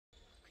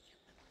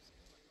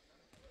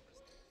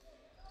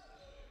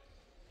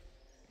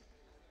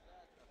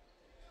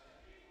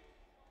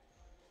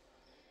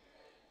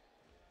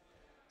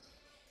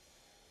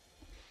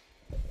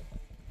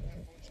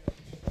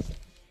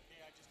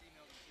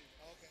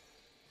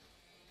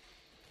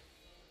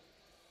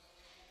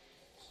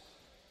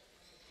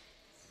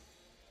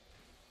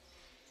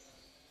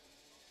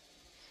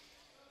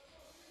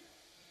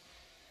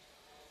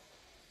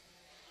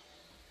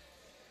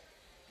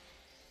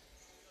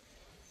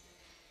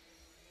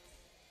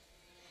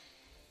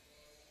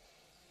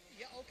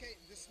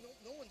just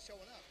no one's showing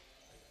up.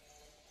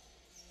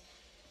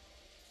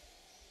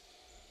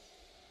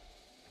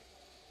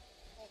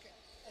 Okay,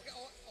 okay,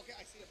 oh, okay,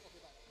 I see it. Okay,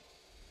 bye.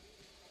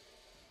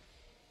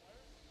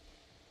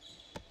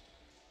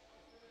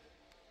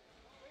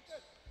 Very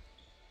good.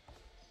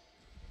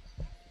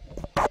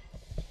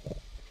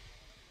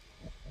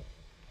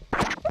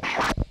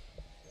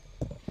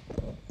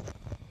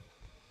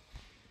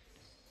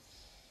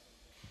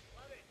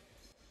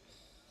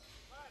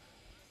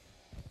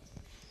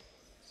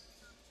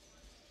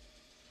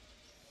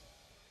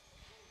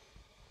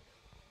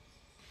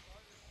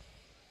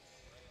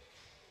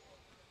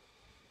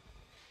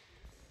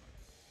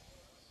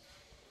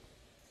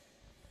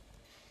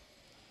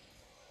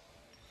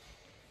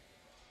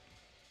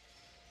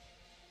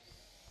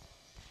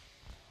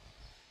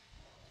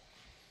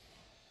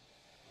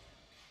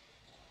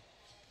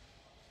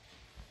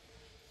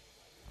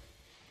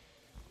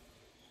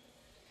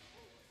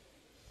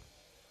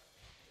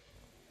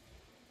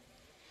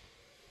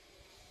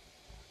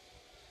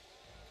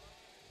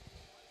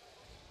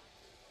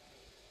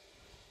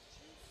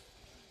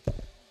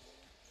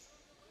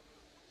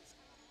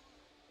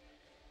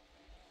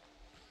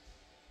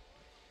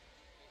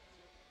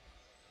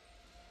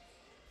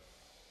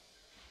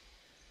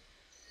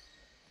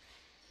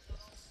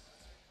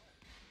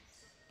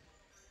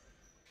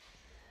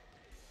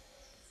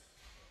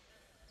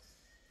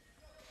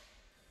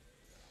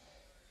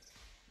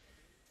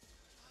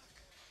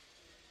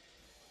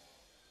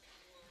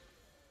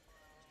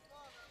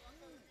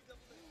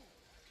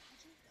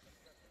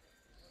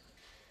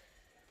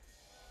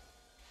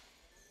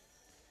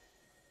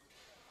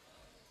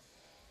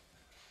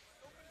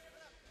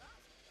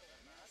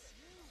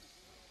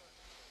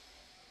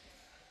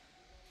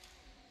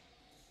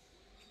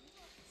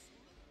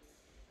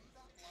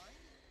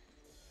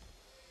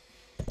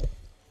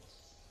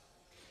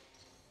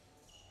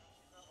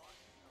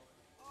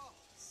 Oh,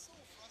 so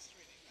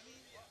frustrating. I mean,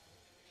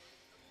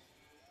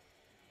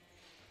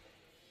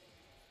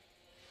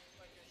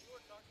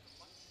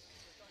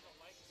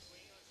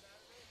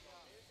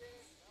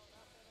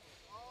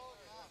 oh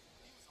yeah,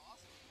 he was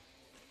awesome.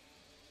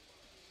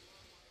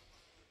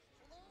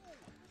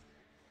 Hello.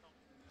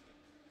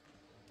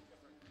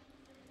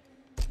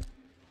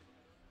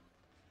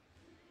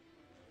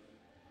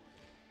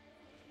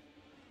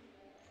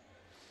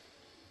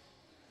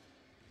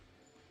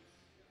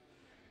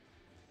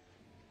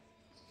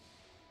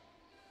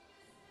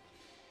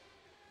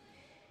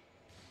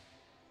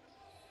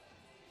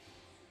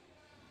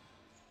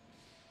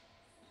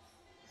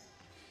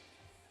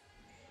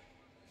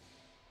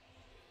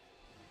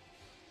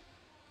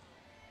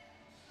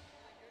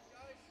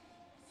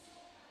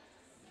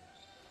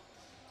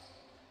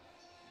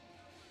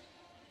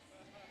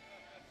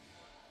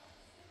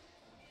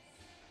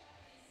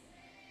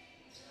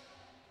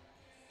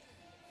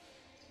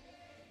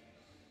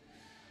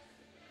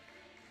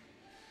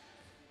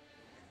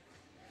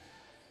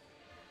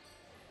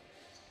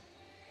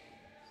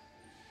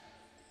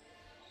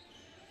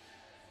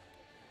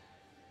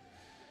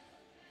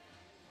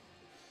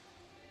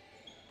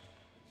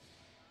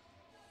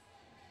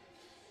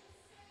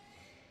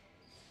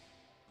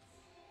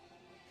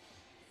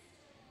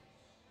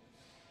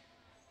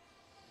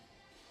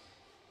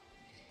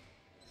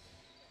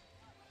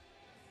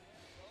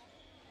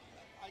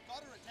 I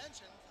got her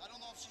attention. I don't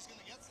know if she's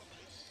gonna get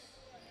somebody.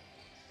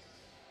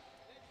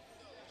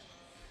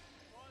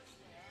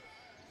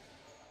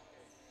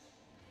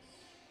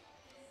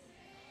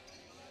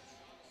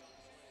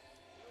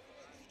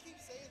 He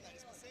keeps saying that.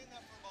 He's been saying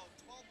that for about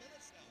 12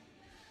 minutes now.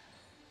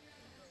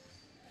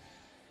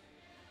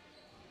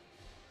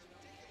 It's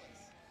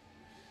ridiculous.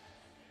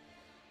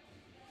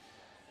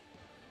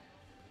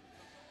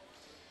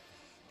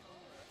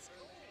 Let's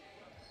go.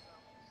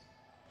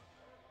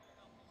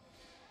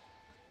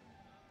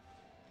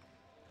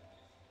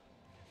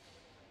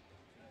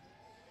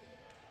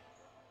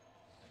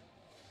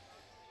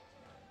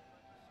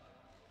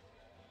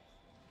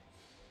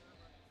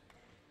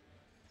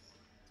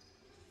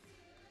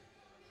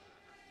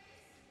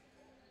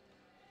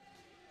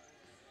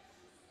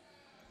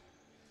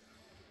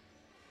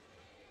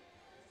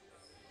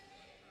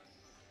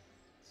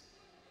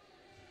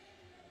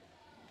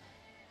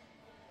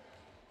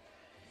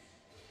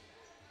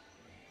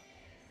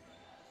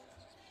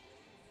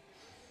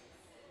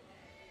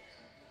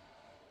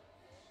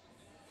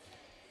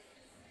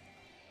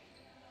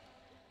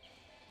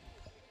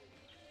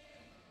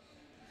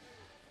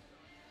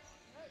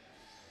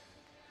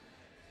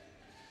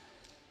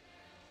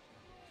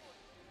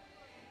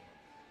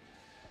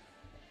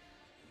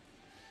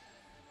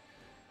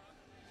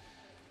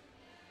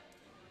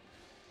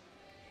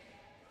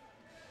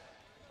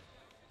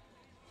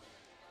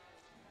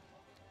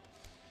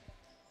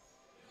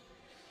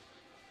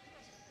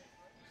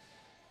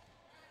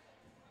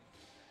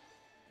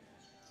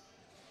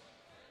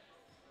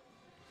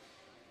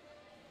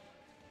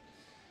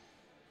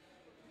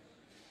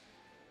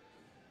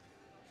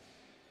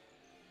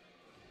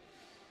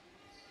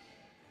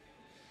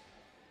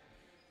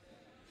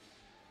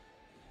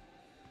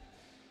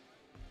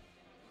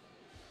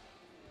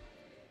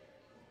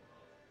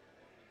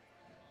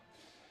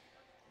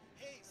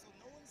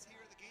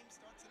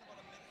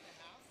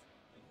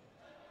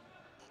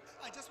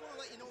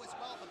 you know, as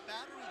well, the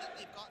battery that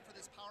they've got for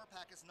this power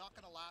pack is not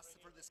going to last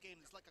for this game.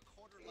 There's like a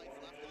quarter life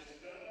left on it.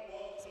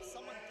 So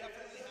someone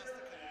definitely has to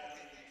come.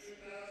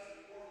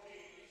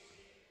 Okay, thanks.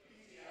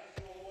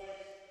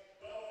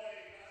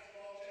 2014AABoys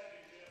basketball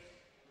championships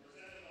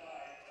presented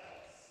by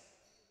Ellis.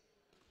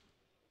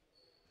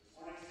 This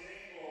morning's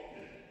game will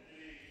pit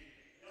the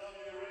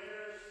Delview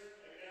Raiders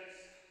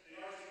against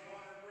the RC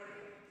Connor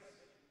Griffins.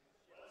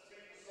 Let's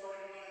get the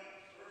starting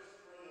lineups.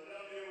 First for the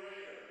Delview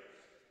Raiders,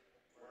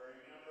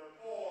 wearing number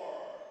 4,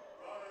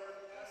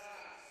 Robert Panas.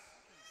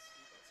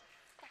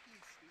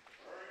 Fucking stupid.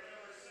 Wearing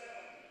number 7,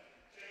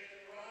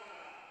 Jake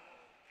Rana.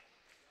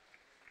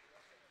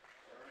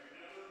 Wearing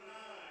number 9,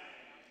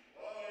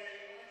 Chloe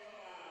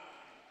Winkelmann.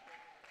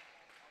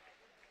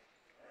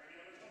 Wearing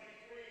number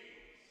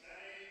 23,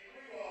 Sammy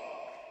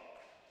Grewal.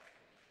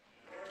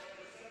 And wearing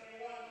number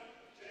 71,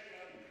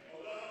 Jacob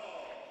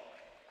O'Donnell.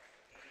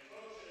 And the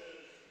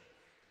coaches,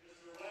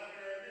 Mr.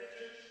 Vladimir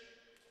Nitchich,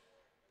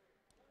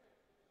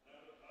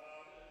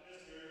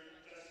 Mr.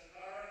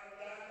 Jessicaran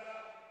Danda,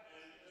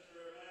 and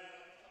Mr.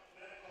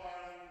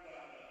 Mankaran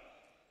Danda.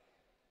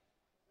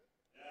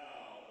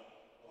 Now,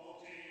 the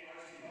home team,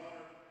 RC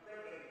Connor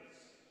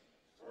Griffins,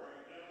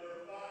 wearing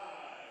number 5,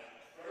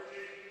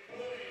 Virgin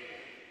Clooney.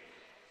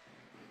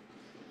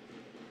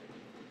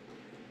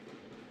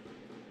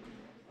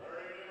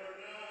 Wearing number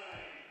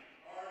 9,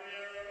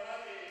 Ardia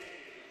Rabati.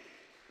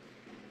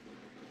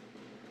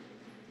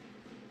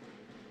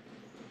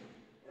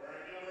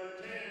 Wearing number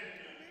 10,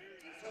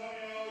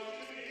 Antonio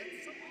Judy. Get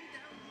someone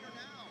down here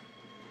now.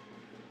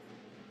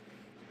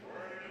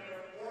 Wearing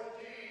number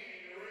 14,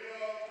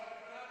 Rio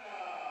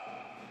Takanaka.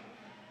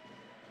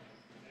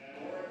 And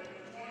wearing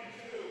number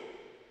 22,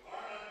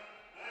 Armin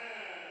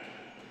Mann.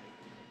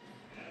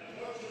 And the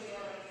coaches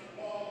are Mr.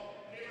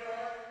 Paul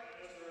Eberhardt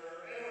and Mr.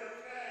 Edward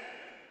Fan.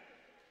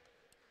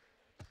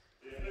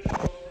 The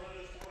officials for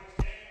this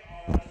morning's game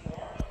are Mr.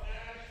 Armin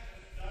Nash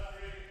and Mr.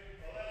 Dudley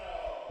Toledo.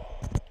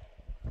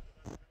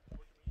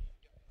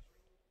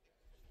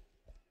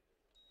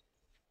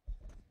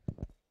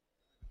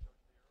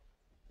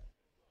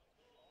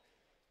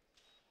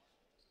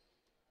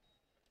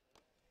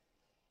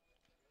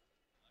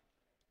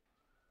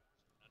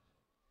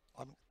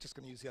 I'm just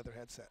going to use the other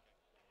headset.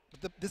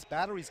 But this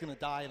battery's going to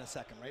die in a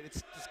second, right?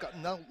 It's got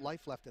no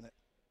life left in it.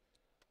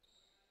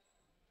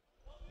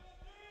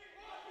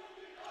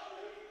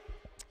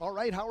 All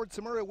right, Howard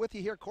Samura with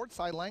you here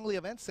courtside, Langley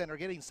Event Center,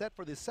 getting set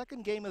for the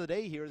second game of the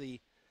day here, the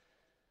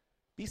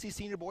BC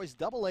Senior Boys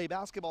AA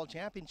Basketball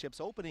Championships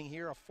opening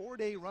here, a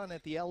 4-day run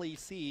at the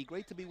LEC.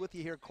 Great to be with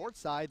you here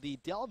courtside. The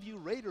Delview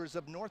Raiders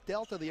of North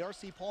Delta, the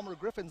RC Palmer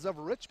Griffins of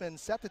Richmond,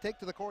 set to take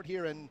to the court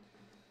here, and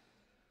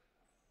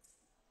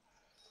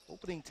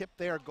opening tip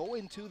there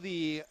going to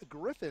the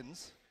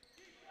Griffins,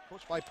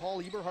 coached by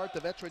Paul Eberhardt, the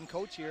veteran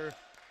coach here.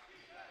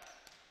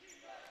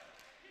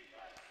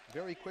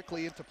 Very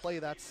quickly into play,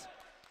 that's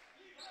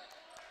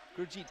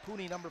Gurjeet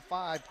Pooney, number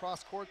 5,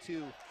 cross court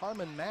to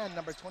Harmon Mann,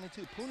 number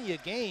 22. Pooney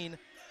again,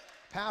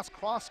 pass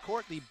cross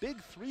court, the big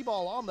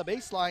 3-ball on the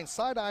baseline,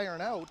 side iron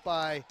out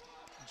by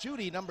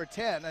Judy, number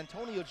 10.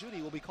 Antonio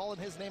Judy will be calling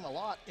his name a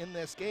lot in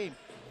this game.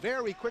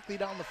 Very quickly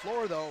down the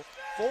floor though,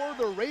 for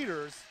the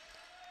Raiders,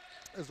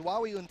 is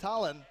Wawi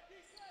Untalan.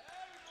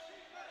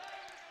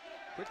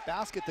 Quick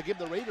basket to give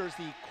the Raiders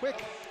the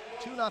quick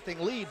 2-0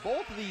 lead.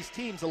 Both of these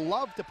teams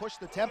love to push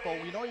the tempo.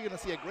 We know you're going to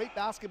see a great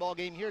basketball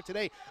game here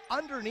today.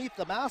 Underneath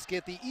the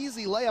basket, the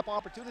easy layup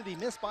opportunity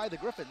missed by the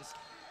Griffins,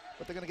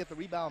 but they're going to get the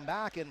rebound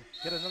back and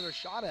get another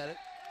shot at it.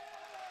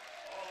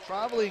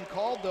 Traveling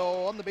called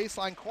though on the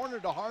baseline corner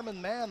to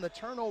Harmon Mann, the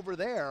turnover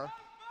there.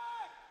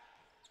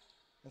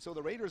 And so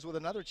the Raiders with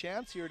another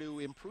chance here to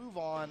improve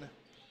on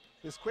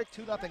this quick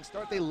 2-0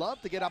 start. They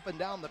love to get up and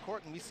down the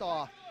court, and we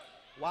saw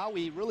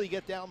Wowie really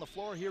get down the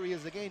floor. Here he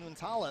is again,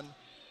 Untalan.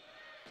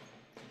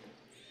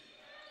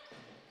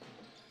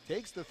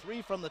 Takes the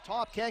 3 from the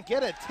top, can't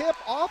get it. Tip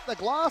off the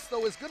glass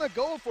though is gonna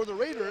go for the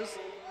Raiders.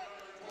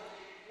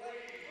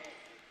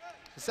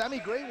 Sammy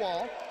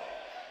Greywall.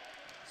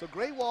 So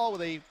Greywall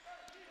with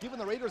giving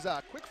the Raiders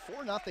a quick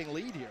 4-0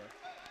 lead here.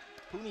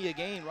 Pooney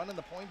again running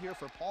the point here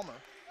for Palmer.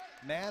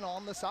 Man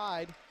on the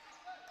side.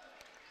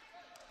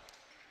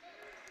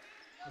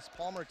 This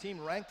Palmer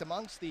team ranked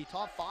amongst the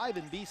top 5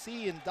 in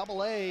BC in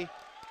AA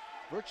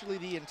virtually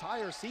the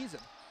entire season.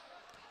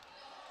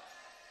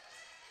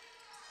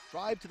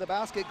 Drive to the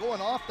basket, going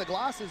off the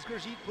glass is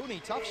Gurjeet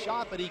Pooney. Tough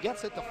shot, but he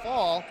gets it to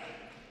fall.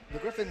 The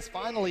Griffins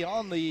finally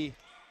on the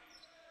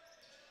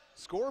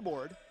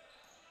scoreboard.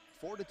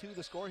 4-2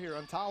 the score here.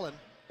 Untalan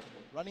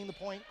running the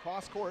point,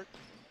 cross court.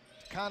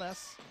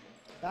 Canas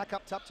back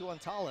up top to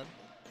Untalan.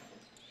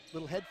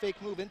 Little head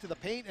fake move into the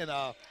paint and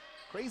a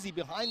crazy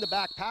behind the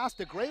back pass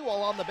to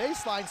Greywall on the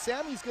baseline.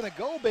 Sammy's gonna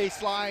go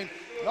baseline,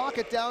 knock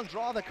it down,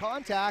 draw the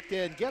contact,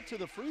 and get to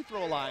the free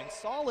throw line.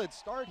 Solid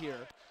start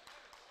here.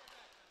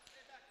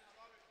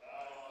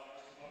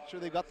 Not sure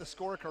they got the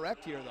score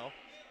correct here though.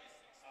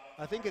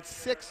 I think it's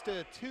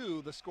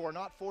 6-2 the score,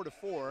 not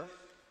 4-4.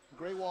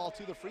 Greywall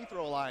to the free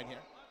throw line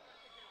here.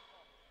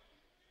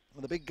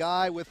 Well, the big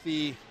guy with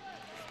the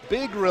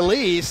Big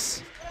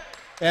release,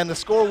 and the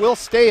score will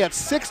stay at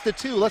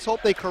 6-2. Let's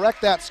hope they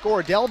correct that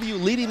score.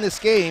 Delview leading this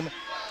game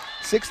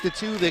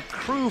 6-2. The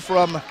crew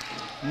from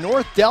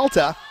North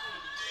Delta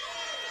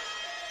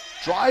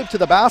drive to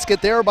the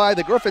basket there by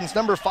the Griffins.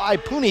 Number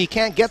 5, Pooney,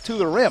 can't get to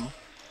the rim.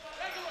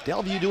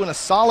 Delview doing a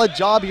solid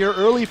job here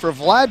early for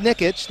Vlad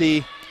Nikic,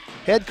 the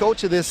head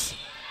coach of this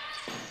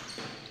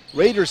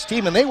Raiders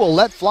team, and they will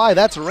let fly.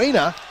 That's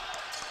Reyna.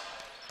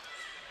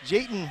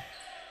 Jayton,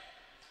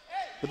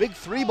 the big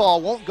 3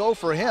 ball won't go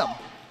for him.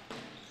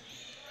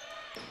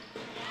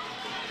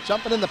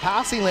 Jumping in the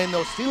passing lane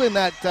though, stealing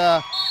that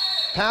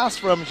pass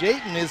from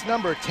Jayton is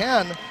number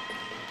 10,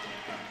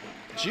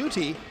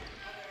 Juti.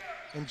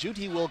 And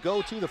Juti will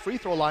go to the free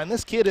throw line.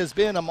 This kid has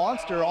been a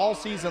monster all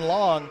season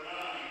long.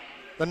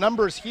 The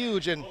number's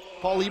huge, and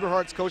Paul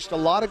Eberhardt's coached a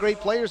lot of great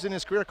players in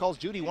his career, calls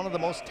Juti one of the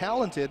most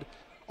talented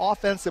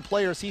offensive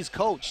players he's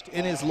coached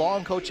in his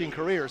long coaching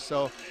career.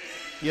 So,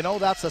 you know,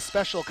 that's a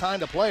special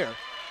kind of player.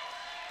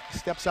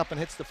 Steps up and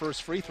hits the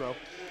first free throw.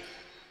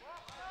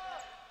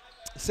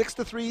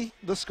 6-3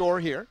 the score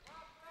here.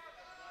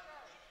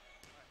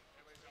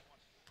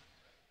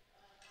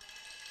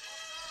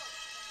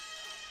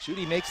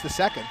 Juti makes the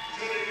second.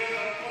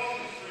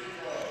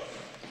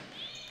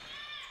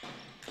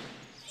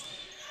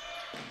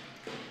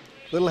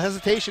 Little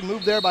hesitation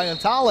move there by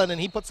Untalan,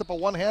 and he puts up a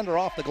one-hander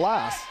off the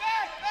glass.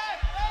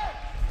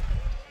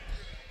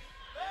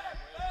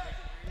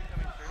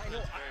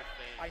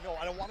 I know,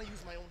 I don't want to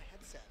use my own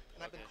headset,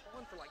 and I've been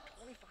calling for like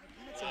 25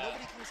 minutes and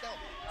nobody comes down.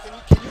 Can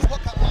you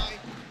hook up my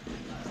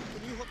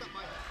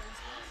headphones,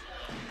 please?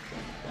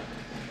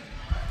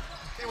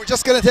 Okay, we're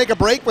just going to take a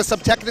break with some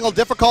technical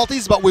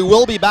difficulties, but we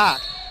will be back.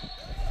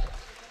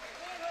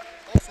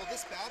 Also,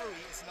 this battery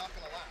is not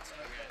going to last.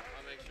 Right? Okay,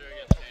 I'll make sure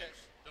it gets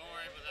changed. Don't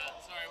worry about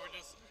that. Sorry,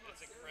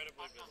 it's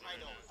incredibly busy. I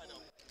know.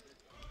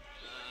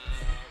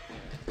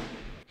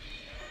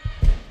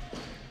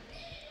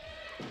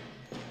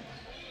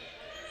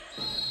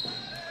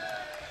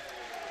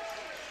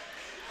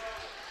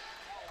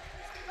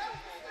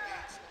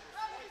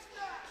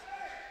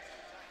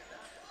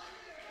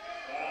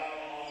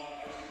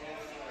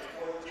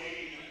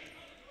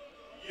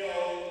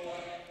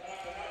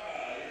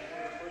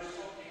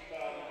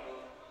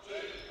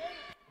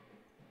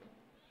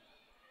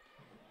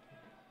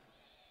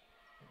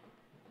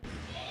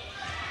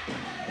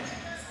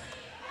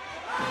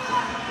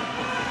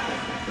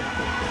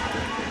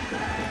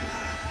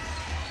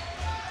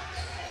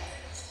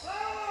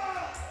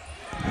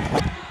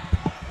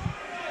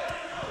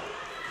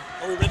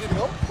 Are we ready to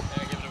go?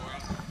 Yeah, give it a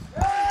whirl.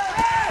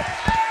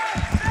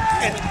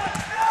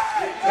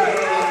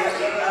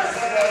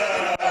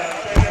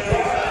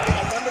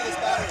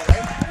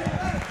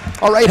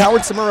 All right,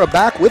 Howard Samura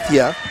back with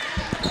you.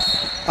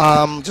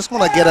 Just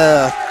want to get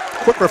a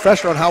quick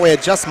refresher on how I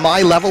adjust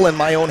my level in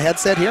my own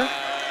headset here.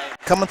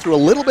 Coming through a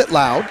little bit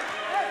loud. Here,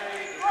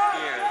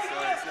 so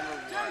it's number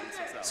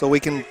 1. So we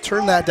can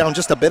turn that down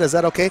just a bit. Is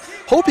that okay?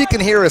 Hope you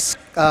can hear us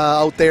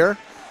out there.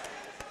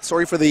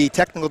 Sorry for the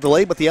technical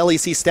delay, but the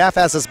LEC staff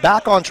has us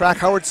back on track.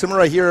 Howard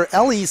Samura here,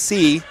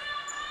 LEC.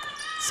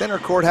 Center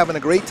court having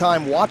a great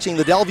time watching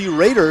the Delview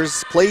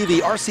Raiders play the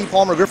RC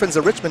Palmer Griffins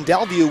of Richmond.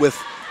 Delview with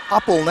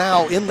Uppel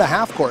now in the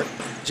half court.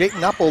 Jayton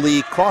Uppel,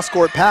 the cross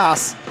court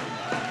pass.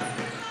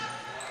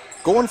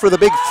 Going for the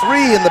big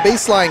 3 in the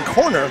baseline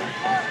corner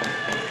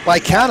by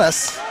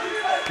Canis.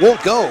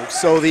 Won't go.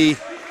 So the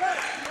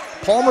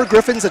Palmer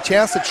Griffins a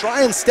chance to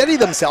try and steady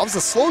themselves.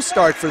 A slow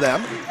start for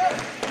them.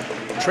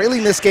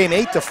 Trailing this game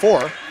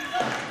 8-4.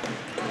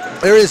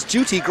 There is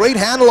Juti, great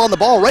handle on the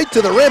ball, right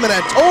to the rim, and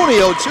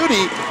Antonio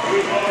Juti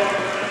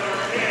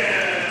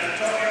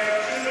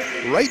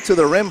right to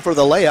the rim for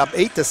the layup.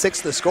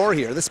 8-6 the score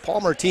here. This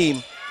Palmer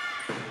team,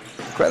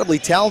 incredibly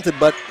talented,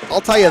 but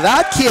I'll tell you,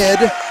 that kid,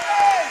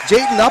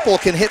 Jayton Uppel,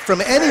 can hit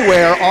from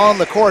anywhere on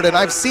the court, and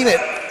I've seen it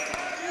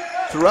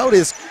throughout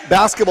his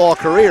basketball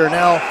career.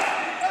 Now,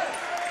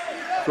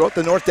 throughout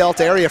the North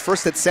Delta area,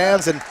 first at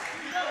Sands, and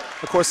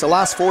of course, the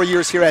last 4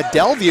 years here at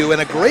Delview,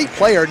 and a great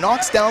player,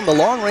 knocks down the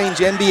long-range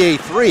NBA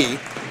 3,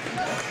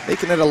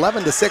 making it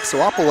 11-6, so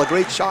Uppel, a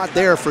great shot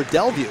there for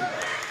Delview.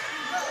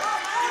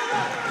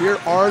 Here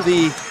are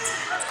the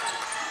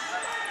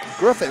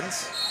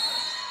Griffins,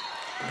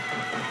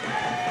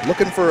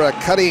 looking for a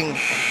cutting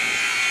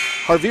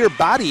Harvir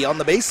Badi on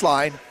the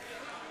baseline.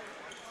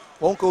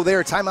 Won't go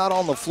there, timeout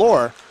on the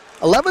floor.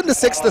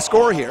 11-6 the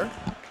score here.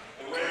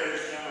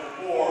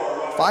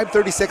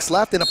 5:36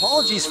 left, and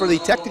apologies for the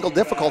technical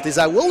difficulties.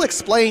 I will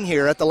explain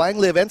here at the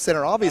Langley Event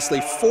Center, obviously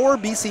 4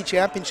 BC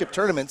Championship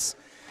tournaments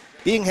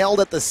being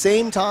held at the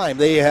same time.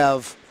 They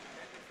have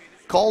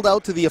called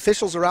out to the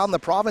officials around the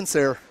province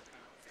there,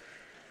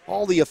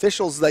 all the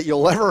officials that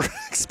you'll ever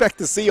expect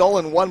to see all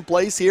in one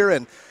place here,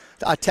 and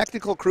a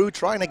technical crew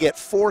trying to get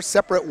 4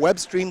 separate web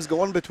streams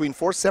going between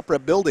 4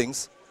 separate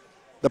buildings.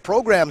 The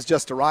programs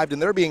just arrived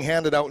and they're being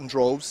handed out in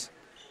droves.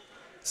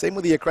 Same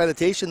with the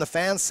accreditation, the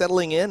fans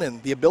settling in,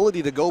 and the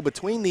ability to go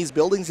between these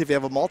buildings if you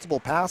have a multiple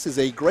pass is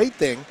a great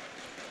thing.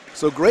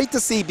 So great to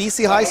see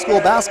BC High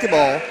School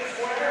basketball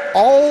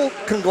all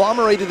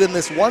conglomerated in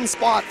this one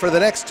spot for the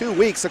next 2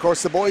 weeks. Of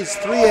course, the boys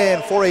 3A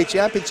and 4A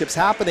championships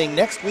happening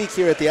next week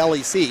here at the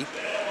LEC.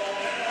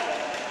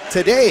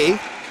 Today,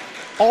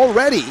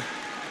 already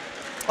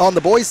on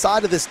the boys'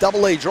 side of this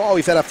AA draw,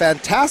 we've had a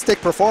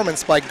fantastic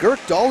performance by Gert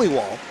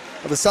Dollywall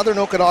of the Southern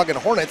Okanagan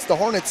Hornets. The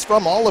Hornets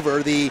from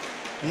Oliver, the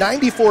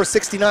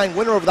 94-69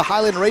 winner of the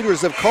Highland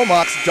Raiders of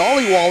Comox.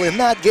 Dollywall in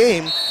that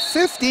game,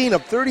 15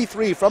 of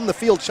 33 from the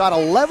field, shot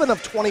 11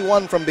 of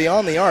 21 from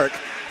beyond the arc.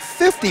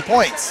 50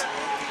 points,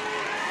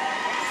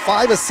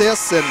 5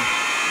 assists, and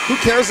who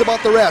cares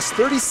about the rest?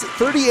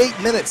 38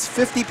 minutes,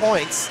 50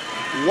 points.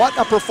 What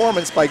a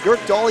performance by Gert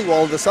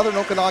Dollywall of the Southern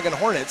Okanagan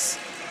Hornets.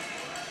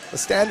 The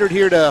standard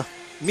here to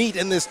meet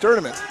in this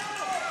tournament.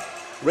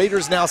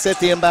 Raiders now set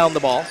to inbound the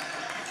ball.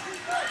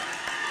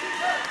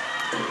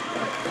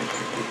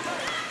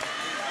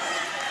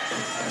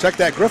 Check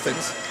that,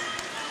 Griffins.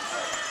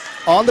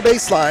 On the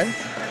baseline.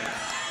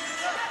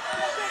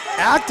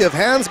 Active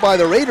hands by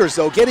the Raiders,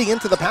 though, getting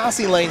into the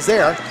passing lanes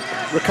there.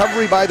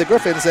 Recovery by the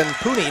Griffins, and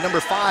Pooney,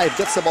 number 5,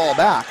 gets the ball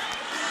back.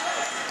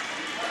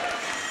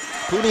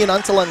 Pooney and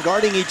Untalan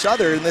guarding each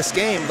other in this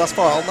game thus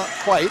far. Well, not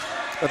quite,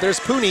 but there's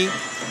Pooney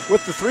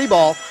with the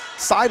 3-ball.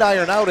 Side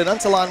iron out, and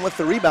Untalan with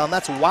the rebound.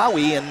 That's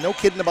Wowie, and no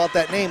kidding about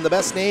that name. The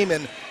best name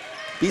in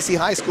BC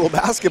high school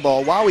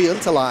basketball, Wowie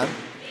Untalan.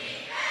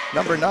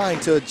 Number 9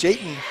 to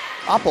Jayton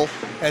Uppel,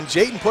 and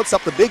Jayton puts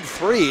up the big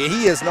 3.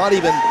 He is not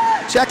even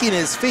checking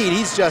his feet.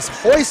 He's just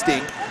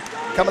hoisting,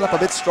 coming up a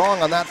bit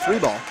strong on that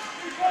 3-ball.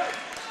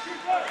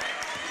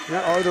 Here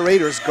are the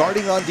Raiders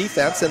guarding on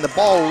defense, and the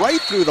ball right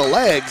through the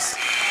legs.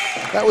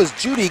 That was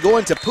Judy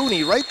going to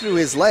Pooney right through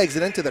his legs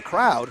and into the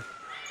crowd.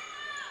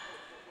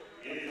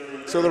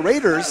 So the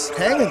Raiders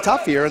hanging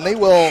tough here, and they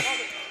will.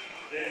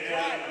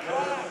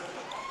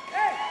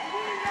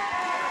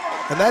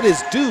 And that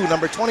is Dew,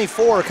 number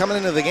 24, coming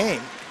into the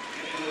game.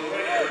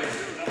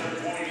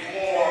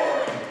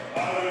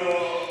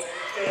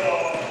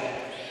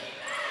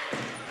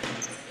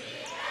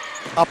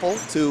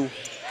 Uppel to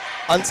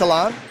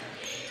Untalan.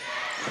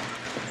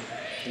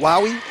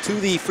 Wowie to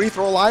the free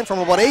throw line from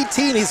about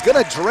 18. He's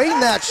going to drain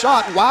that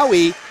shot.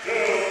 Wowie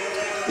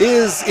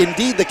is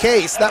indeed the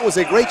case. That was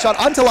a great shot.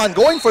 Untalan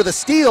going for the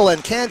steal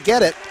and can't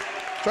get it.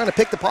 Trying to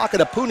pick the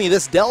pocket of Pooney.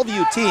 This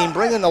Delview team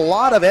bringing a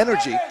lot of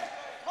energy.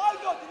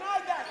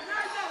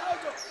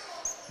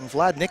 And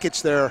Vlad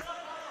Nikic, their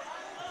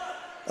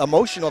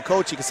emotional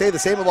coach. You can say the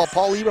same about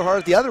Paul Eberhard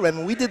at the other end.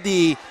 When we did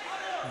the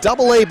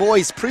AA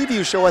Boys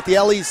preview show at the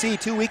LEC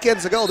 2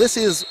 weekends ago, this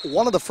is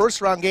one of the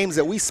first round games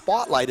that we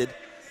spotlighted.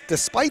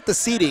 Despite the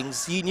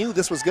seedings, you knew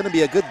this was going to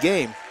be a good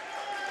game,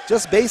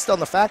 just based on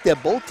the fact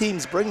that both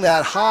teams bring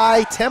that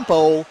high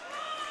tempo,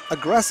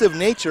 aggressive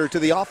nature to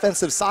the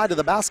offensive side of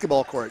the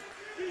basketball court.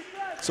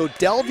 So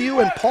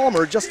Delview and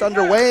Palmer just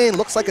underway, and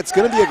looks like it's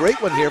going to be a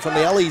great one here from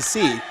the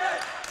LEC.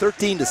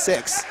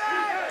 13-6.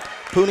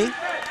 Pooney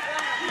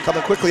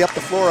coming quickly up the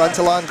floor,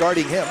 Untalan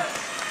guarding him.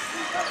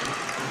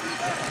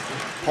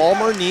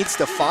 Palmer needs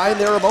to find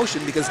their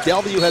emotion because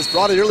Delview has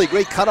brought it early.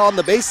 Great cut on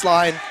the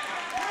baseline,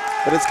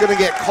 but it's going to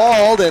get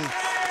called, and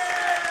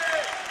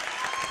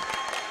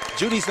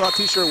Judy's not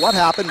too sure what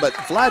happened, but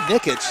Vlad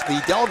Nikic,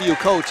 the Delview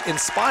coach,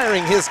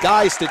 inspiring his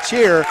guys to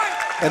cheer,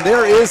 and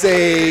there is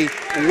a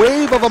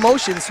wave of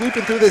emotion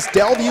sweeping through this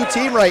Delview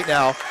team right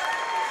now.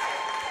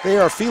 They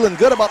are feeling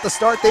good about the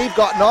start they've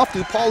gotten off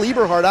to. Paul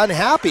Eberhard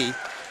unhappy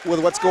with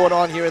what's going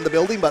on here in the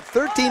building, but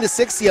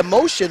 13-6, the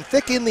emotion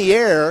thick in the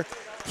air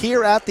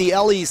here at the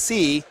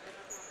LEC,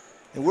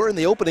 and we're in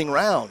the opening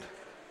round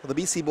of the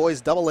BC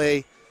Boys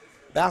AA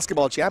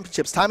Basketball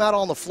Championships. Timeout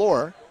on the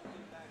floor.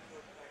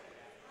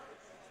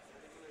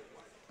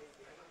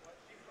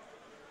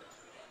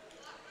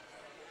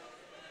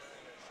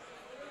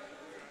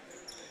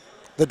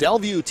 The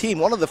Delview team,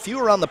 one of the few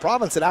around the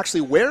province that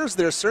actually wears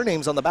their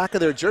surnames on the back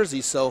of their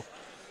jerseys, so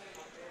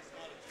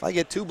if I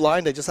get too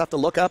blind, I just have to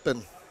look up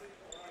and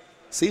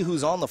see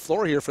who's on the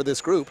floor here for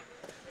this group.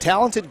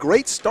 Talented,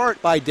 great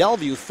start by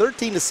Delview,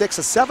 13-6,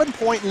 a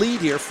 7-point lead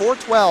here,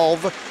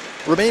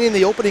 4:12 remaining in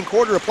the opening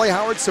quarter of play.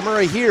 Howard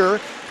Samura here,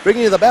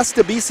 bringing you the best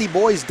of BC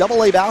Boys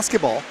AA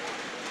basketball.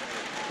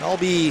 I'll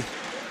be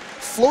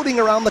floating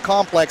around the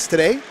complex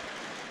today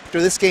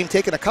after this game,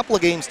 taking a couple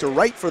of games to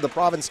write for the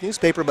province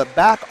newspaper, but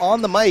back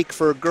on the mic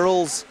for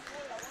girls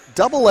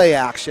AA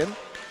action,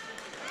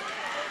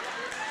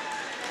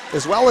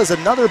 as well as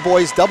another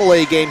boys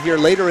AA game here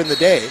later in the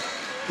day.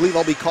 I believe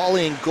I'll be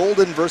calling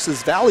Golden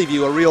versus Valley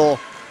View, a real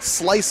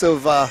slice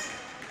of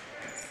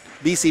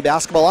BC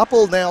basketball.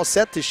 Uppel now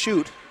set to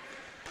shoot.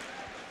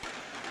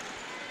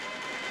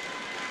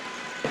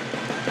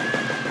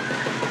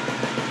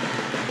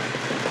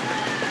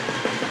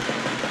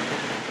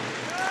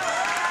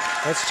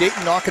 That's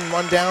Jayton knocking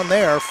one down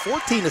there,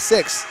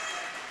 14-6.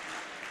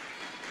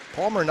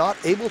 Palmer not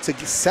able to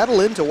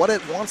settle into what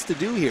it wants to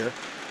do here.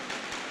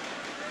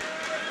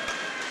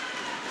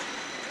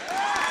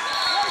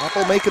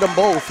 Uppel making them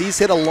both. He's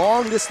hit a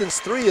long distance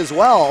 3 as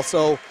well.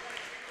 So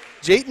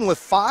Jayton with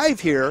 5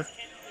 here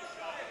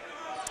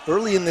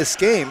early in this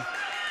game.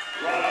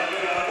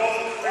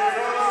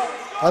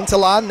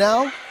 Untalan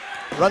now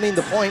running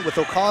the point with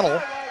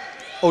O'Connell.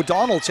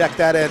 O'Donnell checked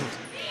that in,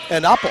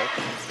 and Uppel.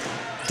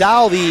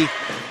 Dow the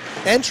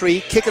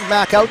entry, kicking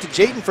back out to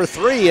Jayton for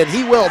three, and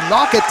he will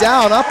knock it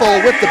down.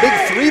 Uppel with the big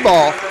three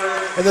ball.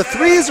 And the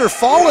threes are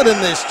falling in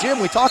this gym.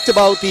 We talked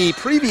about the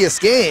previous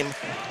game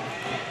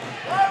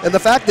and the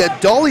fact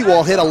that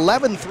Dollywall hit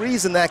 11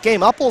 threes in that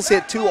game. Uppel's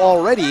hit 2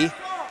 already,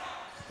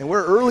 and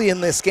we're early in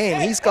this game.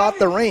 He's got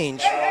the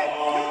range.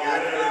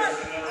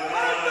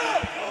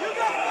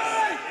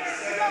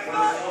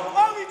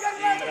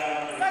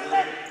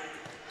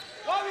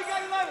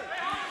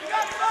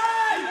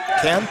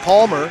 Can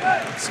Palmer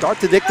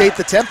start to dictate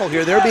the tempo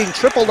here? They're being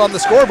tripled on the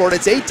scoreboard.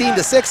 It's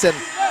 18-6, and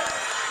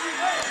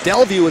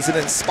Delview is an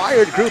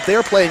inspired group.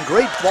 They're playing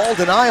great ball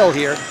denial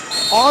here.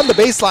 On the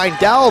baseline,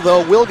 Dow,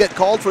 though, will get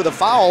called for the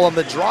foul on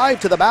the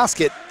drive to the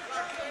basket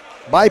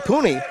by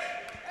Pooney.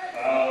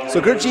 So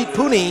Gurjeet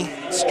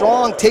Pooney,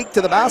 strong take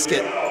to the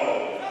basket.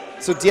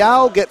 So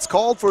Dow gets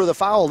called for the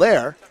foul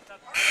there.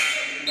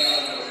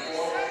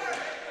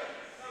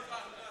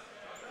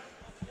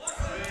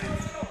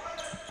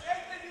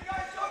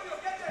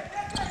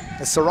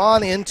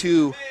 Saran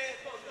into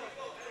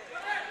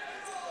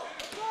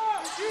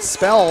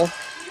Spell,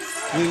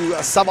 new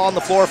sub on the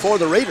floor for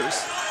the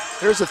Raiders.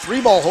 There's a three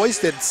ball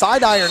hoisted,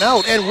 side iron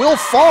out, and will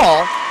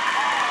fall.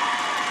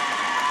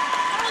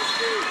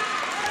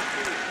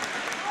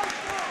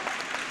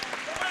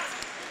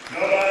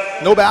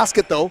 No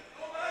basket though.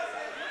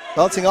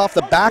 Bouncing off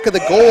the back of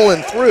the goal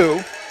and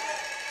through.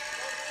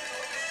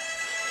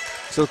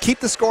 So keep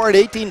the score at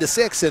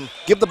 18-6 and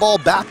give the ball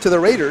back to the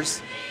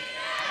Raiders.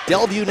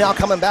 Delview now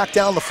coming back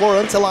down the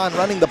floor. Untalan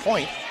running the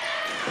point.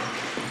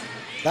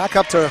 Back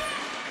up to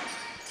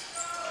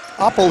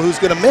Uppel, who's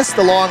going to miss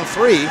the long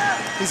three.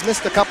 He's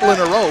missed a couple in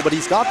a row, but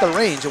he's got the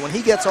range, and when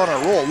he gets on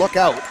a roll, look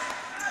out.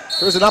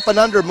 There's an up and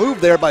under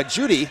move there by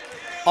Judy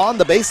on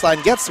the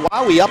baseline. Gets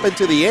Wowie up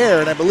into the air,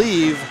 and I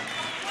believe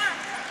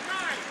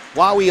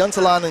Wowie,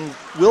 Untalan, and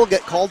will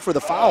get called for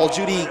the foul.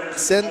 Judy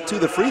sent to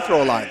the free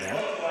throw line there.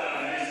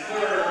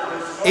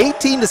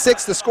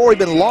 18-6 the score. He's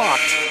been locked.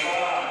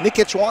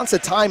 Nikic wants a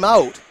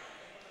timeout.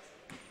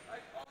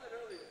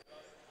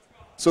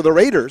 So the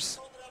Raiders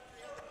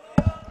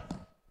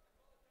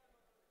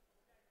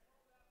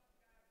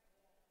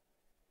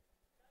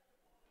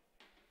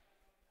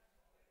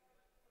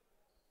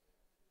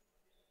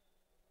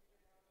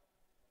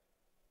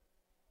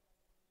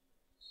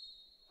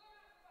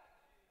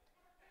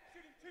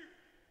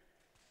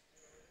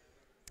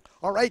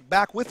all right,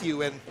 back with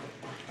you, and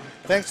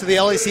thanks to the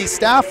LAC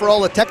staff for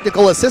all the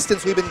technical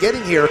assistance we've been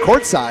getting here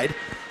courtside.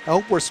 I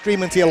hope we're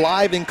streaming to you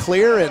live and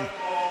clear and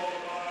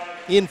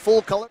in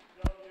full color.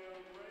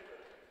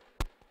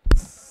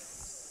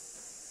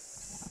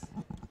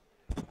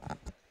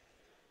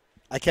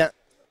 I can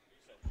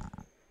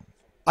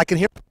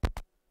hear.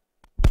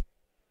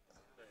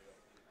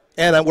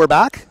 And we're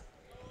back.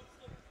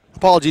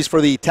 Apologies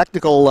for the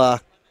technical.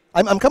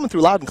 I'm coming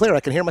through loud and clear.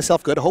 I can hear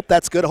myself good. I hope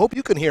that's good. I hope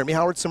you can hear me.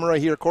 Howard Samura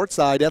here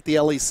courtside at the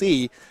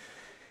LAC.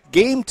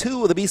 Game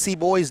 2 of the BC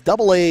Boys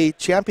AA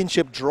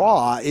Championship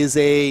draw is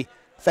a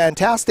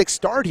fantastic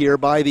start here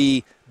by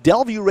the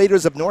Delview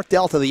Raiders of North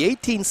Delta. The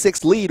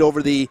 18-6 lead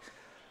over the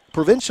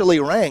provincially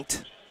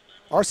ranked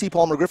R.C.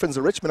 Palmer Griffins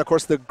of Richmond. Of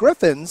course, the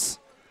Griffins,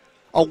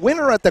 a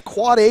winner at the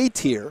Quad A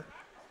tier.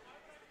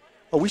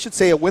 Or we should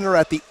say a winner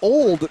at the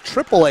old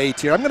AAA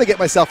tier. I'm going to get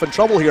myself in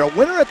trouble here. A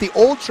winner at the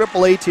old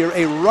AAA tier,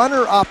 a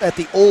runner-up at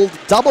the old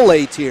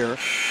AA tier,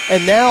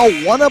 and now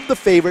one of the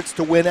favorites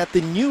to win at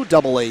the new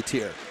AA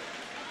tier.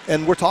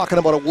 And we're talking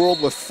about a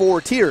world with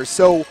 4 tiers.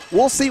 So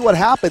we'll see what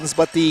happens,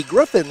 but the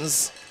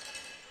Griffins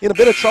in a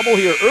bit of trouble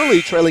here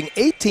early, trailing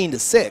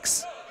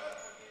 18-6.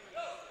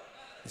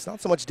 It's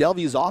not so much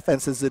Delview's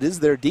offense as it is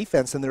their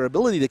defense and their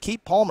ability to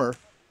keep Palmer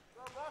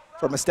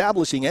from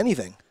establishing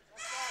anything.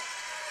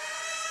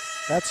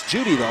 That's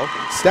Judy, though,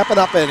 stepping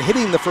up and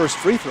hitting the first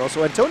free throw.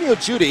 So Antonio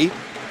Judy,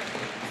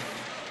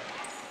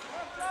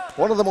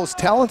 one of the most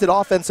talented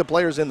offensive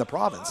players in the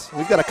province.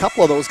 We've got a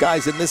couple of those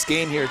guys in this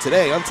game here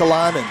today.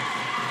 Untalan and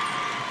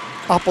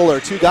Uppel are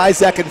 2 guys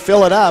that can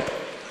fill it up.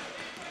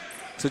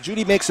 So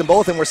Judy makes them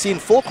both, and we're seeing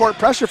full court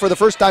pressure for the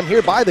first time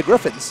here by the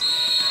Griffins.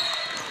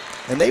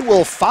 And they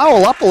will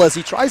foul Uppel as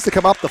he tries to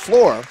come up the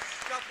floor.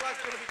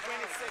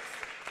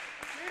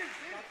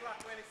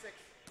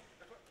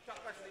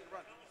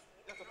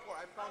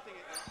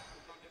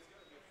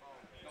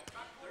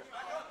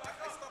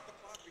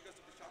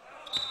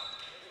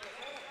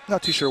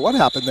 Not too sure what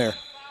happened there.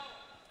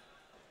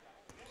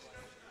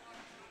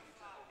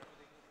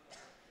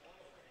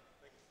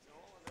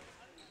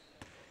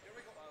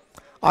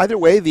 Either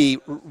way, the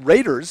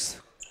Raiders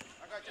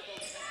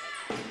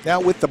now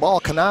with the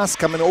ball. Canas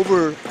coming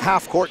over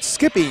half court,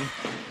 skipping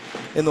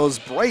in those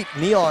bright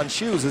neon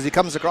shoes as he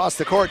comes across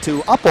the court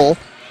to Uppel.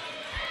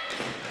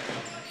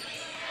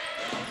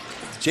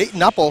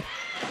 Jayton Uppel,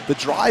 the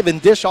drive and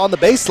dish on the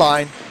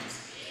baseline.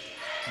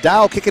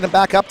 Dow kicking it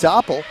back up to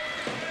Uppel.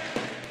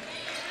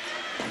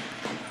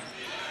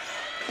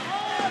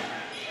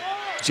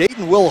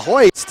 Jayton will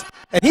hoist.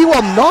 And he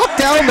will knock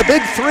down the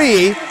big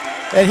three,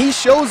 and he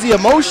shows the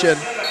emotion.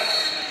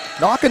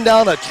 Knocking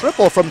down a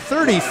triple from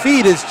 30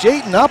 feet is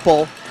Jayton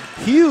Uppel.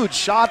 Huge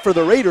shot for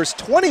the Raiders,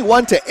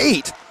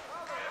 21-8.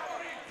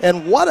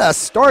 And what a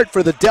start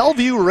for the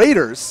Delview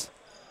Raiders.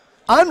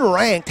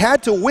 Unranked,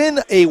 had to win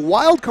a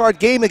wild card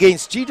game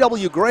against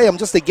GW Graham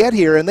just to get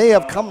here, and they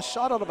have come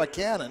shot out of a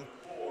cannon.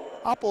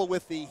 Uppel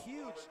with the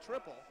huge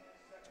triple,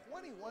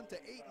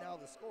 21-8 now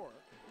the score.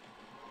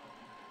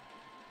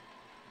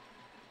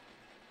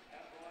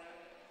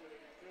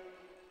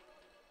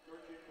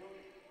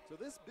 So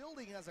this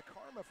building has a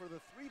karma for the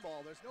three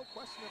ball. There's no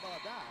question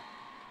about that.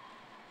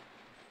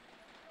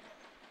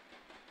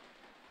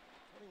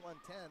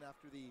 21-10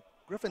 after the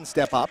Griffins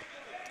step up.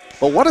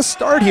 But what a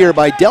start here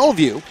by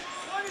Delview.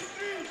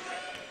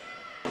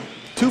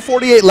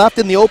 2:48 left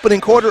in the opening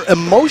quarter.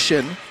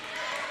 Emotion,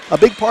 a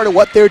big part of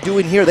what they're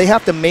doing here. They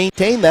have to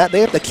maintain that. They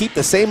have to keep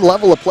the same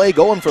level of play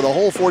going for the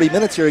whole 40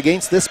 minutes here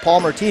against this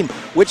Palmer team,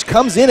 which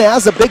comes in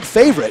as a big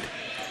favorite.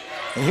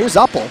 And here's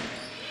Uppel.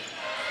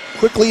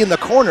 Quickly in the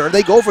corner,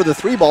 they go for the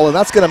three ball, and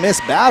that's going to miss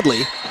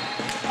badly.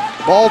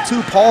 Ball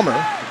to Palmer.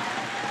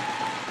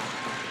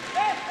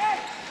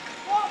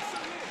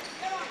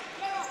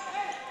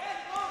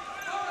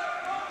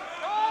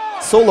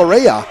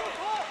 Solaria,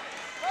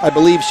 I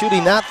believe,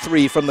 shooting that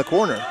three from the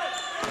corner.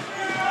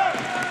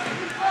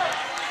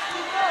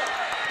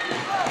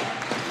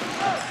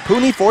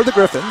 Pooney for the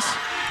Griffins.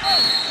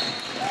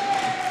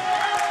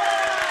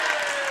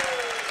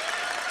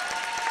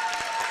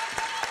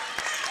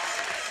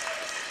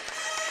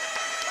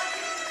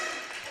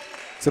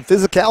 Some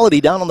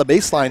physicality down on the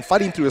baseline,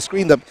 fighting through a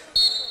screen. The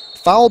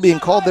foul being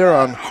called there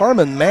on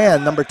Harmon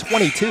Mann, number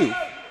 22.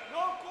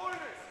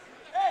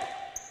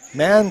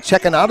 Mann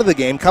checking out of the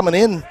game, coming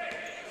in,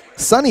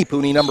 Sonny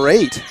Pooney, number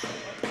 8.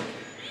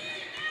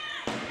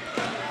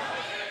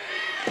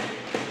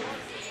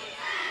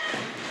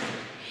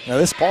 Now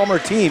this Palmer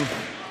team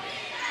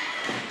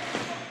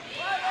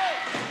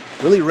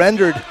really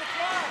rendered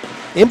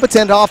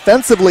impotent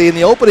offensively in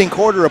the opening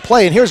quarter of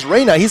play. And here's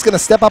Reyna. He's going to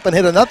step up and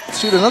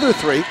shoot another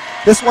three.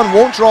 This one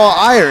won't draw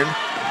iron.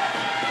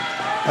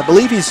 I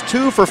believe he's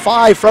 2 for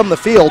 5 from the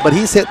field, but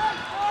he's hit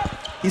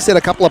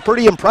a couple of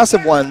pretty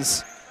impressive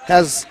ones.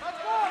 Has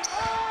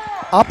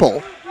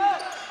Uppel.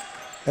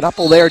 And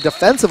Uppel there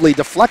defensively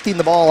deflecting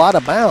the ball out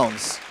of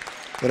bounds.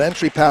 Good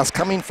entry pass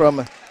coming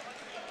from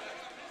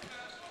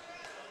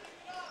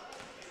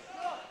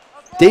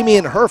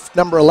Damian Herft,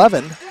 number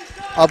 11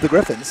 of the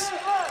Griffins.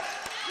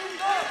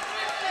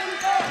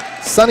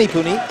 Sonny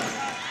Pooney,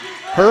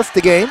 Herft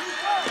again.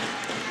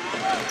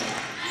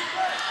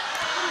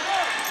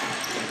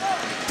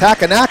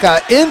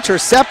 Takanaka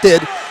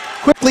intercepted.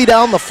 Quickly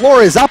down the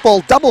floor is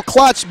Uppel, double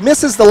clutch,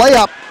 misses the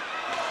layup.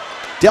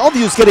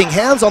 Delview's getting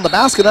hands on the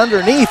basket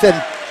underneath, and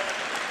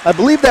I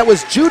believe that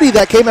was Judy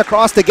that came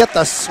across to get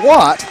the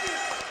swat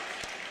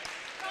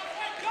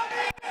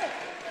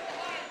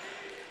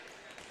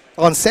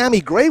on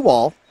Sammy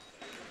Graywall.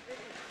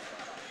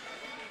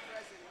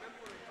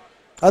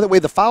 Either way,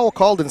 the foul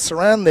called in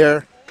Saran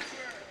there.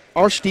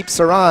 Arshdeep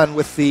Saran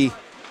with the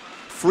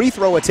free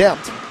throw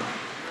attempt.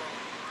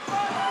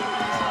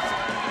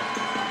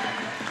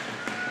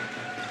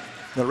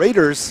 The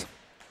Raiders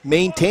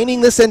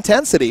maintaining this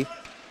intensity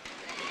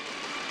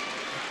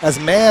as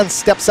Mann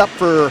steps up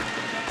for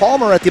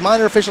Palmer at the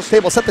minor officials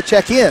table, set the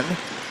check in.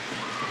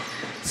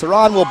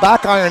 Saran will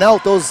back iron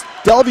out those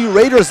Delview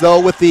Raiders, though,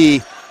 with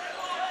the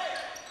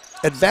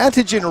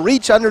advantage in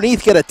reach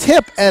underneath, get a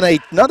tip and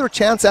another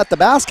chance at the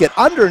basket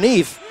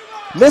underneath,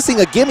 missing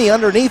a gimme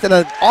underneath and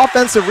an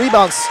offensive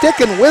rebound,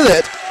 sticking with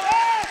it.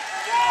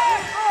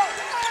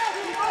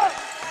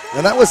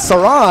 And that was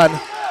Saran,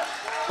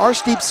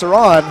 Arshdeep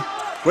Saran.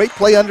 Great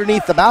play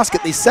underneath the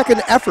basket. The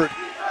second effort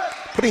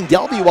putting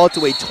Delview out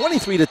to a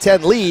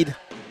 23-10 lead.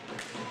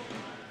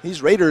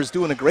 These Raiders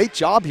doing a great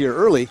job here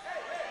early.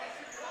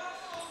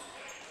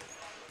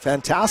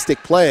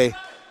 Fantastic play.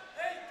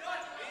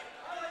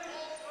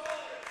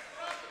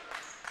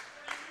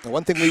 The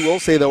one thing we will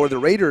say, though, are the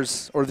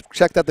Raiders, or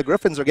check that the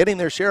Griffins are getting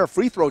their share of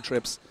free throw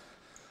trips.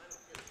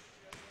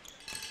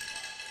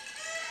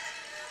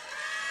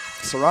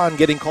 Saran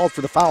getting called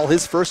for the foul,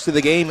 his first of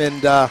the game,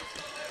 and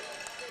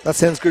that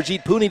sends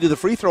Gurjeet Pooney to the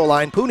free throw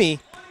line. Pooney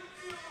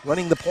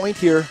running the point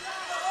here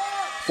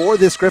for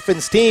this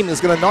Griffins team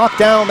is going to knock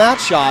down that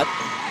shot.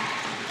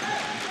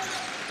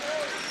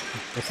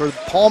 But for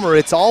Palmer,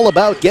 it's all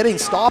about getting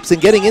stops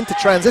and getting into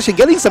transition,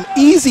 getting some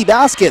easy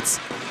baskets,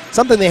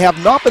 something they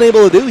have not been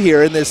able to do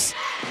here in this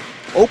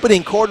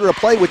opening quarter of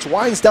play, which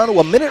winds down to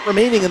a minute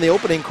remaining in the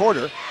opening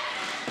quarter.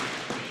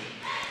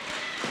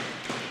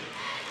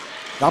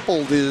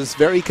 Uppel is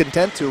very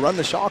content to run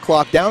the shot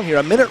clock down here.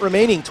 A minute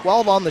remaining,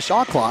 12 on the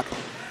shot clock.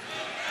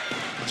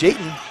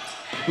 Jayton,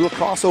 little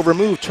crossover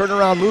move,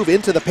 turnaround move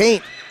into the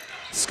paint.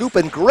 Scoop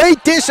and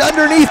great dish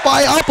underneath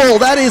by Uppel.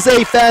 That is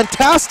a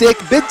fantastic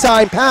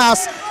big-time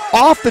pass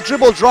off the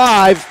dribble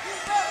drive.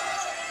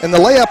 And the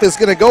layup is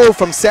going to go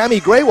from Sammy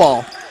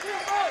Graywall.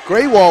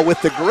 Graywall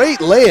with the great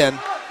lay-in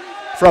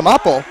from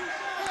Uppel.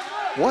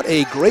 What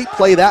a great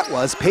play that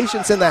was.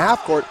 Patience in the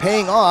half court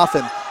paying off,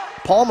 and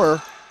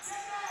Palmer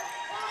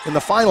in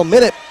the final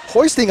minute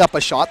hoisting up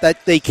a shot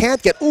that they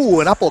can't get. Ooh,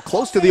 an Uppel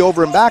close to the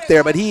over and back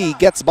there, but he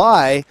gets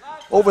by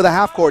over the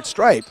half court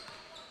stripe.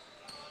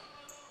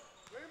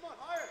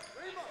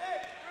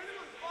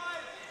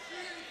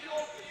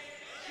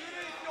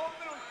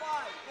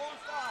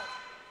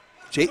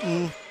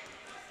 Jayton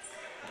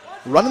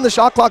running the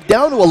shot clock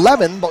down to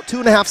 11, about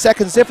 2.5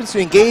 seconds difference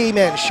between game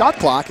and shot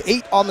clock.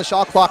 8 on the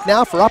shot clock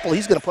now for Uppel.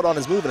 He's going to put on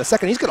his move in a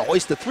second. He's going to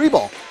hoist the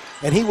 3-ball,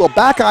 and he will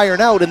back iron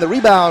out, in the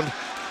rebound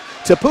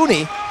to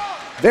Pooney.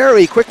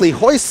 Very quickly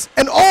hoists,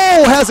 and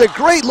has a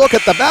great look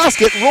at the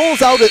basket,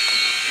 rolls out it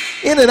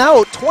in and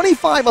out.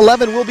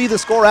 25-11 will be the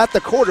score at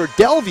the quarter.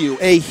 Delview,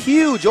 a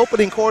huge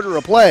opening quarter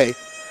of play,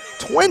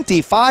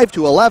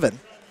 25-11.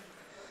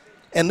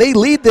 And they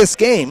lead this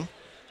game.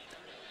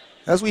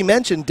 As we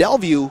mentioned,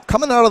 Delview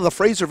coming out of the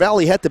Fraser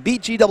Valley had to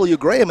beat GW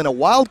Graham in a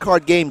wild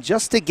card game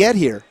just to get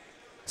here.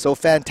 So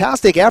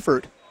fantastic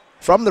effort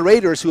from the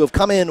Raiders, who have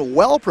come in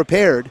well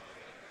prepared.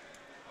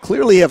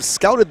 Clearly have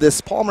scouted this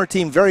Palmer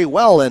team very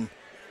well and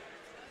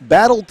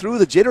battled through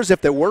the jitters,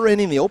 if there were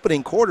any, in the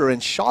opening quarter,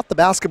 and shot the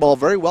basketball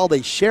very well.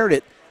 They shared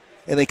it,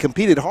 and they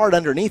competed hard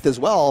underneath as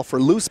well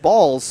for loose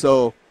balls.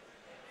 So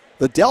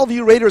the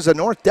Delview Raiders of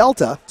North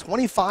Delta,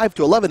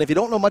 25-11. If you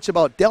don't know much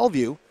about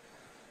Delview,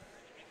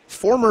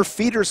 former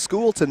feeder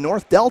school to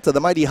North Delta, the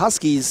Mighty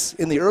Huskies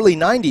in the early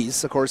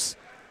 90s. Of course,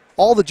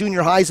 all the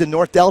junior highs in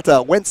North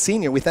Delta went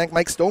senior. We thank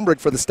Mike Stoneberg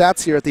for the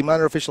stats here at the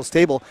minor officials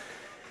table.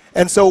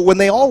 And so when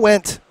they all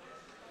went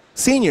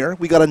senior,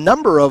 we got a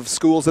number of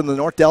schools in the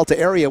North Delta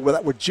area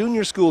that were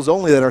junior schools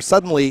only that are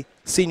suddenly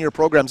senior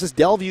programs. This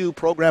Delview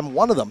program,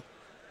 one of them.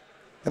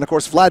 And of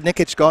course, Vlad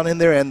Nikic gone in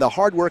there, and the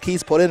hard work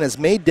he's put in has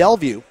made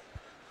Delview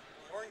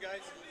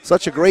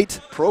such a great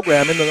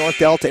program in the North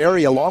Delta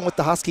area, along with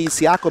the Huskies,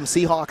 Seacom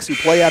Seahawks, who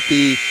play at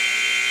the,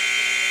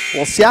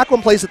 well,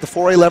 Seacom plays at the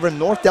 4A level,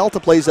 North Delta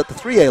plays at the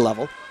 3A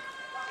level.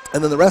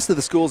 And then the rest of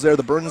the schools there,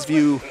 the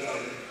Burnsview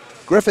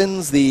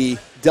Griffins, the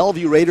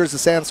Delview Raiders, the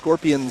Sand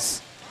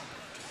Scorpions,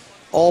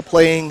 all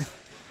playing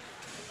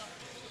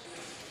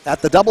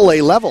at the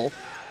AA level.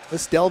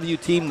 This Delview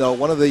team, though,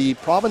 one of the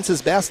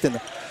province's best, and a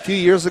few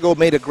years ago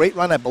made a great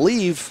run, I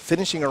believe,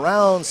 finishing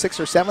around 6th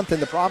or 7th in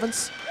the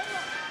province.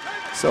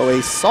 So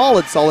a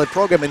solid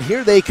program, and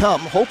here they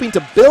come, hoping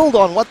to build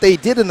on what they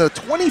did in the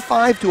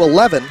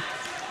 25-11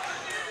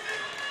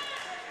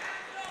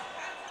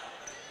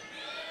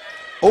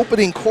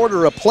 opening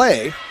quarter of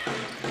play.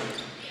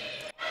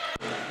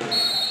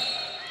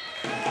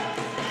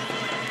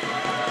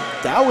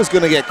 Dow is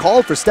going to get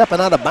called for stepping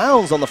out of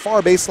bounds on the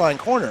far baseline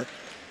corner,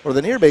 or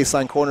the near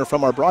baseline corner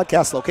from our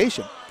broadcast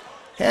location,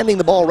 handing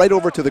the ball right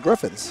over to the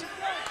Griffins.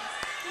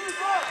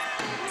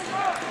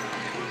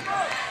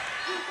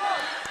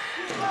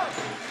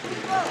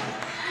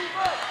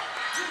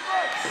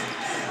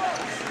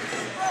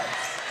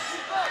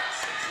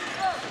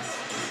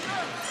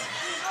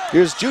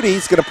 Here's Judy.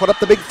 He's going to put up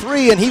the big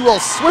 3, and he will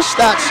swish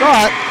that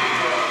shot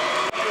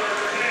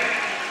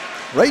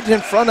right in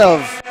front of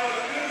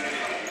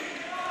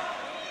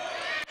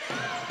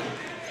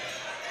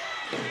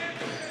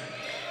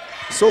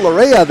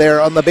Solaria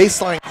there on the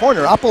baseline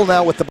corner. Uppel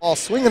now with the ball,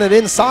 swinging it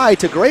inside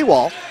to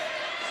Graywall.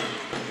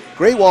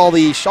 Graywall,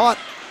 the shot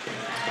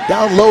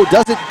down low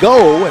doesn't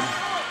go, and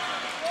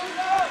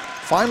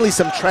finally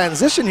some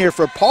transition here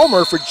for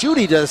Palmer, for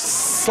Judy to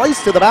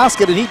slice to the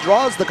basket, and he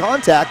draws the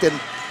contact. And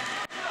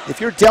if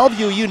you're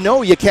Delview, you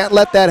know you can't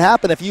let that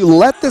happen. If you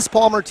let this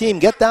Palmer team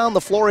get down the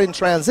floor in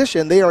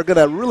transition, they are going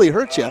to really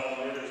hurt you.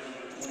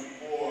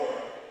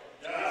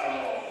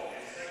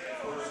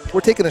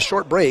 We're taking a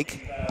short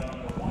break.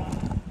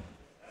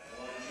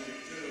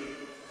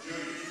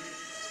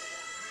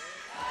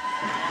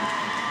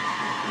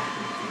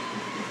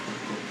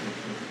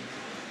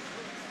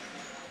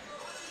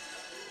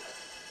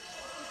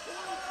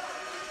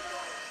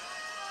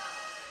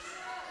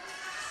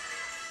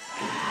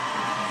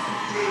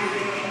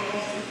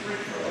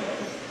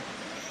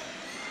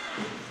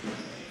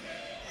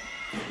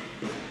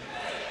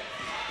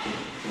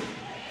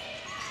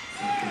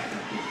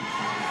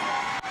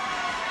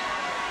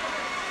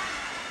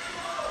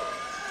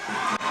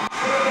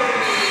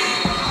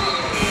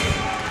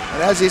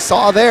 As you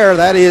saw there,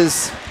 that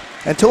is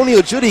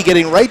Antonio Judy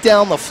getting right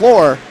down the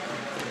floor,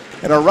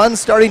 and a run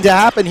starting to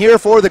happen here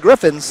for the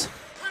Griffins.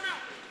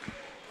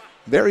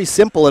 Very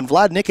simple, and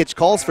Vlad Nikic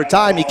calls for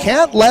time. You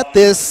can't let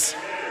this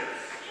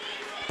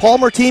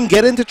Palmer team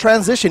get into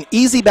transition.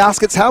 Easy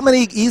baskets. How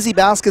many easy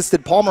baskets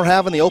did Palmer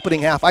have in the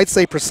opening half? I'd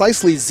say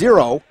precisely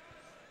 0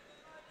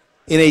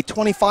 in a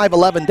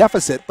 25-11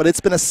 deficit, but it's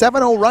been a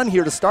 7-0 run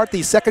here to start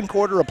the second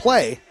quarter of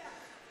play.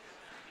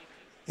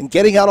 And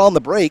getting out on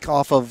the break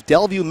off of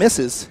Delview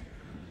misses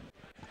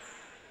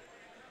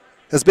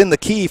has been the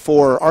key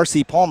for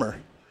RC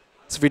Palmer.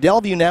 So for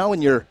Delview now,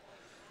 and you're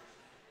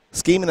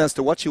scheming as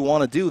to what you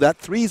want to do, that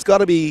 3's got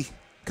to be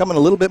coming a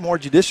little bit more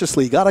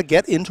judiciously. Got to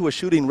get into a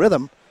shooting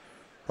rhythm.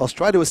 Let's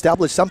try to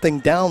establish something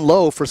down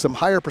low for some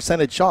higher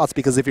percentage shots,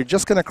 because if you're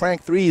just going to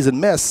crank 3s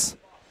and miss,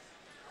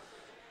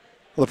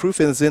 Well, the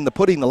proof is in the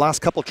pudding the last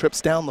couple trips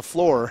down the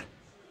floor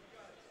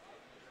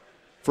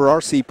for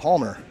R.C.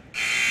 Palmer.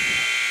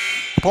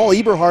 Paul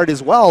Eberhard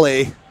as well,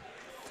 a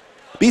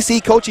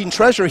BC coaching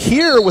treasure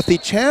here with the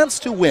chance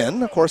to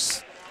win. Of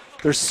course,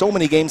 there's so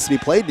many games to be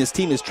played, and his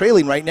team is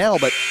trailing right now,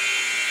 but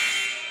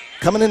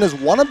coming in as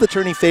one of the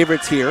tourney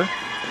favorites here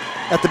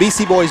at the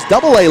BC Boys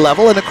AA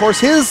level. And of course,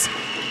 his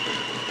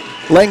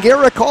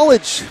Langara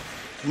College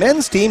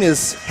men's team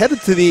is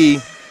headed to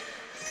the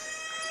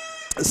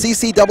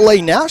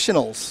CCAA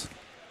Nationals,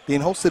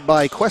 being hosted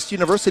by Quest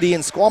University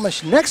in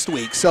Squamish next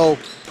week. So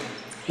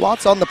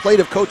lots on the plate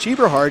of Coach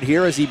Eberhard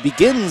here as he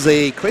begins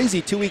a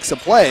crazy 2 weeks of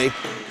play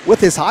with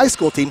his high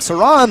school team.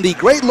 Saran, the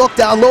great look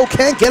down low,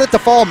 can't get it to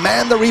fall,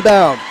 man the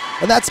rebound.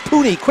 And that's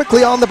Pooney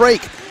quickly on the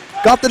break.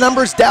 Got the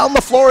numbers down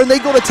the floor, and they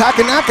go to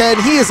Takanaka,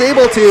 and he is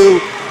able to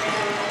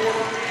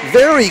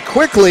very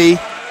quickly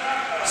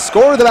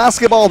score the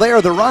basketball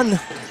there. The run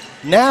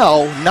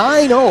now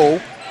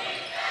 9-0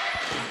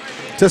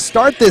 to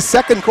start this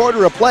second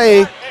quarter of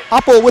play.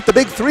 Uppel with the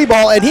big three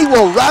ball, and he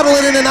will rattle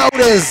it in and out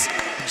as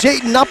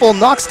Jayton Uppel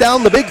knocks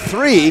down the big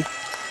three.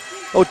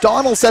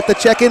 O'Donnell set the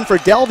check in for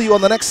Delview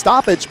on the next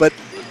stoppage, but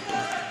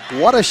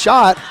what a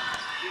shot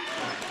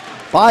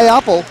by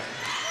Uppel.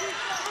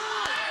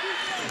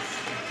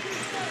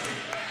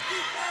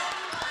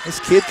 This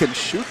kid can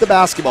shoot the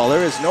basketball.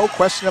 There is no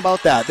question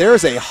about that.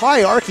 There's a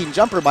high arcing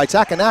jumper by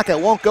Takanaka.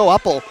 It won't go.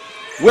 Uppel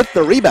with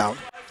the rebound.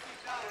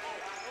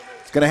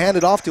 He's going to hand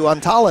it off to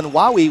Antalen.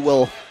 Wowie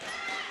will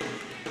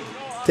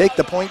take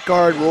the point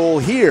guard role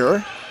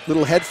here.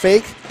 Little head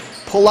fake.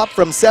 Pull up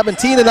from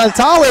 17, and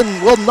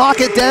Antalen will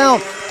knock it down.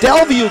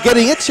 Delview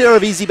getting its share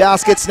of easy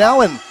baskets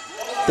now, and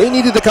they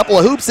needed a couple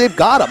of hoops. They've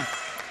got them.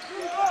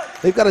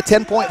 They've got a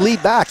 10-point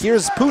lead back.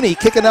 Here's Pooney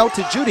kicking out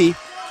to Judy.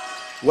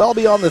 Well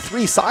beyond the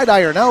three, side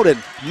iron out,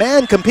 and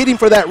man competing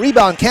for that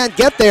rebound, can't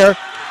get there.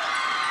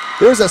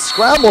 There's a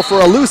scramble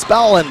for a loose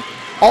ball, and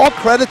all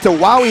credit to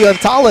Wowie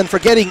Antalen for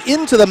getting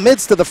into the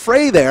midst of the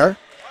fray there.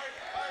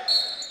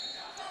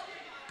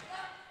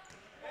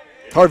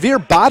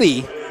 Harvir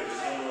Badi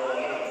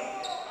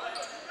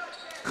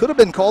could have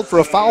been called for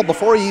a foul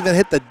before he even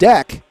hit the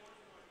deck,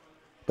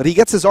 but he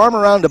gets his arm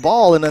around the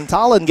ball, and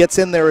Antalen gets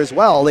in there as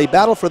well. They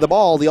battle for the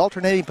ball. The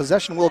alternating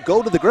possession will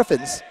go to the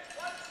Griffins.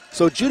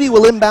 So Judy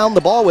will inbound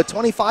the ball with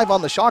 25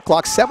 on the shot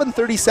clock.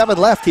 7:37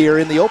 left here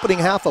in the opening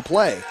half of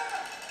play.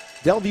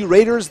 Delview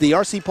Raiders, the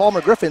R.C.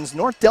 Palmer Griffins,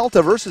 North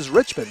Delta versus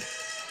Richmond.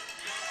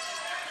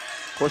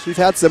 Of course, we've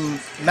had some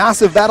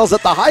massive battles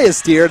at the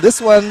highest tier.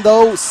 This one,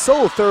 though,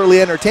 so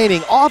thoroughly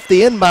entertaining. Off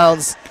the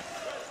inbounds.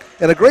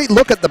 And a great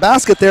look at the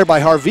basket there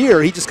by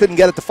Harvir. He just couldn't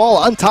get it to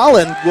fall.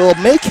 Antalen will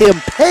make him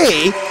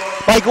pay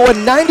by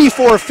going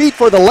 94 feet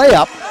for the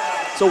layup.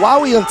 So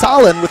Wowie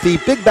Antalen with the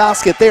big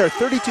basket there,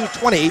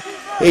 32-20.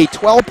 A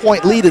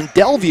 12-point lead, in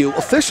Delview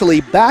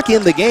officially back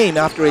in the game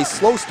after a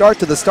slow start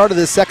to the start of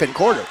this second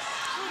quarter.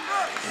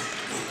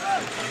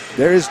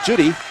 There is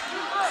Judy.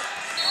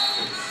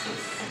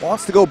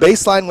 Wants to go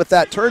baseline with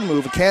that turn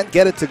move, can't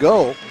get it to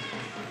go.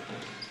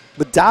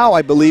 But Dow,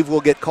 I believe, will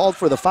get called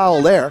for the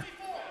foul there.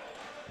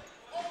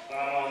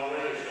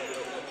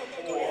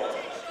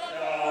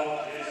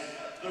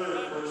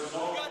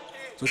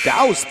 So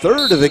Dow's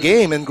third of the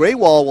game, and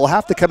Graywall will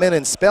have to come in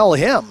and spell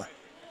him.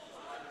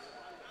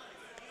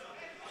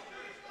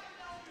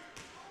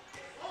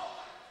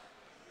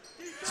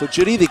 So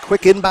Judy, the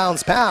quick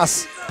inbounds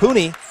pass.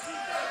 Pooney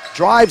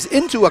drives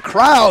into a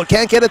crowd,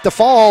 can't get it to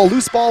fall.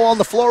 Loose ball on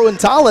the floor, and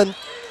Antalen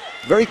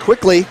very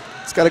quickly.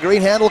 It's got a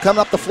great handle coming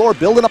up the floor,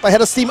 building up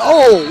ahead of steam.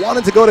 Oh,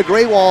 wanted to go to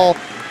Graywall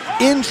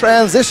in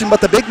transition,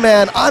 but the big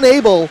man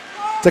unable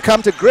to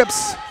come to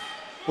grips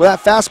with that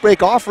fast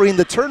break, offering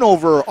the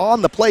turnover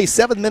on the play.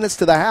 7 minutes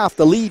to the half,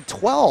 the lead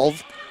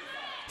 12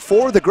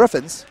 for the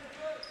Griffins.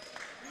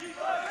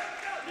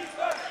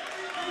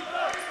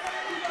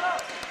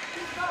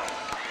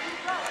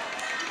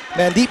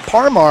 Mandeep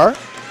Parmar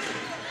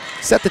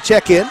set the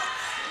check in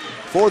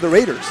for the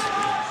Raiders.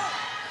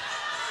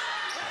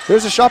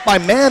 There's a shot by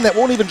Mann that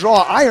won't even draw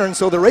iron,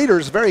 so the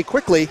Raiders very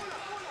quickly.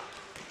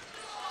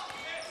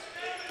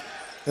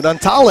 And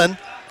Antalen,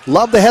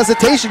 love the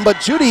hesitation, but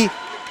Judy,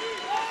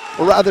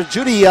 or rather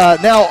Judy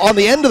now on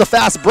the end of the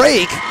fast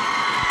break.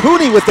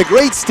 Pooney with the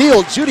great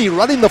steal. Judy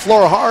running the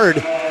floor hard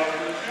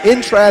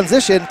in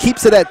transition,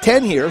 keeps it at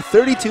 10 here,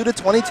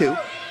 32-22.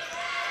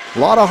 A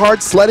lot of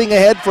hard sledding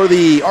ahead for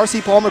the R.C.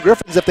 Palmer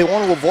Griffins if they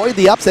want to avoid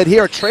the upset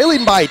here.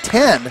 Trailing by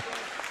 10.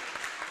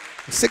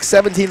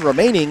 6:17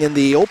 remaining in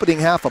the opening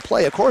half of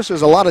play. Of course,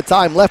 there's a lot of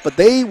time left, but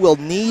they will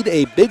need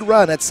a big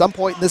run at some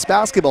point in this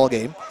basketball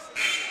game.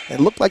 It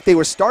looked like they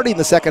were starting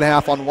the second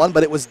half on one,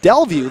 but it was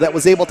Delview that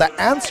was able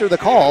to answer the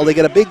call. They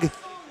get a big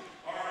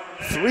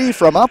three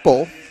from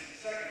Uppel.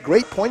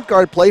 Great point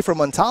guard play from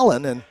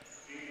Antalen, and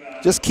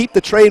just keep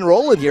the train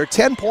rolling here.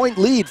 10-point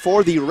lead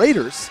for the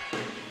Raiders.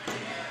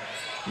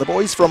 The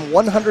boys from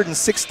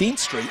 116th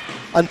Street.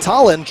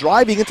 Antalen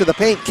driving into the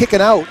paint,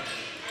 kicking out.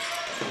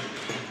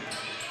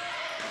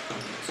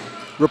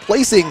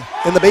 Replacing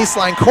in the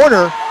baseline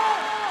corner.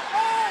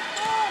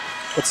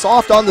 but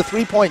soft on the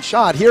three-point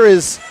shot. Here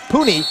is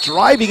Pooney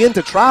driving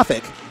into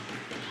traffic,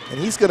 and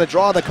he's going to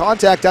draw the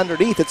contact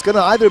underneath. It's going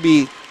to either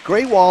be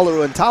Graywall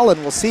or Untalan.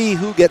 We'll see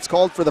who gets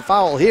called for the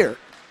foul here.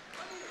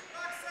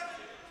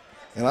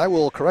 And I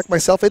will correct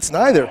myself, it's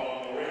neither.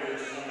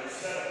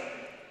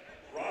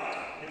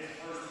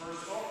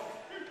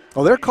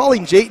 Well, they're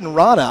calling Jayton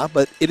Rana,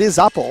 but it is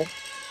Uppel.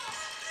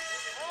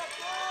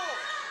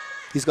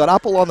 He's got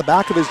Uppel on the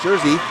back of his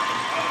jersey.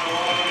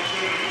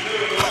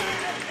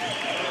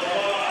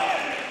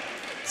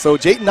 So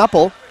Jayton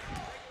Uppel.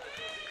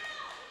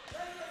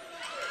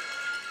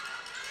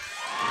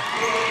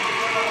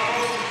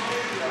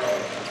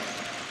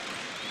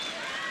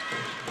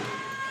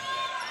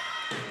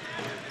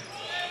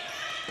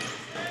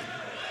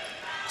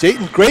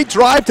 Jayton, great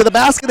drive to the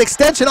basket,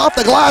 extension off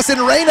the glass,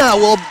 and Reyna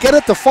will get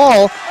it to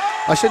fall.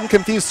 I shouldn't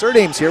confuse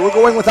surnames here. We're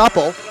going with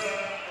Uppel.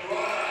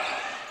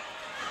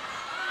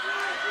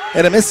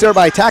 And a miss there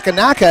by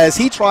Takanaka as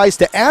he tries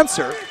to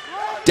answer.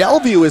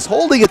 Delview is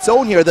holding its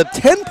own here, the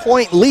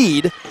 10-point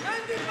lead,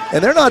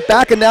 and they're not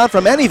backing down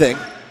from anything.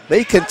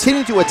 They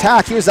continue to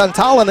attack. Here's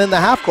Untalan in the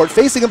half court,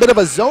 facing a bit of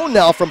a zone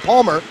now from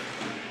Palmer.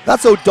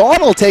 That's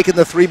O'Donnell taking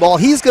the three ball.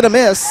 He's going to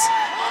miss.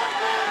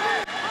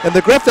 And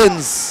the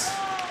Griffins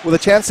with a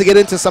chance to get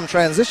into some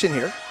transition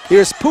here.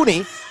 Here's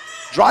Pooney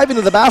driving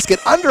to the basket,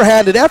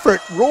 underhanded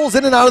effort, rolls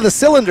in and out of the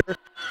cylinder.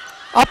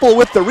 Uppel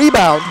with the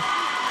rebound.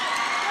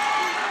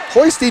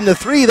 Hoisting the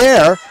three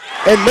there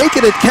and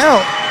making it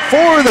count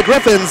for the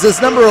Griffins is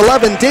number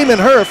 11, Damian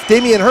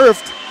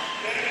Herft.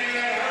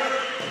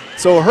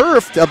 So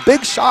Herft, a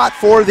big shot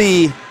for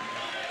the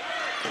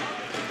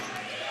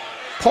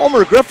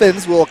Palmer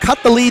Griffins, will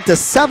cut the lead to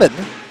 7.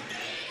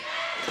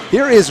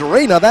 Here is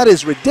Reyna. That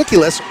is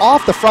ridiculous.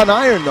 Off the front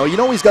iron, though. You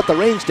know he's got the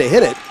range to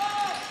hit it.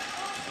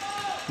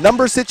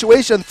 Number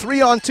situation,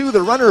 3-on-2.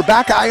 The runner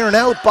back iron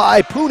out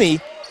by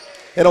Pooney.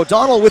 And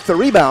O'Donnell with the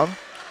rebound.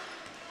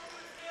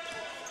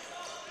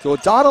 So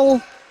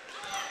O'Donnell,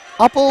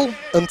 Uppel,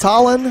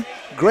 Untalan,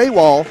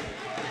 Graywall,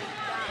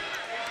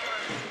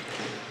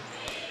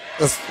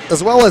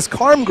 as well as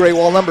Carm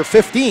Graywall, number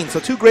 15. So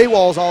 2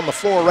 Graywalls on the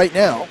floor right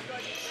now.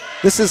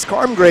 This is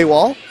Carm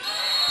Graywall,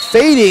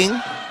 fading,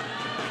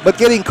 but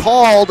getting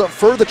called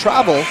for the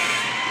travel.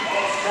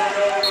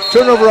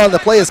 Turnover on the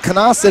play is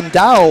Canas and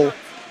Dow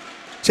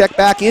check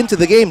back into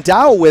the game.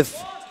 Dow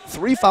with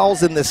 3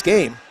 fouls in this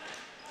game.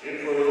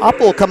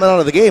 Uppel coming out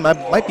of the game.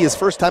 Might be his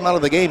first time out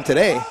of the game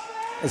today,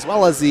 as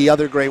well as the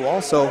other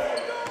Graywall. So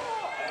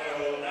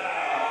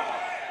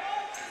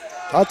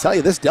I'll tell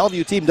you, this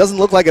Delview team doesn't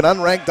look like an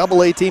unranked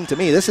AA team to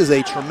me. This is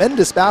a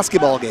tremendous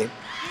basketball game.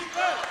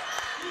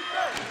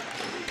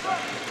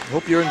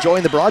 Hope you're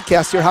enjoying the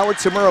broadcast here. Howard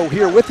Samuro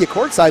here with you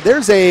courtside.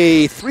 There's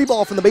a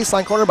 3-ball from the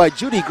baseline corner by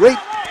Judy. Great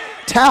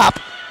tap,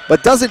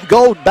 but doesn't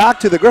go back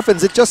to the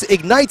Griffins. It just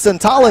ignites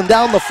Untalan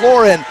down the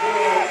floor, and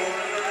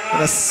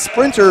a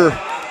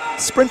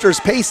sprinter's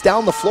pace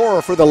down the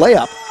floor for the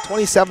layup.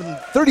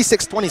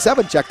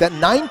 36-27, check that.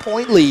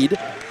 9-point lead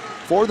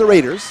for the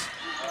Raiders.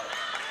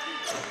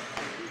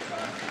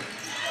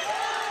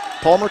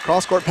 Palmer,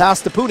 cross-court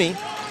pass to Pooney.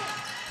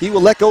 He will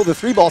let go of the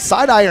 3-ball,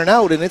 side iron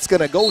out, and it's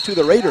going to go to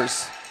the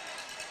Raiders.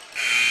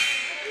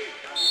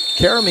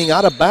 Karaming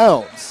out of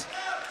bounds.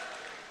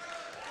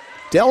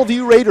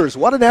 Delview Raiders,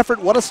 what an effort,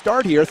 what a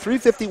start here.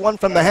 3:51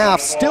 from the half,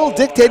 still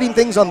dictating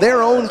things on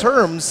their own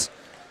terms.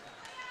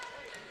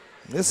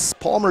 This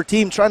Palmer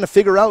team trying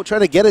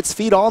to get its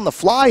feet on the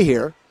fly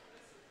here,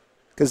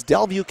 because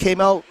Delview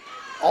came out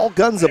all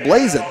guns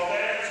a-blazing.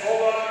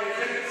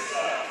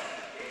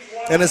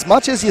 And as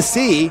much as you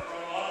see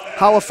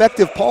how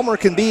effective Palmer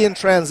can be in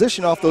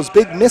transition off those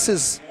big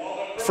misses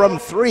from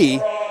 3,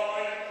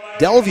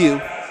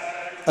 Delview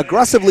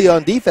aggressively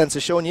on defense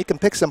is showing you can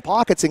pick some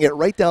pockets and get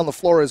right down the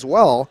floor as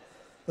well.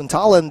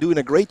 Untalan doing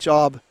a great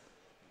job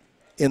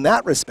in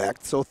that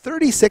respect. So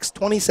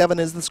 36-27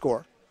 is the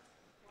score.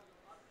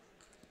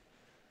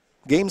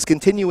 Games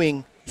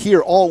continuing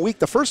here all week.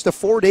 The first of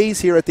 4 days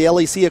here at the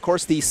LEC, of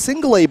course, the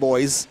single A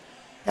boys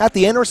at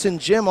the Anderson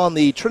Gym on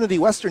the Trinity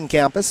Western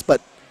campus,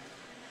 but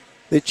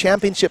the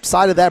championship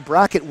side of that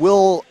bracket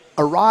will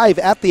arrive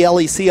at the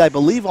LEC, I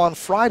believe, on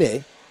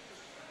Friday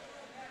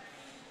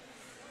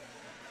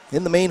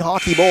in the main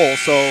hockey bowl.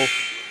 So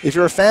if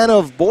you're a fan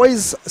of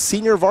boys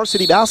senior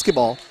varsity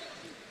basketball,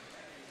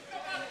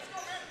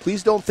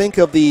 please don't think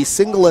of the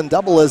single and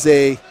double as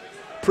a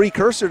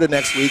precursor to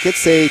next week.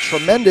 It's a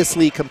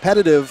tremendously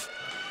competitive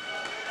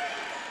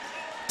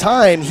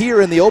time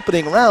here in the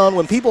opening round.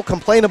 When people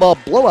complain about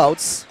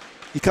blowouts,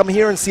 you come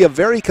here and see a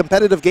very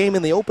competitive game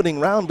in the opening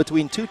round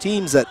between 2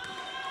 teams that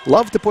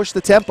love to push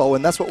the tempo,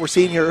 and that's what we're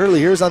seeing here early.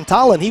 Here's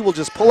Untalan. He will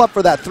just pull up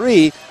for that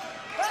 3.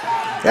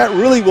 That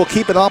really will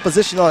keep an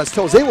opposition on its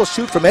toes. They will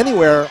shoot from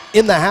anywhere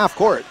in the half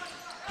court.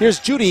 Here's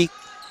Judy,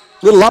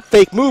 little up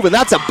fake move, and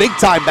that's a big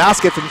time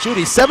basket from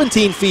Judy.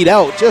 17 feet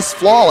out, just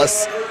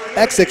flawless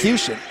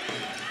execution.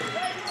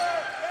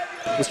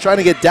 Was trying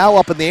to get Dow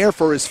up in the air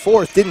for his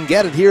 4th, didn't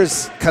get it.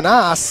 Here's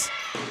Canas,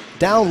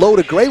 down low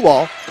to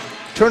Graywall.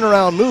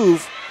 Turnaround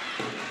move.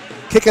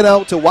 Kick it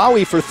out to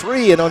Wowie for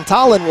 3, and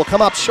Untalan will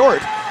come up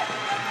short.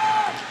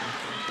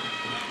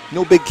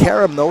 No big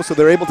carom though, so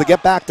they're able to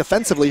get back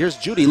defensively. Here's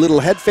Judy, little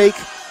head fake.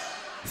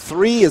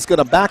 3 is going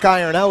to back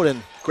iron out,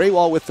 and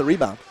Greywall with the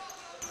rebound.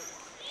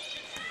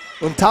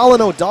 Untalan,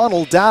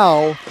 O'Donnell,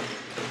 Dow,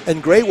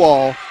 and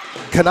Greywall,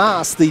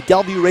 Canas, the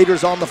Delview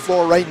Raiders on the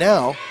floor right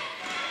now.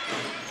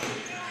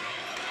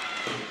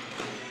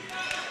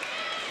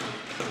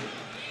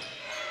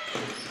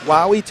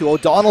 Wowie to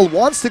O'Donnell,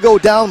 wants to go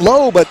down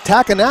low, but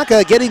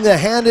Takanaka getting the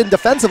hand in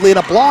defensively, and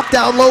a block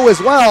down low as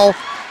well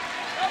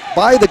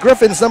by the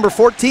Griffins, number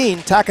 14,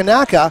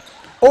 Takanaka.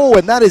 Oh,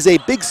 and that is a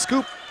big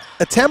scoop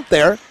attempt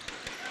there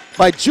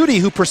by Judy,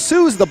 who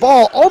pursues the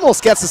ball,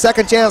 almost gets a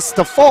second chance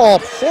to fall.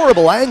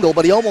 Horrible angle,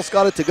 but he almost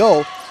got it to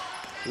go.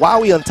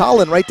 Wowie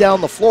Untalan right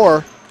down the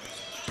floor.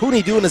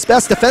 Pooney doing his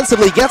best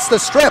defensively, gets the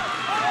strip,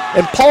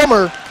 and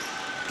Palmer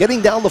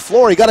getting down the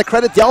floor. You got to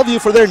credit Delview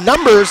for their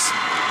numbers.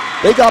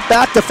 They got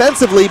back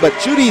defensively, but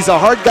Judy's a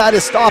hard guy to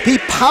stop. He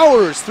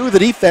powers through the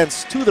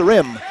defense to the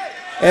rim,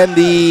 and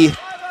the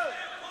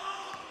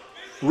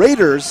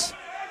Raiders'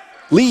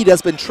 lead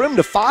has been trimmed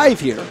to 5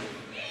 here.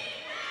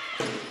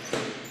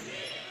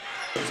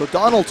 So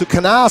Donald to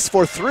Canas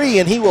for 3,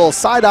 and he will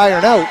side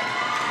iron out.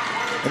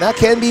 And that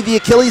can be the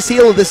Achilles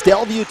heel of this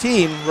Delview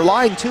team,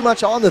 relying too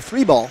much on the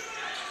 3 ball.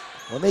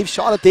 When they've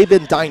shot it, they've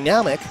been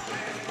dynamic.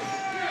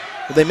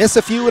 If they miss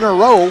a few in a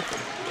row,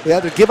 they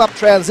either give up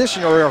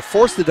transition or are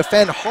forced to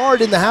defend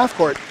hard in the half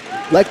court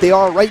like they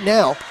are right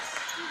now.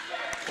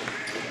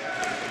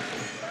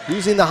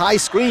 Using the high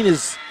screen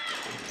is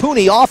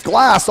Pooney off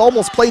glass,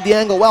 almost played the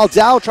angle well.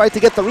 Dow tried to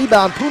get the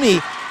rebound.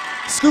 Pooney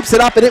scoops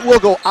it up, and it will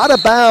go out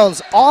of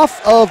bounds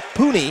off of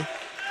Pooney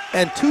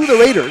and to the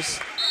Raiders.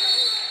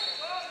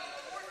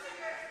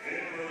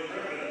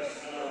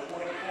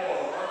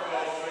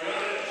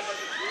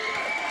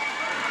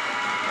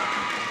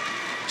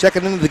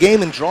 Checking into the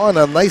game and drawing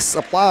a nice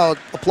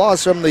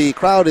applause from the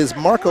crowd is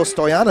Marko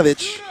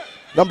Stojanovic,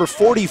 number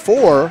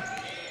 44,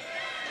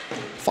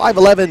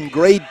 5'11",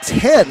 grade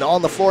 10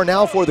 on the floor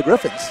now for the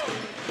Griffins.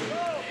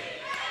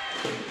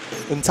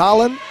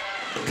 Untalan,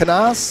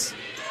 Canas,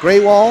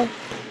 Greywall,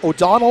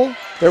 O'Donnell,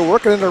 they're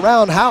working it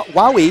around.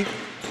 Wowie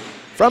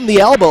from the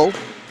elbow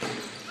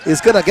is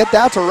going to get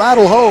that to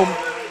rattle home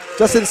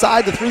just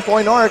inside the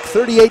 3-point arc.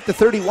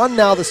 38-31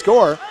 now the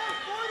score.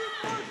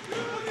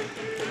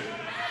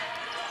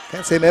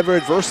 Can't say I'm ever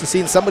adverse to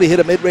seeing somebody hit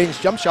a mid-range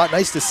jump shot.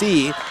 Nice to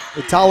see.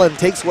 Untalan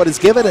takes what is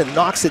given and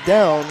knocks it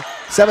down.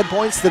 7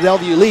 points to the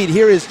Delview lead.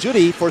 Here is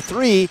Judy for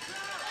 3.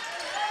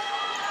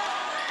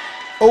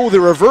 Oh,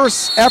 the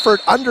reverse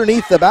effort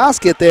underneath the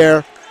basket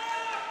there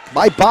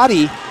by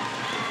Body.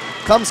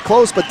 Comes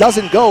close but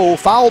doesn't go.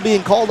 Foul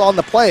being called on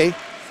the play.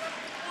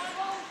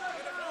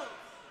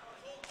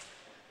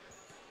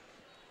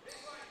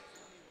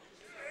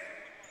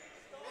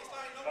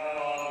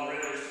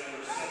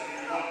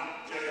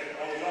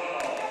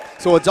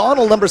 So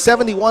O'Donnell, number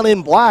 71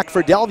 in black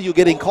for Delview,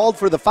 getting called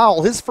for the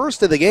foul, his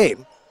first of the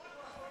game.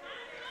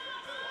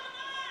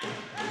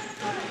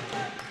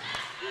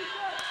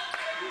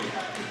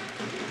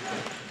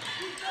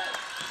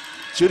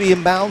 Judy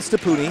inbounds to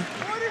Pooney.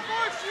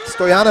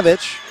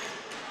 Stojanovic.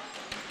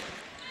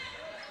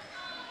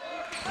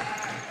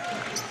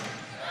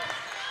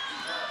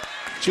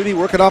 Judy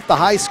working off the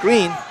high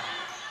screen.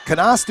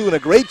 Canas doing a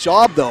great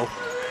job though,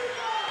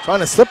 trying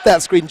to slip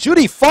that screen.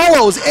 Judy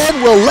follows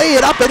and will lay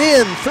it up and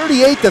in.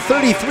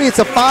 38-33. It's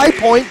a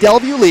 5-point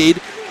Delview lead.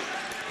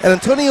 And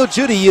Antonio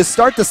Judy, you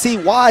start to see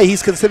why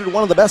he's considered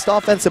one of the best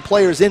offensive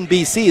players in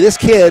BC. This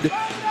kid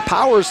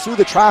powers through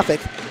the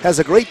traffic, has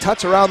a great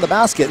touch around the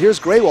basket. Here's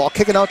Greywall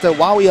kicking out to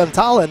Wowie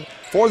Untalan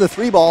for the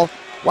 3 ball.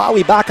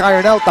 Wowie back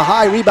iron out, the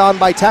high rebound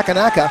by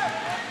Takanaka.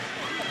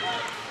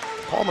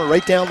 Palmer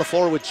right down the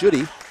floor with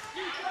Judy.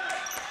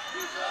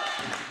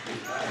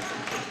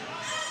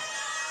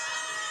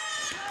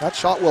 That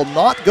shot will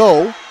not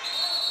go,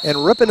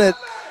 and ripping it,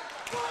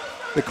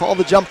 they call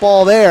the jump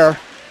ball there.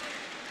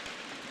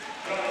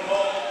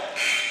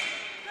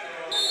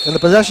 And the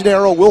possession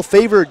arrow will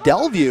favor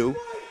Delview.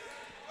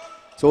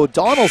 So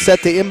O'Donnell set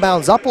to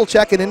inbounds up. We'll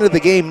check it into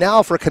the game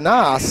now for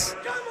Canas.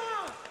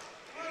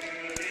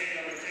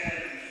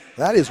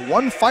 That is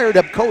one fired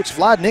up coach,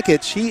 Vlad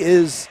Nikic. He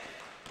is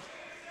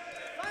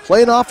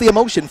playing off the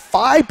emotion.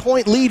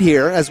 5-point lead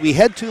here as we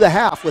head to the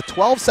half with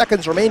 12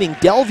 seconds remaining.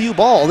 Delview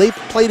ball. They've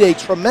played a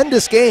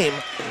tremendous game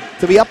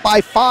to be up by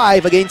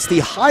 5 against the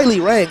highly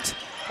ranked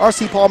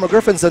RC Palmer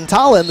Griffins.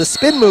 Untalan, the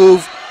spin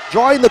move,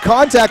 drawing the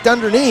contact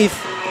underneath.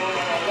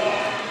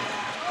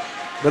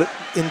 But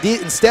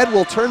instead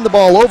will turn the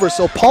ball over.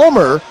 So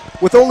Palmer,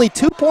 with only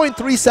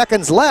 2.3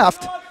 seconds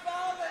left,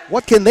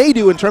 what can they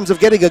do in terms of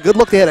getting a good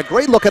look? They had a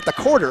great look at the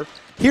quarter.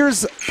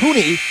 Here's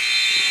Pooney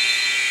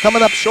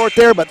coming up short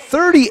there, but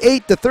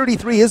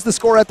 38-33 is the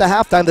score at the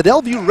halftime. The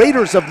Delview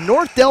Raiders of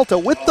North Delta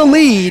with the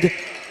lead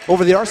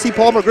over the RC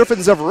Palmer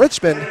Griffins of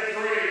Richmond.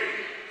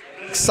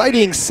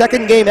 Exciting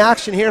second game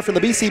action here from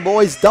the BC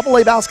Boys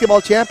AA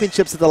Basketball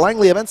Championships at the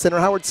Langley Event Center.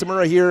 Howard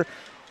Samura here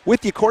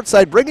with you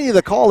courtside, bringing you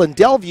the call in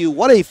Delview.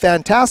 What a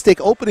fantastic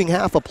opening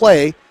half of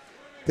play.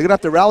 They're going to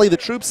have to rally the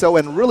troops, though,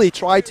 and really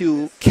try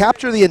to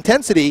capture the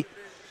intensity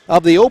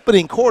of the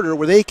opening quarter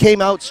where they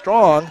came out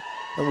strong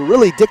and were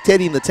really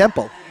dictating the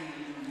tempo.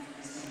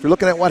 If you're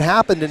looking at what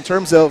happened in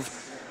terms of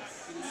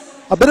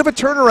a bit of a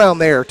turnaround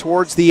there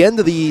towards the end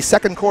of the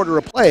second quarter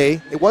of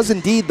play, it was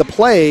indeed the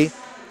play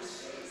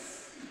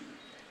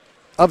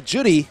of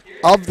Judy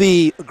of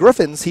the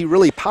Griffins. He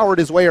really powered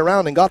his way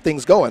around and got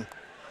things going.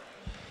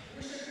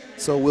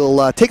 So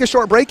we'll take a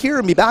short break here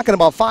and be back in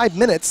about 5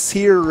 minutes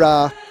here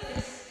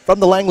from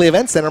the Langley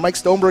Event Center. Mike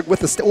Stoneberg with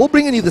the we'll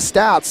bring you the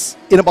stats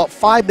in about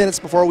 5 minutes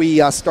before we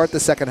start the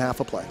second half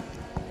of play.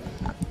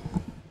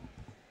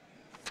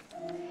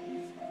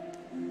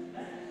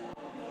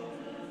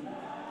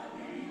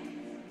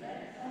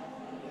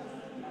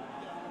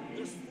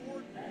 There's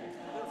four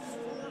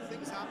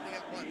things happening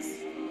at once.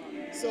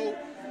 So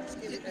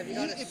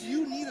if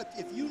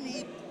you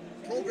need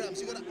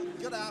programs, you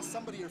gotta ask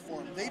somebody your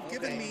form. They've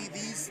given me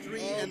these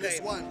three and this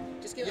one.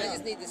 Just give. I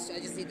just need this. I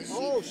just need the sheet.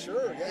 Oh,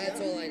 sure. Yeah,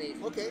 That's all I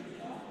need. Okay.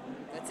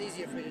 That's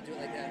easier for me to do it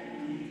like that.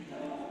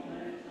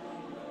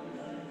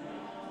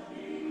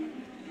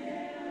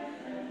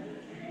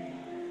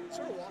 Is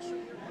there a washer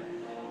here?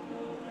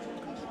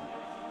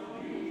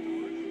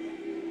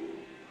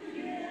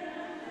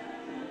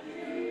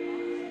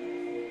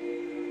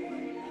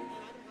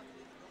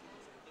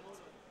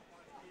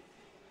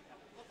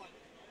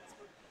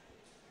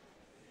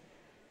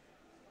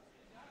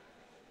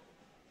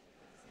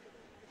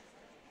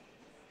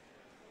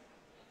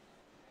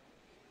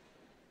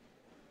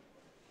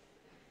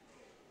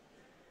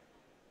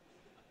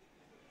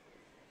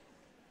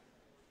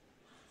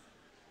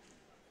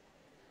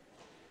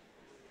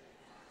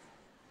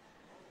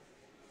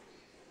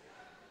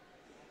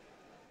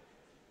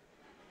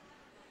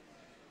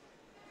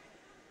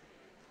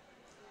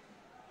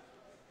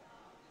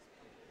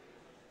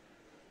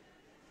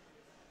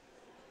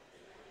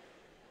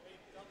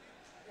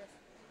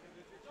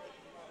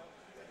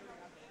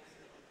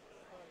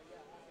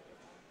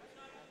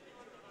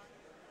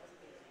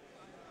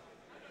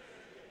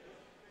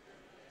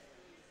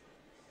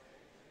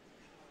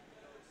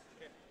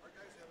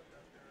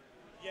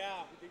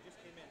 Yeah, they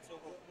just came in. So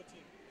what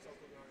team?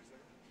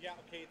 Yeah,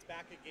 okay, it's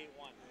back at gate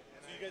 1.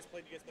 So you guys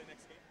play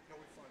next game? No,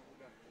 we're fine.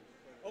 We're done.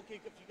 Okay,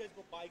 if you guys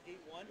go by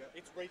gate 1,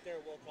 it's right there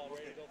at Will Call,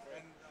 ready to go for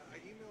it. And I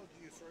emailed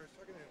you, so I was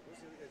talking to him. What's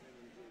the other guy's name?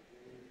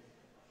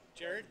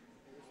 Jared?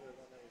 He was the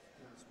one that was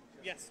doing this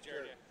weekend. Yes,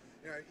 Jared,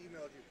 Yeah, I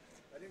emailed you.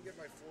 I didn't get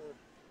my 4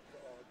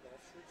 golf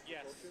shirts.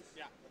 Yes, Coaches.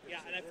 yeah, Okay,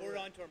 yeah, so and I where-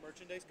 forwarded on to our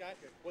merchandise guy.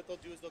 What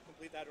they'll do is they'll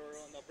complete that order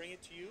and they'll bring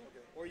it to you,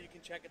 or you can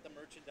check at the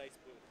merchandise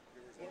booth.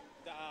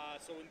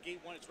 So in gate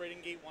 1, it's right in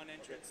gate 1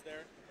 entrance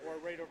there, or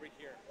right over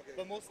here. Okay.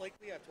 But most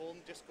likely, I told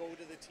them just go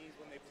to the teams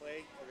when they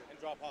play and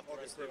drop off the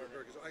Okay, rest of the perfect.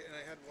 order. Because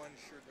I had one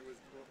shirt that was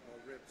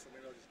ripped, so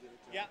maybe I'll just give it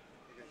to you. Yeah.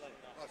 Okay. Let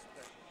it know. Awesome.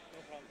 Thanks. No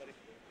problem, buddy.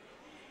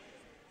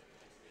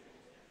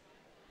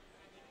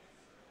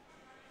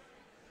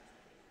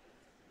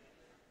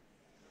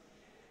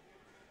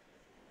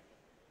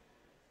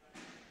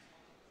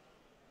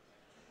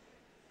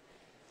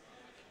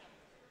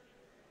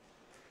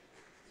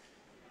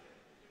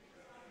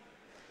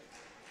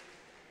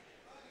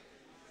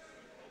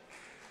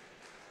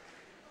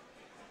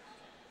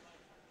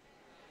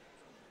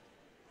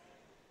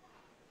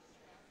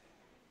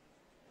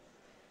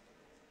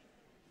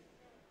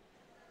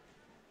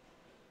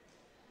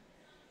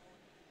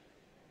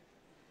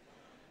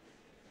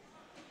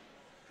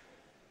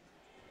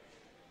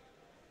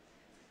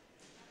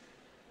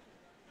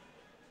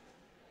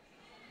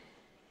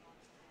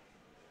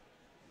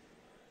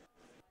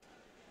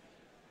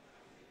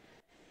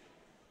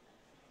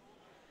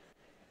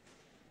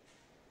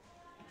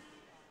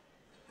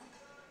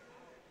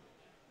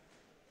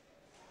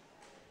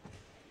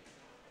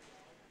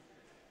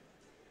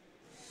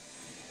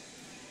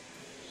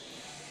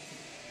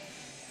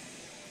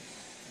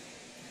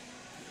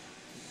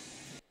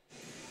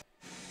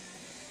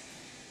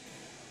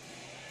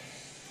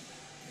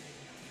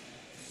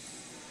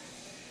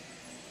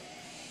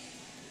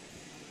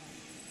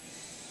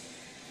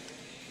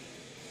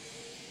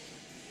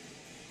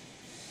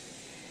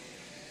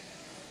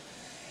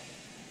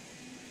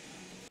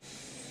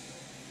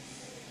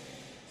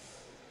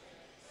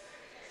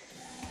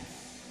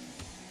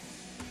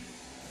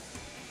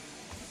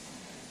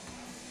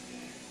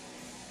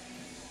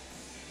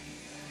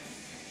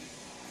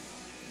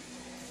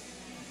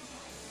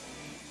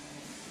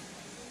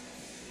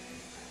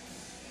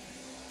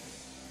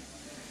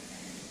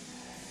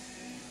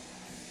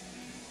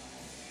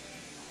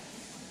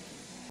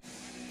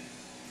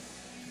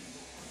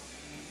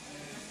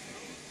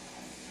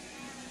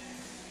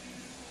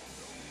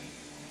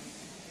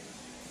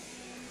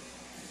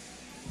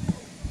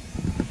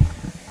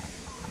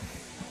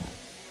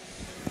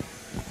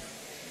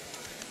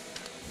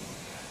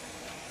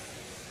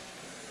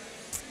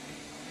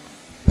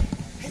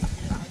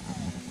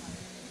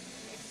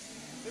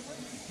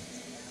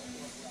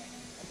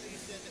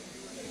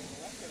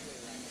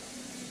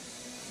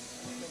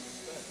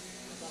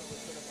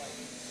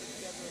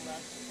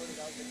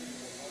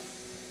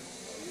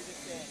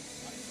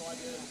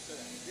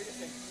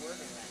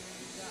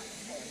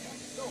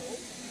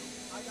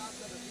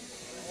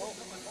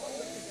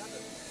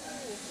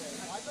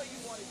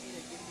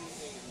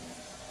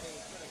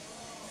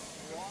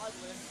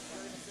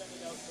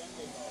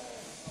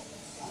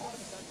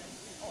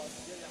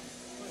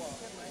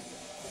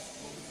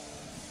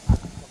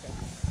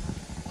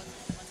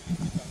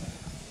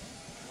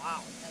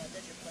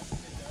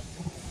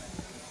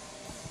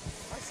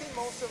 I've seen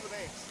most of the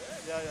names.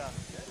 Yeah.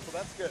 So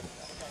that's good.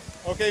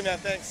 Okay, man,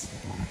 thanks.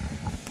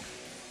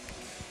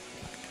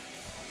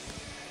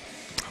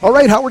 All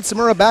right, Howard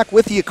Samura back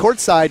with you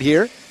courtside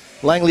here.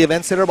 Langley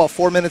Event Center about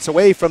 4 minutes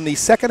away from the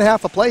second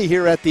half of play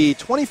here at the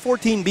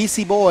 2014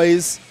 BC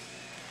Boys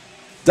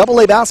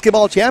AA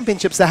Basketball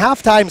Championships. The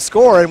halftime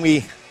score, and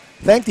we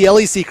thank the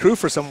LEC crew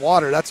for some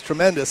water. That's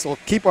tremendous. We'll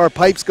keep our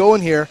pipes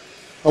going here.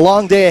 A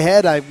long day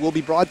ahead. I will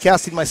be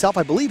broadcasting myself,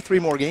 I believe, 3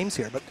 more games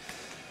here. But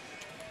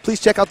please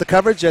check out the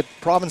coverage at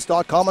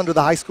province.com under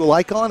the high school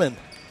icon. And,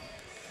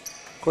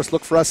 of course,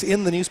 look for us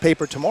in the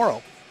newspaper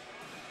tomorrow.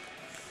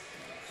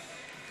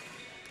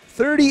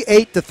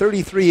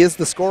 38-33 is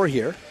the score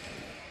here.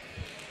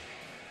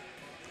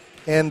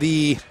 And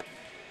the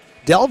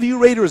Delview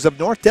Raiders of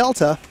North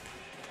Delta,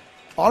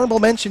 honorable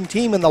mention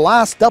team in the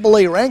last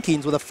AA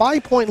rankings with a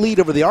 5-point lead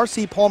over the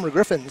RC Palmer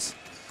Griffins.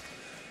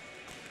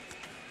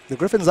 The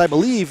Griffins, I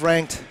believe,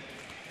 ranked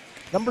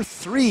number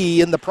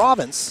 3 in the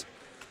province.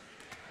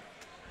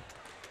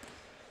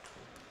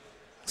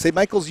 St.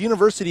 Michael's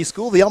University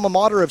School, the alma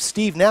mater of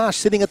Steve Nash,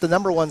 sitting at the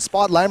number 1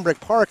 spot.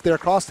 Lambrick Park, their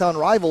crosstown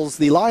rivals,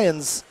 the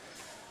Lions,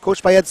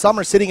 coached by Ed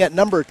Sommer, sitting at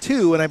number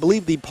 2, and I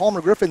believe the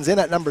Palmer Griffins in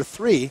at number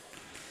 3.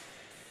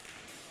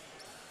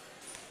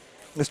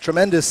 This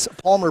tremendous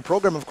Palmer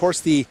program, of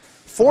course, the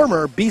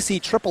former BC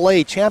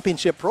AAA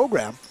championship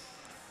program.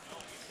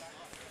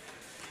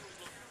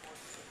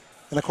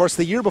 And, of course,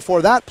 the year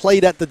before that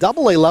played at the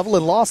AA level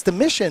and lost to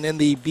Mission in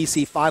the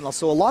BC final.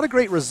 So a lot of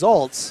great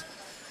results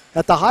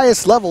at the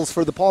highest levels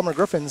for the Palmer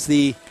Griffins.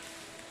 The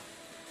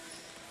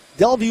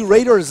Delview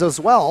Raiders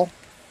as well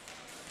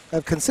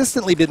have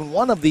consistently been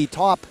one of the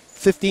top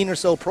 15 or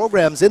so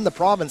programs in the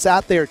province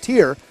at their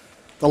tier.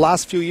 The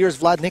last few years,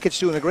 Vlad Nikic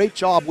doing a great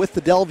job with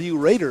the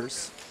Delview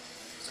Raiders.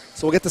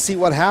 So we'll get to see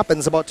what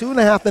happens. About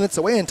 2.5 minutes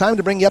away, and time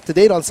to bring you up to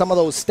date on some of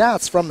those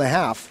stats from the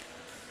half.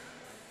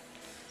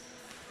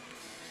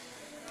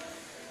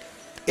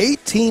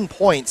 18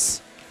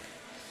 points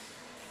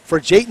for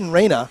Jayton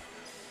Reyna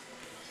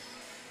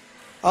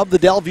of the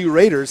Delview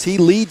Raiders. He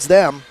leads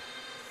them.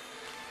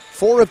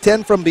 4 of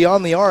 10 from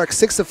beyond the arc,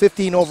 6 of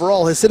 15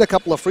 overall. Has hit a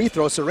couple of free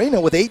throws. So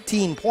Reyna with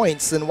 18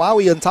 points, and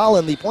Wowie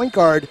Untalan, the point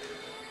guard,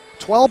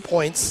 12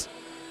 points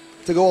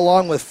to go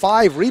along with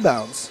 5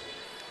 rebounds.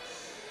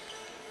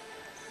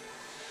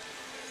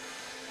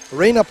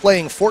 Reyna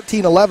playing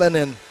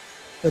 14-11 and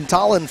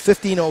Untalan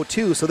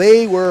 15-02. So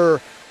they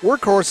were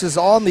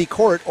workhorses on the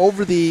court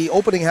over the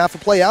opening half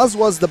of play, as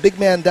was the big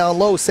man down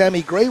low,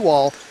 Sammy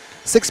Graywall.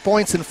 6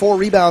 points and 4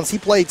 rebounds. He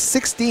played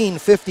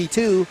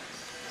 16-52.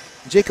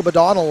 Jacob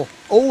O'Donnell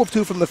 0 of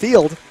 2 from the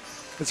field.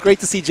 It's great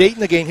to see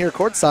Jayton again here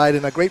courtside,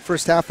 and a great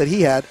first half that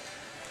he had.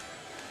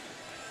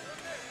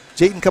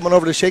 Jayton coming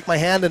over to shake my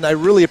hand, and I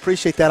really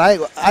appreciate that.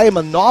 I am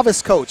a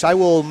novice coach. I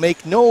will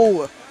make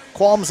no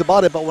qualms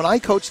about it, but when I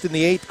coached in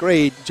the 8th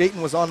grade,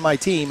 Jayton was on my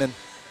team, and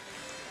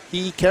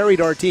he carried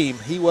our team.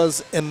 He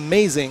was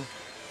amazing,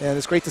 and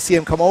it's great to see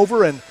him come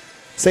over and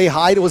say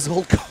hi to his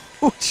old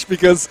coach,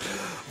 because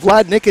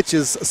Vlad Nikic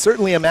is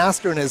certainly a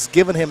master and has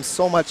given him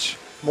so much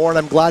more, and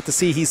I'm glad to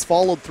see he's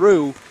followed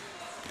through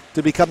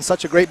to become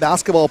such a great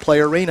basketball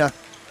player. Reyna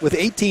with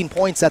 18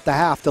 points at the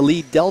half to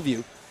lead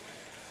Delview.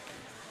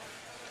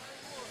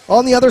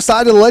 On the other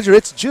side of the ledger,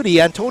 it's Judy,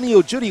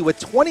 Antonio Judy, with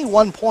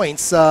 21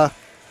 points.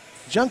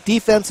 Junk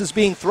defense is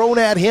being thrown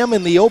at him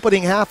in the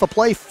opening half of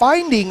play,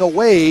 finding a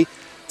way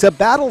to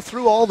battle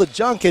through all the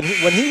junk. And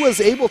when he was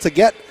able to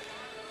get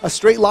a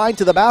straight line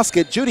to the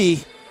basket,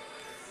 Judy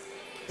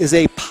is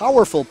a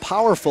powerful,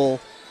 powerful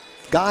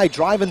guy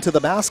driving to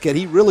the basket.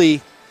 He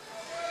really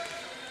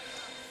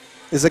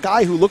is a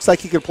guy who looks like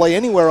he could play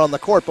anywhere on the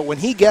court, but when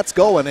he gets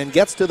going and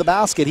gets to the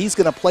basket, he's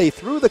going to play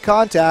through the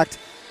contact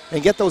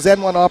and get those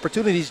N1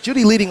 opportunities.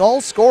 Judy leading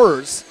all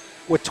scorers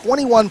with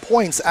 21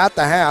 points at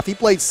the half. He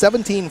played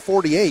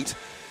 17-48.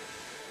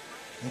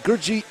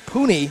 Gurjeet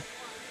Pooney,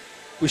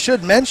 we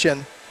should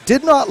mention,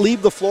 did not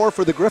leave the floor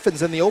for the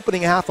Griffins in the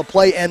opening half of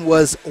play and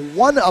was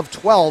 1 of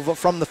 12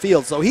 from the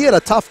field. So he had a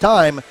tough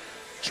time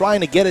trying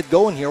to get it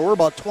going here. We're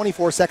about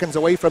 24 seconds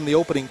away from the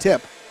opening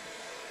tip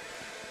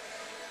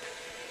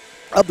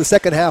of the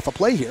second half of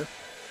play here.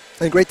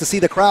 And great to see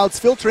the crowds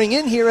filtering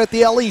in here at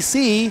the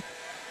LEC.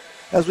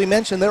 As we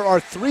mentioned, there are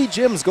 3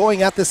 gyms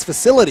going at this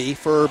facility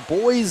for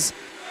boys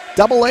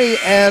AA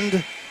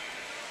and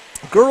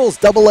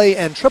girls AA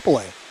and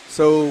AAA.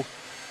 So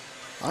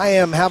I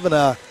am having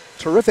a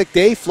terrific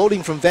day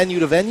floating from venue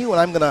to venue, and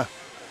I'm going to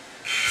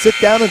sit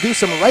down and do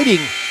some writing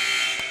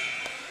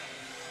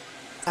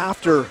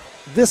after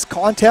this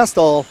contest.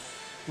 I'll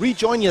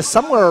rejoin you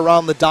somewhere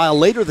around the dial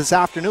later this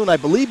afternoon. I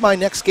believe my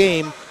next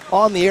game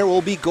on the air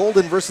will be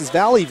Golden versus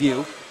Valley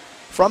View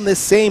from this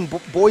same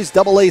boys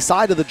AA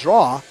side of the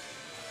draw.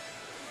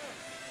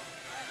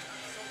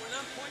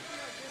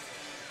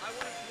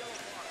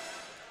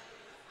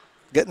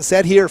 Getting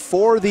set here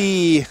for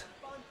the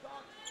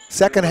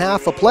second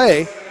half of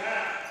play.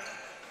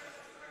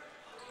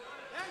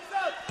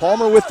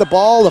 Palmer with the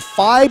ball, a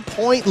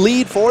 5-point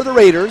lead for the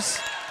Raiders.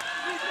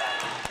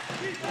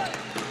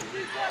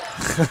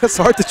 It's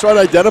hard to try to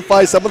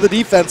identify some of the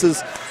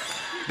defenses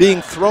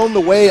being thrown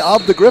the way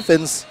of the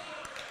Griffins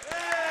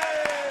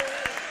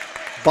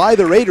by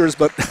the Raiders,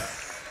 but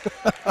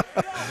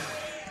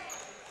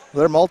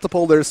they're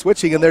multiple, they're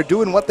switching, and they're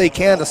doing what they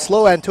can to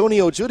slow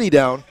Antonio Judy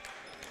down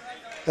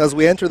as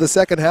we enter the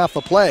second half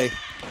of play.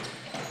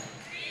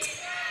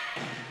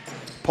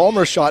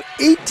 Palmer shot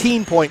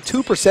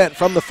 18.2%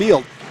 from the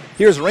field.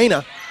 Here's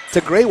Reyna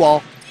to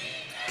Graywall.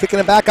 Kicking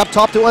it back up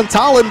top to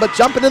Untalan, but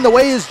jumping in the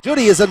way is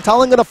Judy. Is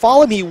Untalan going to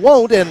follow him? He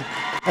won't, and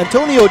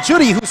Antonio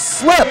Judy, who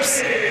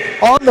slips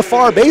on the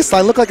far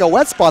baseline, looked like a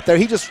wet spot there.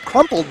 He just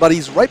crumpled, but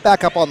he's right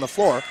back up on the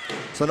floor,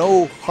 so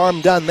no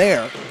harm done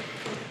there.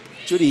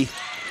 Judy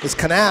is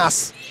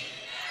Canas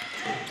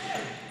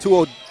to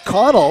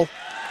O'Connell,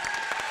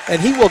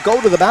 and he will go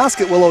to the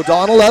basket, Will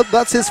O'Donnell.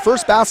 That's his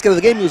first basket of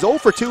the game. He was 0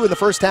 for 2 in the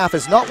first half.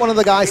 Is not one of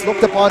the guys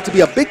looked upon to be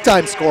a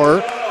big-time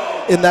scorer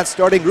in that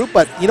starting group,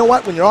 but you know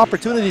what? When your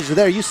opportunities are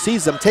there, you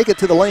seize them, take it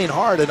to the lane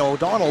hard, and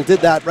O'Donnell did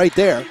that right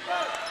there.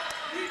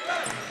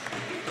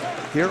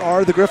 Here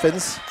are the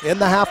Griffins in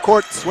the half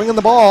court, swinging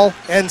the ball,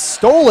 and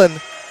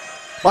stolen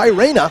by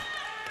Reyna.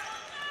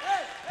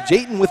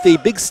 Jayton with the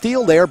big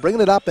steal there,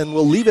 bringing it up, and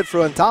will leave it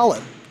for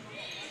Untalan.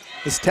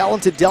 This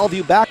talented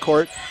Delview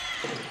backcourt.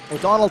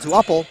 O'Donnell to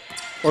Uppel,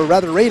 or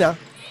rather Reyna.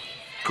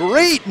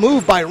 Great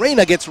move by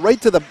Reyna, gets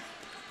right to the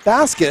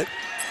basket.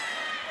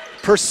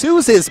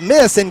 Pursues his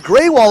miss, and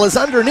Graywall is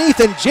underneath,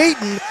 and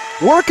Jayton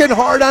working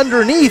hard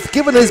underneath,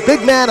 giving his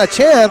big man a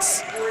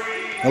chance.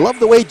 I love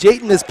the way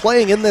Jayton is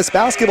playing in this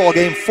basketball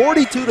game.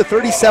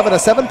 42-37, a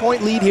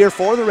 7-point lead here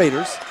for the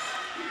Raiders.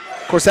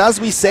 Of course,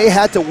 as we say,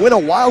 had to win a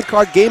wild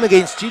card game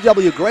against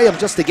GW Graham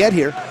just to get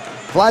here.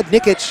 Vlad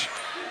Nikic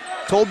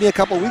told me a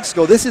couple weeks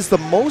ago, this is the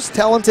most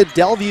talented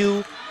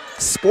Delview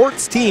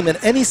sports team in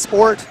any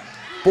sport,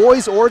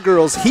 boys or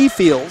girls, he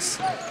feels,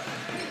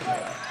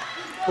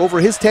 over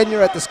his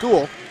tenure at the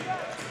school.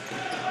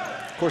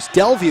 Of course,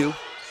 Delview,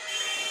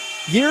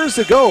 years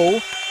ago,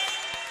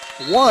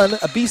 won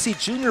a BC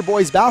Junior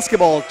Boys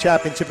Basketball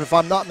Championship, if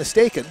I'm not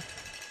mistaken.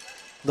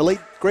 The late,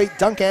 great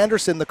Dunk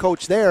Anderson, the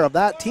coach there of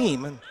that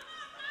team. And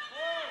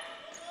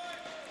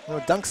you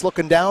know, Dunk's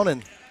looking down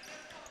and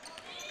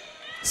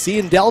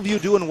seeing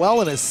Delview doing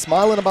well and is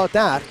smiling about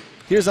that.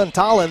 Here's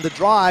Untalan, the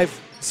drive,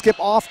 skip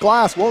off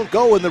glass, won't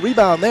go, and the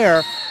rebound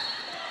there.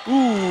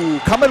 Ooh,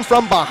 coming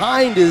from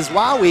behind is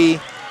Wowie.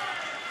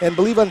 And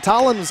believe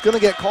Untalan is going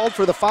to get called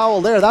for the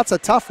foul there. That's a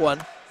tough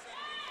one.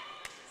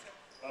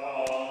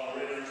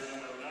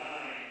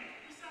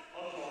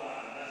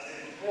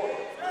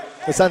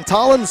 It's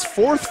Untalan's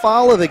fourth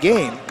foul of the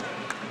game.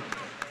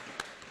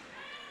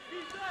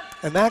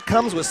 And that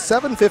comes with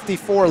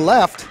 7:54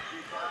 left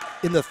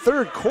in the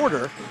third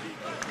quarter.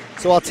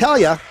 So I'll tell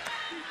you,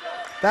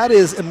 that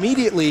is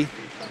immediately,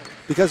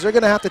 because they're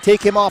going to have to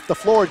take him off the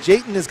floor.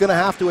 Jayton is going to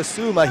have to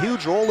assume a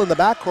huge role in the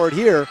backcourt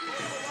here.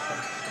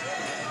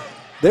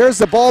 There's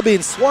the ball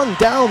being swung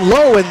down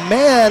low, and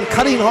man,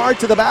 cutting hard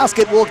to the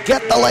basket will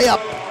get the layup.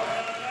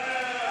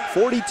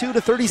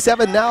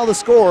 42-37 now the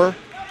score.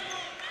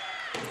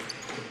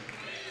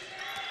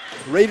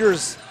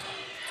 Raiders,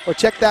 or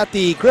check that,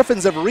 the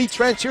Griffins have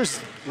retrenched.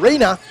 Here's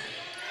Reyna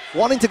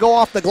wanting to go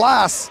off the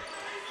glass.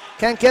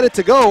 Can't get it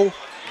to go.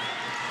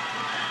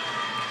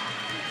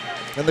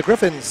 And the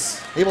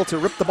Griffins able to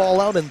rip the ball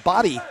out, and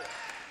Body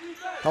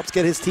helps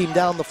get his team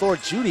down the floor.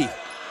 Judy,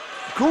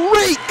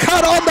 great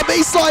cut on the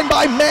baseline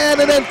by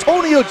Mann, and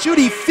Antonio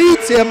Judy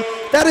feeds him.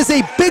 That is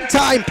a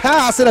big-time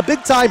pass and a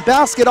big-time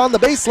basket on the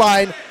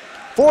baseline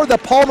for the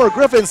Palmer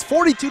Griffins.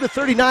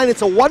 42-39,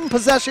 it's a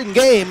one-possession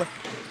game.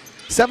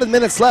 7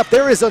 minutes left.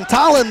 There is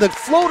Untalan, the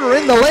floater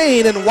in the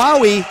lane, and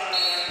Wowie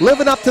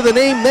living up to the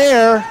name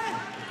there.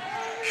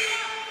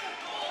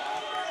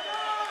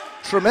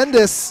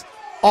 Tremendous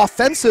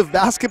offensive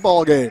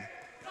basketball game.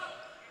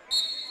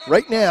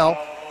 Right now,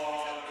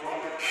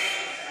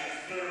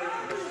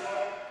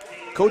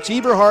 Coach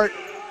Eberhardt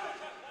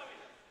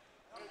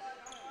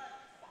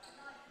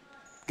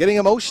getting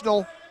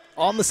emotional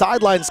on the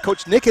sidelines.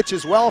 Coach Nikic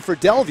as well for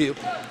Delview.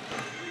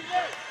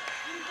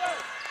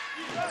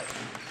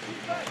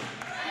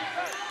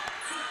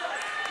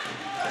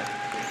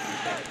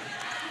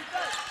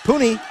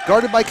 Pooney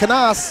guarded by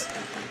Canas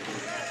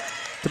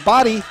to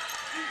Body.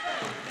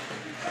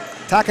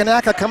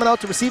 Takanaka coming out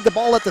to receive the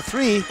ball at the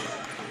 3.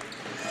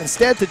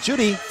 Instead to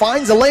Judy,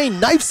 finds a lane,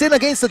 knifes in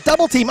against the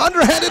double team,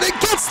 underhanded, and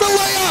gets the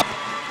layup!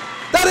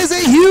 That is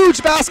a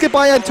huge basket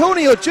by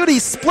Antonio Judy,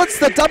 splits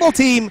the double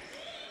team,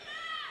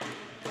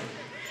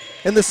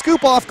 and the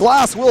scoop off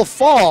glass will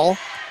fall.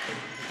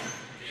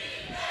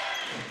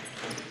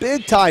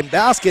 Big time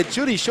basket.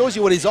 Judy shows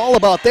you what he's all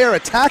about there,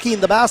 attacking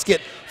the basket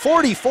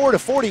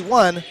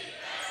 44-41.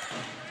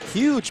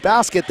 Huge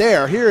basket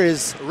there. Here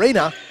is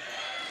Reyna.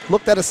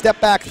 Looked at a step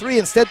back three,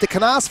 instead to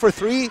Canas for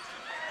three.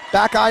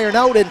 Back iron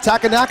out, and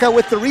Takanaka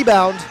with the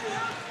rebound.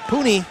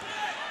 Pooney.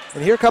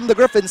 And here come the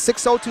Griffins,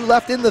 6:02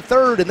 left in the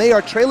third, and they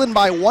are trailing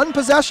by one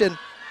possession.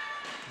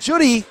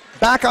 Judy,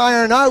 back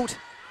iron out,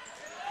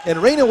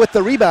 and Reyna with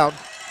the rebound.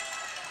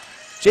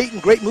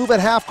 Jayton, great move at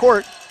half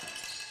court.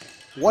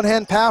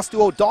 One-hand pass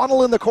to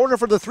O'Donnell in the corner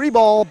for the three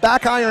ball,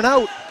 back iron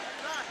out.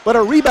 But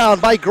a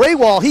rebound by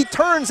Graywall. He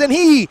turns and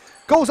he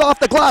goes off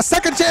the glass.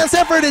 Second chance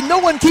effort, and no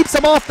one keeps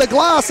him off the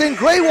glass. And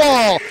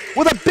Graywall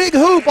with a big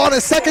hoop on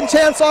his second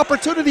chance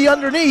opportunity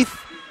underneath.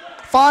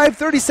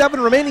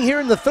 5:37 remaining here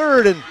in the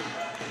third, and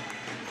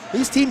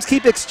these teams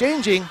keep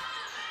exchanging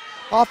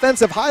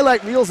offensive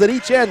highlight reels at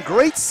each end.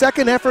 Great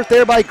second effort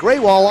there by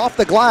Graywall off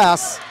the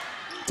glass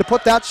to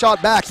put that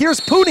shot back.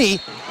 Here's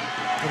Pooney,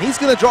 and he's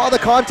going to draw the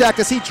contact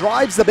as he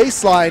drives the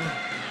baseline.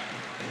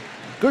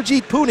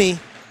 Gurjeet Pooney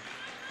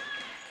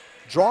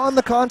drawing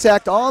the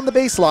contact on the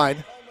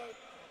baseline.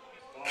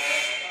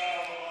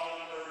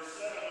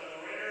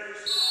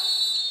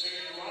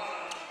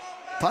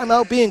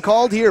 Timeout being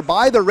called here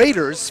by the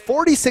Raiders,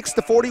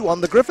 46-41.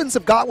 The Griffins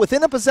have got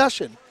within a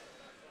possession,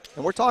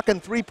 and we're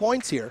talking 3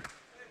 points here.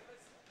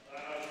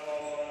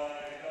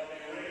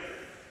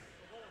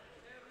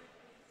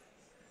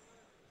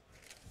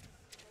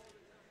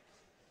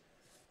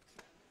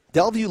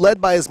 Delview led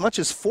by as much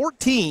as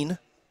 14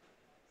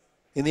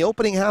 in the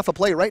opening half of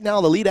play. Right now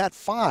the lead at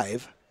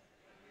 5.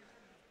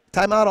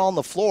 Timeout on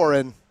the floor,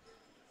 and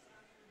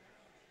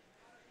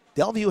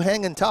Delview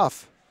hanging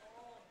tough.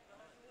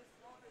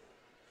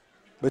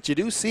 But you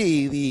do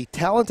see the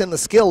talent and the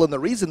skill, and the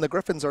reason the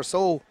Griffins are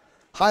so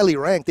highly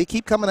ranked. They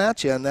keep coming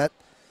at you, and that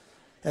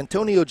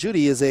Antonio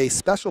Judy is a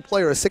special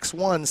player, a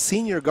 6'1"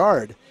 senior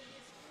guard.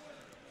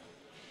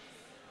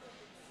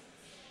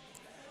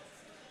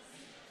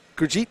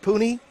 Gurjeet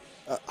Pooney,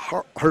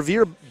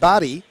 Harveer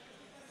Badi,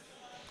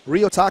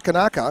 Rio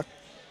Takanaka,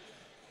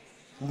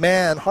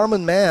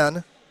 Harmon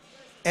Mann,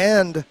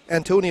 and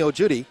Antonio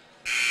Judy.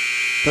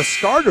 The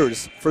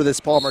starters for this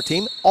Palmer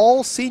team,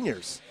 all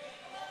seniors.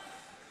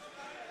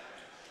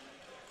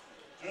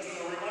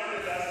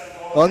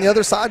 On the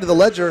other side of the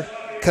ledger,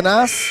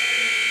 Canas,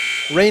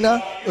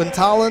 Reyna,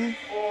 Untalan,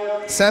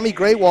 Sammy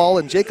Graywall,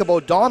 and Jacob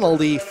O'Donnell,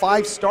 the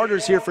 5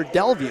 starters here for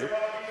Delview.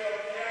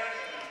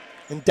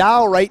 And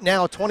Dow right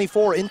now,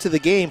 24 into the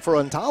game for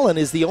Untalan,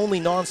 is the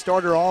only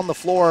non-starter on the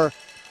floor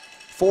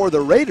for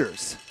the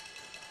Raiders.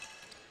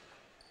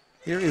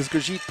 Here is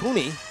Gurjeet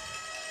Pooney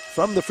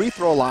from the free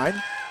throw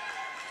line.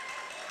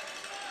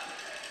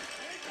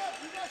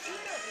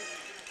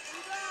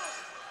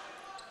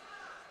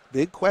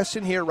 Big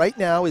question here right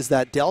now is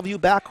that Delview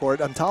backcourt.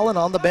 Untalan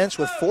on the bench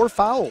with 4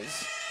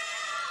 fouls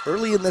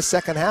early in the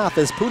second half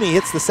as Pooney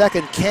hits the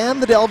second. Can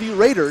the Delview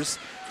Raiders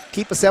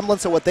keep a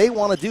semblance of what they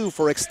want to do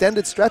for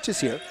extended stretches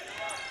here?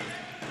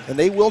 And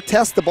they will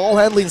test the ball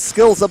handling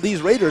skills of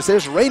these Raiders.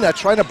 There's Reyna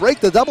trying to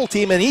break the double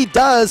team, and he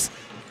does.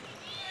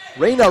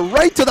 Reyna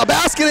right to the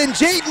basket, and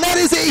Jayton, that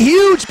is a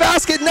huge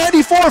basket,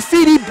 94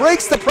 feet. He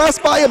breaks the press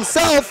by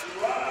himself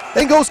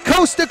and goes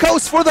coast to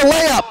coast for the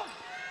layup.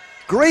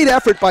 Great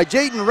effort by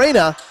Jayton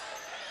Reyna.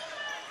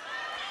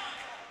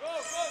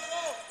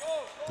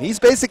 He's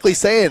basically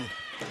saying,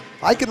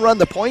 I can run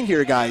the point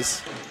here,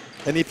 guys.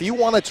 And if you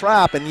want to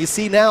trap, and you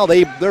see now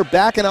they're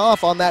backing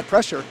off on that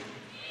pressure.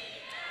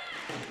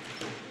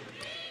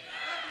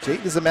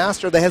 Jayton is a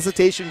master of the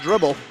hesitation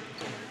dribble.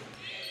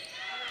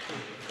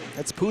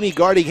 That's Pooney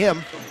guarding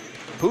him.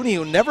 Pooney,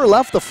 who never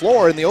left the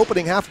floor in the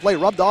opening half play,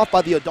 rubbed off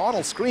by the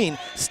O'Donnell screen.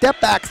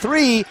 Step back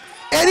three,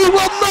 and he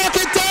will knock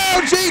it down.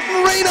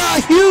 Jayton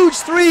Reyna, huge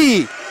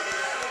three.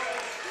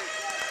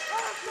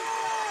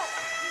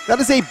 That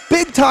is a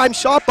big time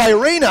shot by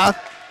Reyna.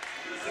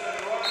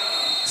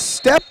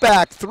 Step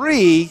back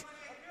three.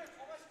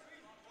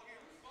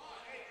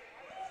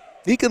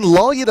 He can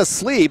lull you to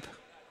sleep,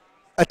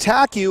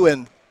 attack you,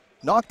 and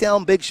knock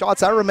down big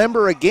shots. I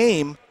remember a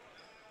game,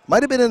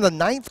 might have been in the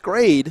 9th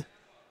grade,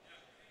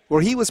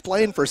 where he was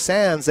playing for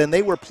Sands, and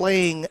they were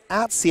playing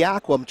at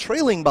Seaquam,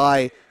 trailing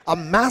by a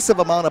massive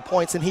amount of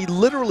points, and he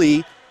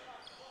literally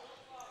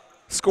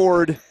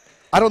scored,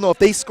 I don't know if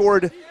they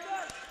scored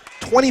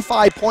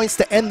 25 points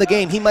to end the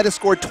game. He might have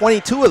scored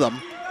 22 of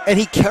them, and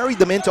he carried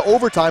them into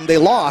overtime. They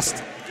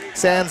lost,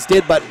 Sands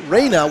did, but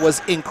Reyna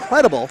was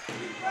incredible,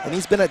 and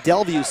he's been at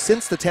Delview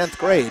since the 10th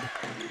grade.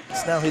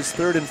 It's now his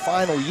 3rd and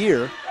final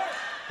year,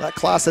 that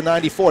class of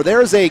 94.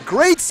 There's a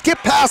great skip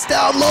pass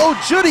down low.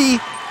 Judy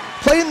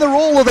playing the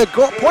role of the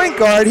point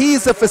guard.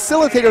 He's a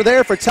facilitator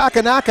there for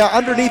Takanaka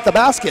underneath the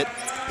basket.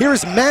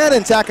 Here's Mann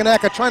and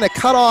Takanaka trying to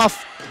cut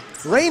off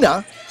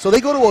Reyna. So they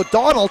go to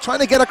O'Donnell trying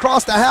to get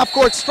across the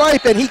half-court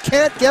stripe, and he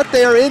can't get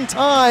there in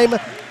time.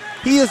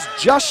 He is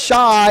just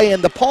shy,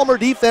 and the Palmer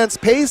defense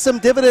pays some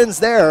dividends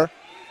there.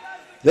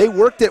 They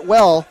worked it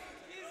well.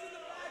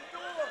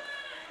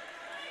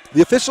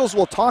 The officials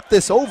will talk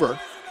this over.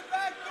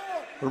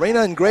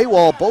 Reyna and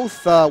Graywall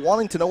both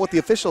wanting to know what the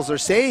officials are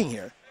saying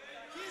here.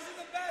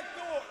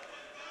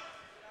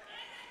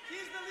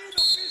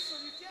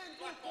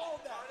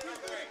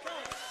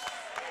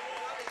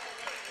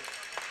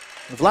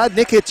 Vlad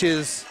Nikic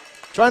is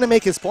trying to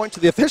make his point to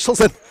the officials,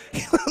 and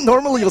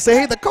normally you'll say,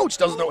 hey, the coach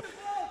doesn't know.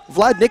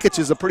 Vlad Nikic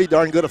is a pretty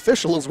darn good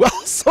official as well,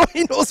 so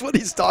he knows what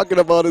he's talking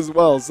about as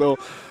well. So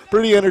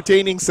pretty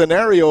entertaining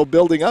scenario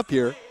building up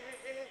here.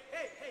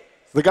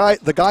 The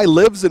guy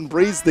lives and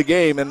breathes the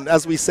game, and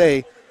as we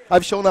say,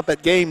 I've shown up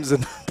at games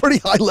and pretty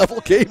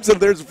high-level games, and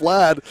there's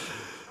Vlad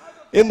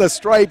in the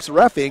stripes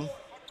reffing.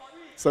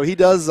 So he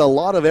does a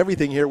lot of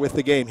everything here with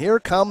the game. Here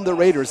come the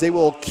Raiders. They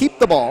will keep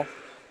the ball.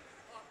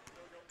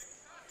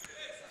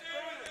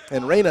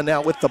 And Reyna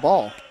now with the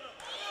ball.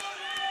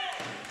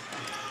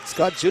 It's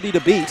got Judy to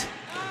beat.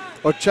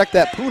 Or check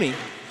that Pooney.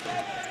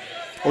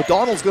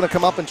 O'Donnell's going to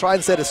come up and try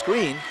and set a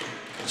screen.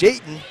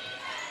 Jayton.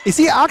 Is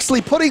he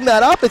actually putting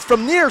that up? It's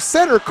from near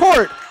center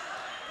court.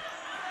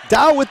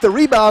 Dow with the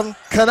rebound.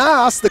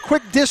 Canas, the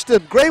quick dish to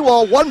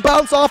Graywall. One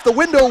bounce off the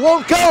window,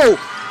 won't go.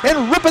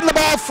 And ripping the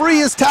ball free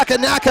is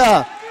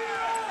Takanaka.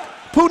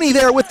 Pooney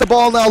there with the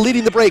ball now,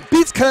 leading the break.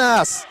 Beats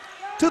Canas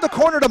to the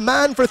corner to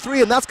man for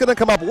three, and that's going to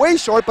come up way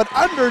short, but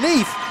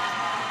underneath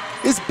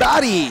is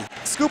Batty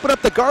scooping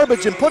up the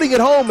garbage and putting it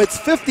home. It's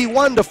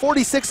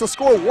 51-46 the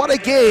score. What a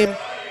game.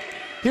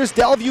 Here's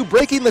Delview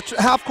breaking the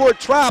half-court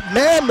trap.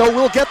 Man, though,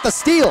 will get the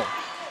steal.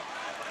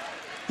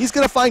 He's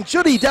going to find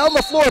Judy down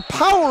the floor,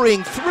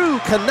 powering through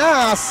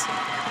Canas,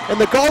 and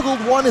the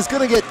goggled one is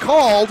going to get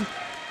called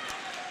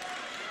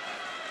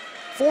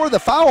for the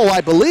foul,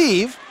 I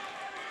believe.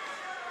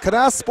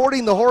 Canas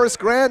sporting the Horace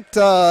Grant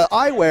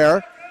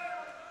eyewear.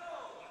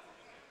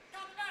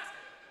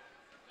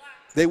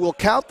 They will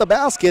count the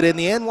basket, and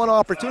the N1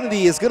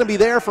 opportunity is going to be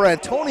there for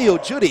Antonio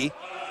Judy.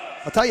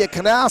 I'll tell you,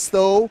 Canas,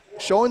 though,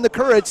 showing the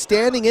courage,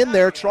 standing in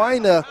there,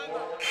 trying to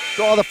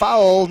draw the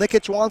foul.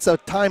 Nikic wants a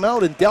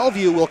timeout, and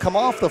Delview will come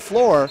off the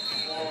floor.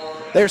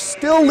 They're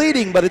still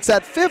leading, but it's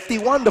at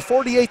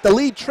 51-48. The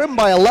lead trimmed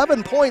by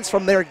 11 points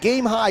from their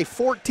game-high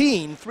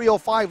 14.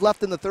 3:05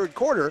 left in the third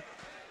quarter.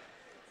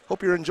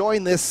 Hope you're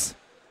enjoying this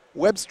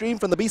web stream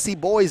from the BC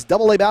Boys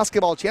AA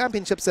Basketball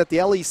Championships at the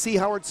LEC.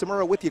 Howard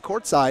Samura with you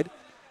courtside.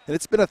 And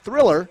it's been a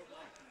thriller.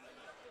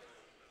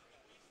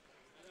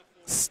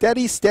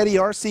 Steady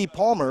RC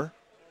Palmer,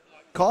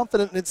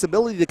 confident in its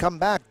ability to come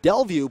back.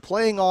 Delview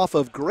playing off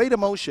of great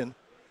emotion.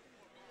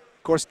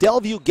 Of course,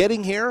 Delview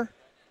getting here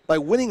by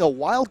winning a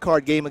wild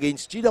card game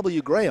against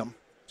GW Graham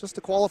just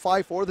to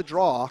qualify for the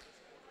draw.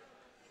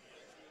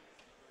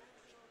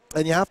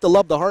 And you have to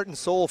love the heart and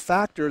soul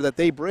factor that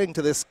they bring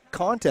to this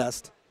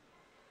contest.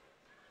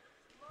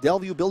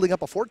 Delview building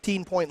up a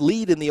 14-point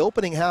lead in the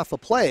opening half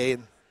of play.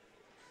 And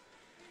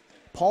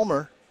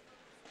Palmer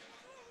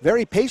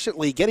very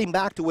patiently getting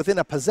back to within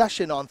a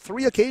possession on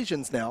 3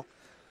 occasions now.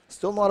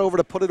 Still not over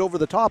to put it over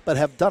the top, but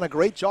have done a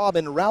great job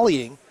in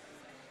rallying.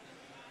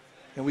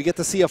 And we get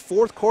to see a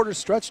fourth quarter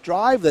stretch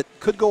drive that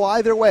could go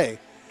either way.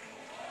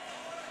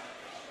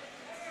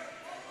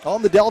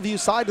 On the Delview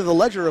side of the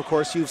ledger, of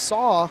course, you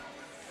saw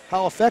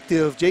how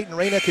effective Jayton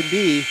Reyna can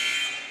be.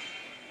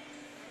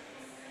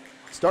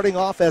 Starting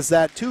off as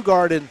that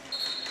 2-guard in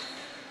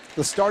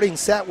the starting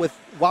set with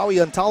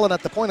Wowie Untalan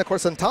at the point. Of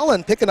course,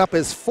 Untalan picking up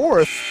his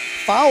 4th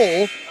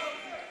foul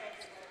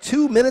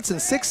 2 minutes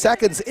and 6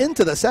 seconds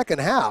into the second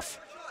half.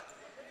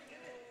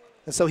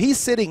 And so he's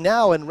sitting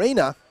now, and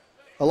Reyna,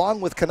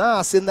 along with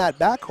Canas, in that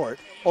backcourt.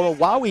 Although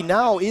Wowie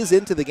now is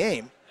into the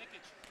game.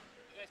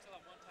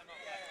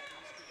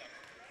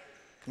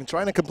 And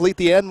trying to complete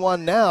the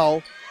N1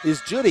 now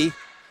is Judy,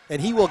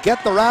 and he will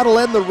get the rattle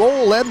and the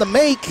roll and the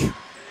make.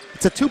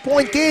 It's a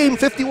 2-point game,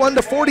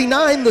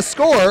 51-49 the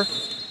score.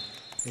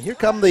 And here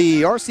come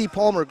the RC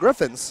Palmer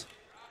Griffins.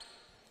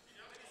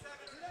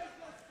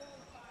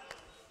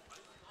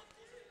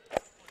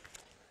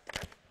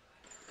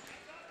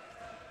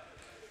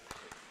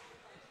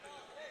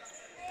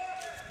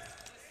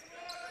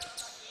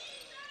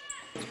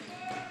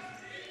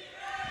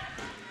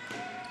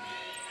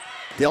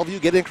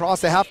 Delview getting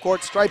across the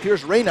half-court stripe.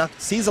 Here's Reyna,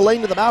 sees a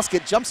lane to the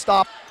basket, jump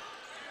stop,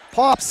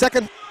 pop,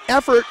 second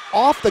effort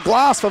off the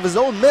glass of his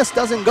own miss,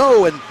 doesn't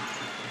go, and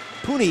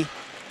Pooney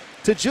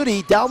to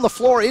Judy down the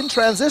floor in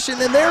transition,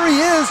 and there he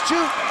is.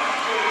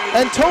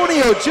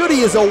 Antonio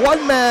Judy is a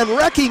one-man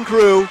wrecking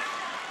crew.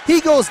 He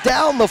goes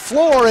down the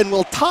floor and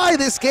will tie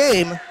this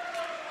game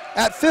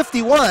at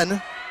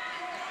 51.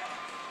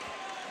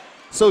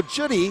 So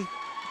Judy,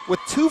 with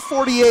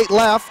 2:48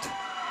 left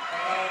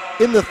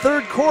in the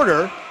third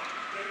quarter,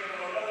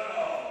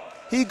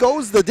 he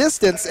goes the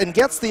distance and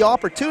gets the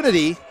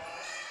opportunity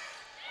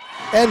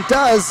and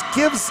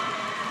gives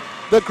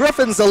the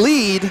Griffins a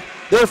lead.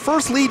 Their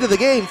first lead of the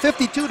game,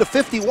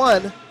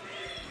 52-51.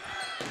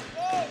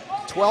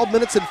 12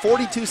 minutes and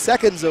 42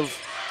 seconds of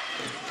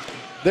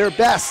their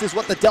best is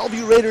what the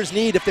Delview Raiders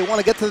need if they want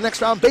to get to the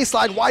next round.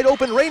 Baseline wide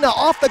open, Reyna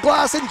off the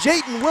glass, and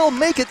Jayton will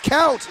make it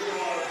count.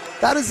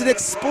 That is an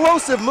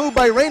explosive move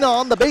by Reyna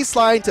on the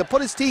baseline to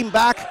put his team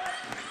back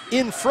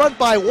in front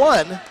by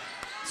 1.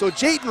 So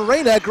Jayton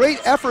Reyna, great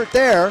effort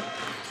there.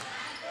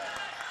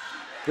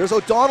 There's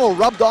O'Donnell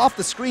rubbed off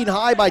the screen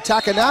high by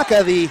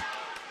Takanaka. The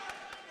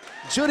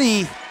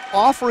Judy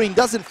offering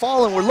doesn't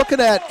fall, and we're looking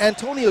at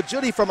Antonio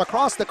Judy from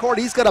across the court.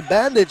 He's got a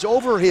bandage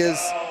over his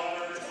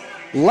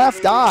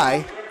left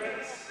eye.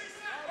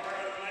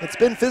 It's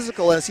been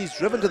physical as he's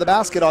driven to the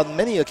basket on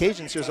many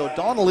occasions here. So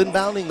O'Donnell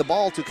inbounding the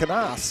ball to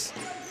Canas.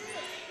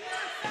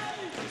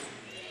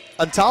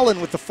 Untalan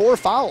with the 4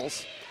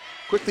 fouls.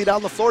 Quickly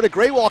down the floor to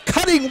Graywall,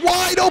 cutting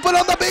wide open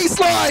on the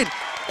baseline.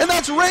 And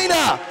that's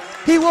Reyna.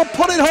 He will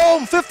put it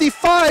home,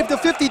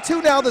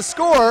 55-52 now the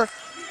score.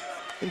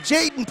 And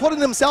Jayton putting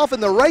himself in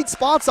the right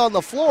spots on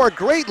the floor.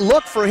 Great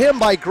look for him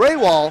by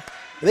Graywall.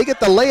 They get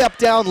the layup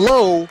down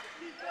low.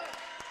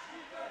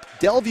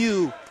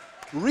 Delview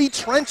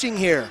retrenching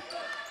here.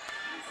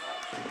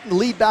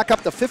 Lead back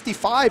up to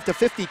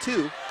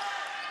 55-52.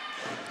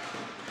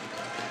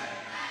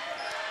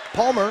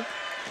 Palmer,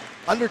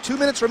 under 2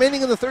 minutes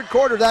remaining in the third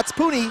quarter. That's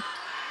Pooney.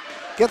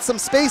 Gets some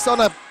space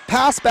on a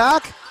pass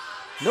back.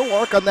 No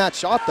arc on that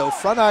shot though.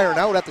 Front iron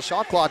out at the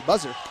shot clock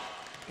buzzer.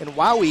 And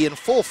Wowie in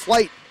full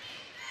flight.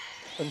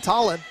 And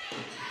Talon,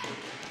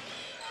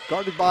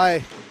 guarded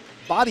by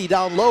Body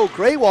down low.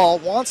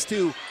 Graywall wants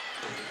to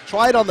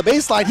try it on the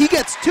baseline. He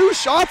gets 2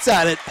 shots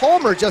at it.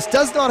 Palmer just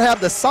does not have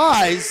the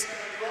size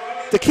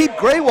to keep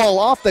Graywall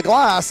off the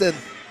glass, and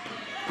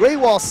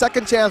Graywall's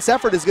second chance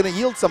effort is going to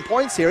yield some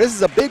points here. This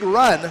is a big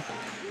run.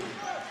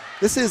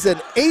 This is an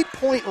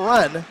 8-point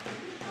run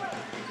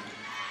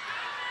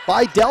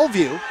by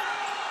Delview.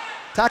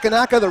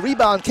 Takanaka, the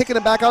rebound, kicking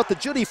it back out to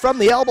Judy from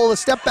the elbow, the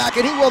step back,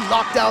 and he will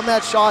knock down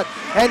that shot.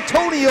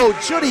 Antonio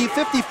Judy,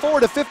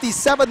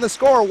 54-57 the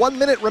score, 1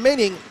 minute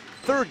remaining,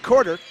 third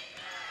quarter.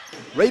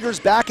 Raiders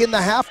back in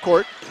the half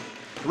court.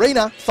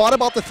 Reyna thought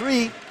about the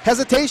 3,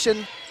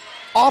 hesitation,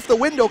 off the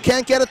window,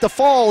 can't get it to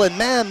fall, and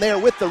man there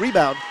with the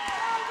rebound.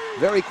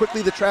 Very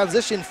quickly the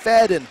transition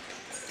fed, and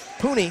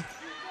Pooney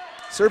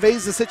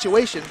surveys the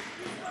situation.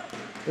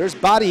 There's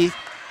Body,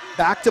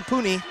 back to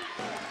Pooney.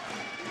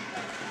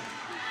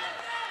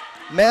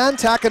 Man,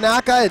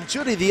 Takanaka and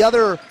Judy, the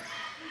other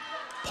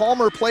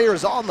Palmer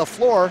players on the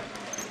floor.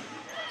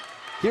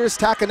 Here's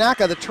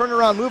Takanaka, the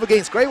turnaround move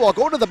against Graywall.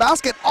 Go to the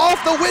basket,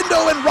 off the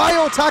window, and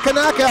Ryo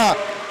Takanaka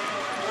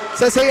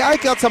says, hey, I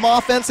got some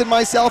offense in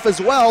myself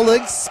as well.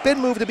 The spin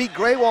move to beat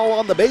Graywall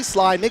on the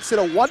baseline makes it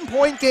a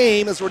 1-point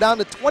game as we're down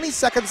to 20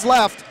 seconds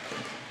left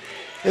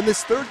in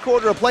this third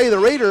quarter of play. The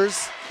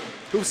Raiders,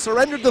 who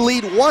surrendered the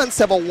lead once,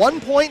 have a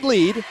 1-point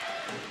lead.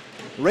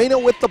 Reyna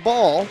with the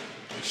ball.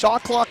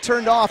 Shot clock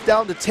turned off,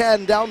 down to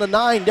 10, down to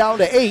 9, down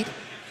to 8.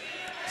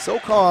 So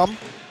calm.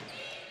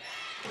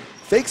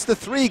 Fakes the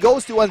 3,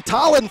 goes to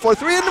Untalan for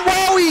 3, and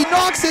Wowie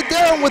knocks it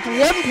down with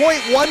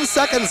 1.1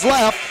 seconds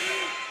left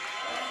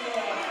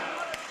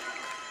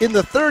in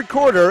the third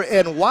quarter,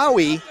 and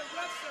Wowie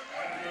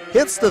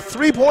hits the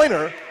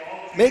 3-pointer,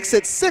 makes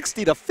it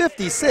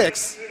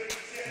 60-56.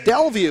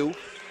 Delview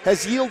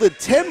has yielded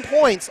 10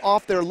 points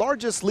off their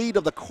largest lead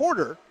of the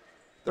quarter,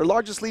 their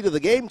largest lead of the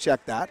game,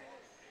 check that.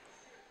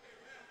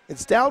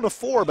 It's down to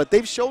 4, but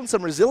they've shown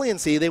some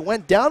resiliency. They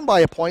went down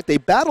by a point, they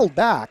battled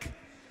back,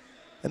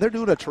 and they're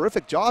doing a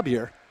terrific job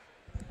here.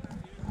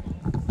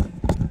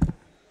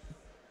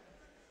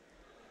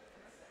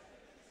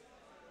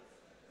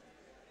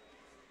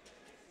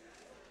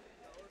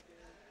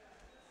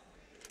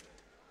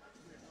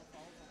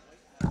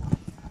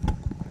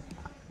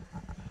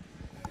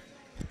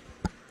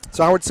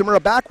 So Howard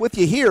Simura back with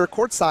you here,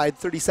 courtside,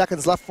 30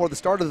 seconds left for the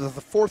start of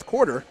the fourth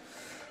quarter.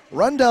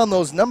 Run down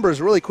those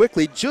numbers really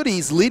quickly.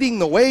 Judy's leading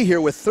the way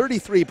here with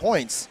 33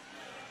 points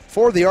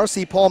for the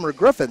RC Palmer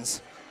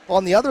Griffins.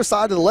 On the other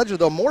side of the ledger,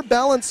 though, more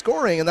balanced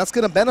scoring, and that's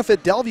going to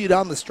benefit Delview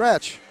down the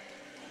stretch.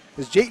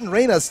 As Jayton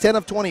Reyna's 10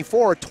 of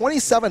 24,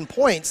 27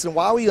 points, and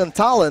Wowie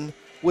Untalan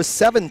with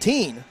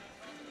 17.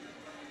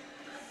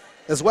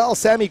 As well,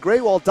 Sammy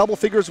Graywall double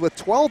figures with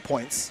 12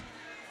 points.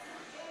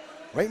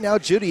 Right now,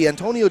 Judy,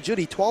 Antonio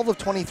Judy, 12 of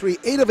 23,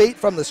 8 of 8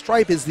 from the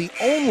stripe, is the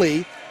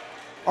only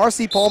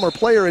RC Palmer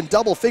player in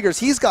double figures.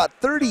 He's got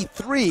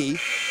 33.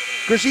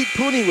 Gurjeet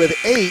Pooney with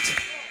 8.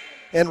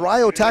 And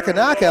Ryo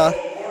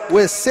Takanaka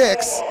with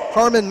 6.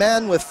 Harmon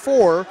Mann with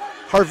 4.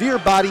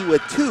 Harveer Body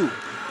with 2.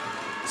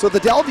 So the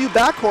Delview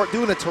backcourt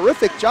doing a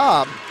terrific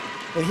job.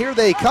 And here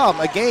they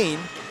come again.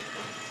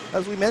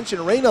 As we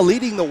mentioned, Reyna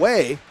leading the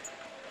way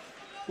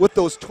with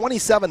those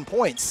 27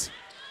 points.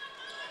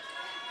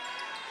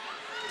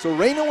 So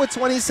Reyna with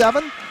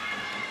 27.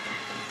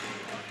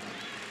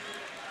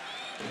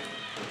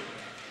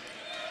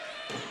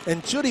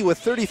 And Judy with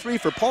 33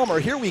 for Palmer.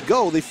 Here we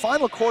go, the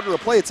final quarter of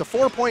play. It's a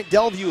 4-point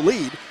Delview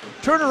lead.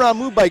 Turnaround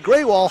move by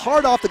Graywall,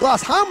 hard off the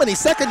glass. How many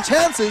second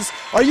chances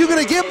are you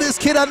going to give this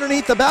kid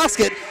underneath the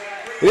basket?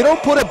 If you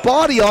don't put a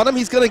body on him,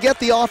 he's going to get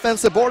the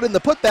offensive board in the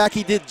putback.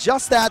 He did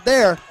just that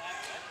there.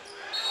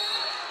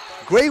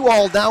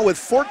 Graywall now with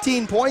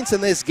 14 points in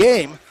this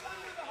game.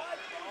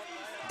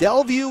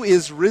 Delview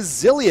is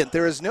resilient.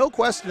 There is no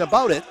question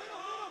about it.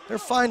 They're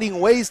finding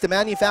ways to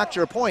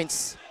manufacture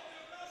points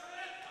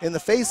in the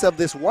face of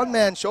this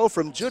one-man show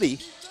from Judy,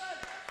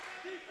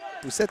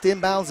 who set to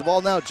inbounds the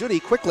ball now. Judy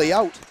quickly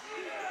out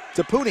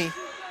to Pooney.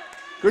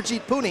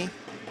 Gurjeet Pooney.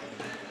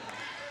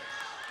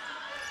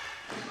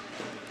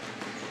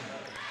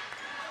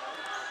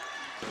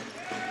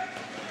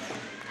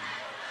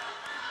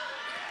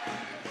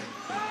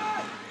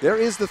 There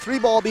is the 3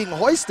 ball being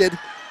hoisted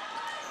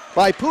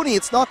by Pooney.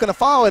 It's not going to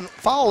foul, and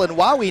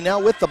Wowie now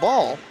with the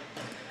ball.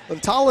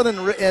 And Talon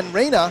and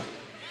Reyna,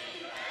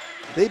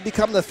 they've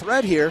become the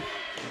threat here.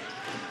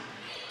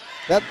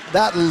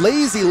 That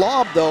lazy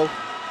lob, though,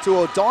 to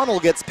O'Donnell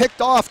gets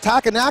picked off.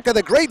 Takanaka,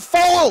 the great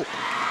follow!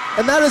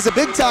 And that is a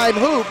big-time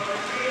hoop.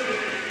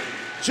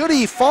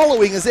 Judy,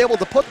 following, is able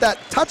to put that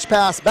touch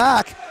pass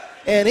back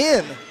and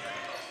in.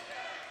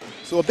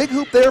 So a big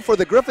hoop there for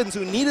the Griffins,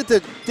 who needed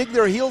to dig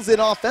their heels in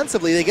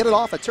offensively. They get it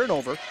off a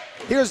turnover.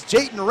 Here's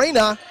Jayton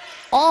Reyna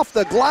off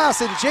the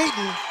glass, and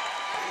Jayton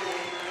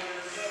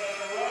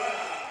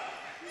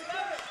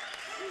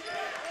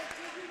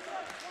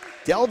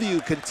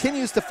Delview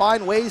continues to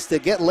find ways to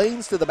get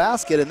lanes to the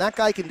basket, and that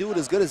guy can do it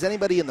as good as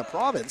anybody in the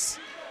province.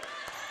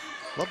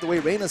 Love the way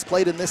Reyna's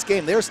played in this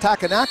game. There's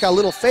Takanaka, a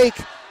little fake.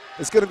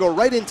 It's going to go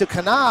right into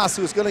Canas,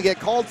 who's going to get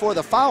called for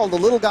the foul. The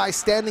little guy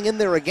standing in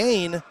there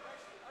again.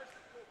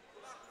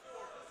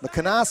 The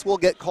Canas will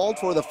get called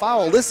for the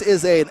foul. This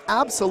is an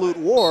absolute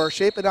war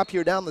shaping up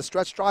here down the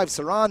stretch drive.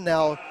 Saran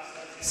now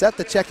set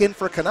to check in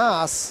for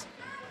Canas.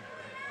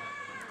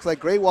 Looks like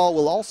Graywall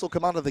will also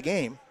come out of the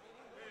game.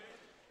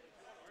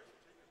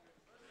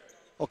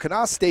 Well,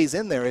 Canas stays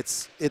in there.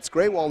 It's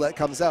Graywall that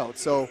comes out.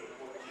 So,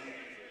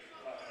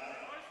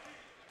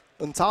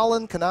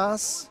 Untalan,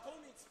 Canas,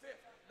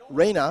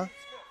 Reyna,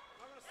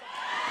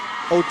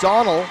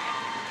 O'Donnell,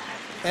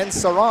 and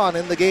Saran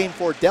in the game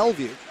for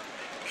Delview.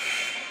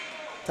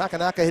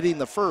 Takanaka hitting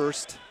the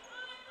first.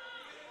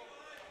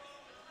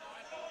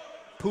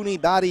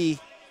 Pooney, Batty,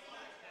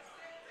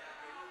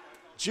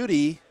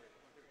 Judy,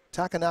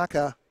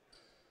 Takanaka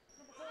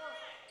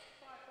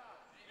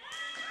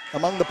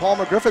among the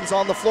Palmer Griffins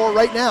on the floor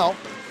right now.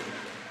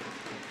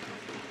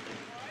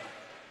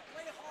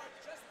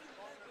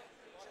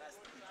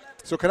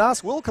 So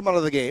Canas will come out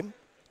of the game,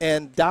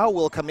 and Dow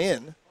will come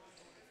in.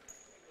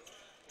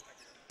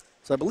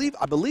 So I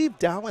believe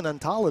Dow and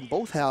Untalan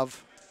both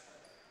have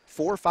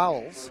 4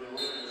 fouls.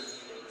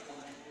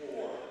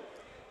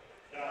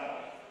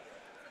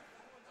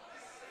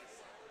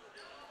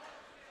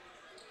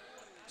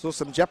 So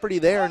some jeopardy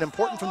there, and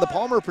important from the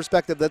Palmer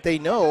perspective that they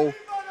know.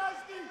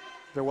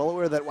 They're well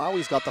aware that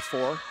Wowie's got the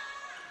 4.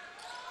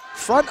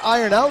 Front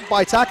iron out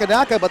by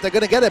Takanaka, but they're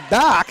going to get it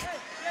back.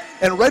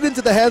 And right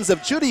into the hands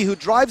of Judy, who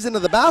drives into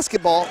the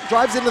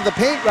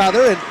paint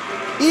rather, and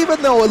even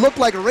though it looked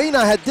like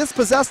Reyna had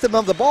dispossessed him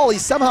of the ball, he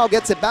somehow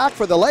gets it back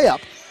for the layup.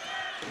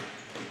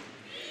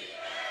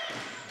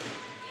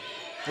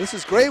 This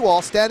is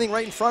Graywall standing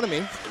right in front of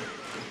me.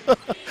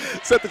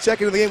 Set the check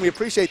into the game. We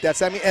appreciate that,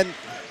 Sammy. And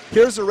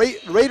here's the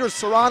Raiders'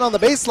 Saran on the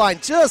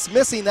baseline, just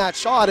missing that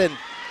shot and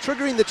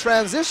triggering the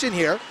transition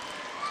here.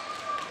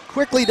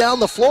 Quickly down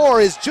the floor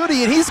is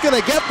Judy, and he's going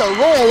to get the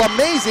roll.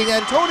 Amazing.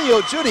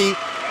 Antonio Judy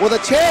with a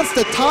chance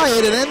to tie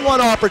it, an N1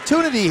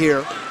 opportunity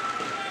here.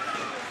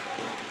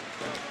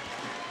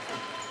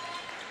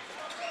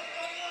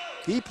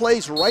 He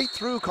plays right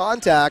through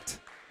contact.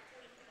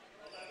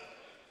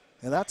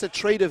 And that's a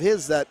trait of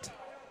his that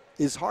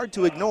is hard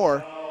to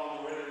ignore.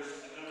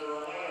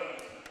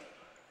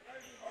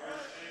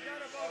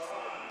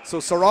 So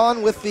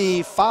Saran with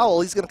the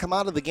foul, he's going to come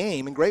out of the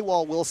game, and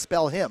Graywall will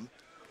spell him.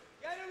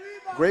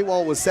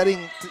 Graywall was set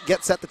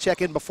to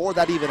check in before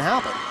that even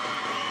happened.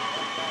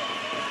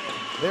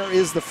 There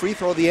is the free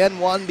throw, the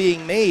N1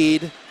 being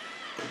made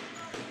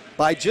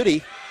by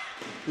Judy,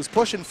 who's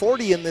pushing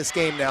 40 in this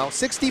game now.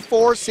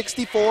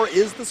 64-64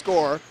 is the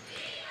score.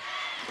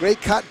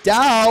 Great cut,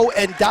 Dow,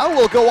 and Dow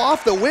will go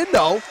off the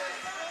window.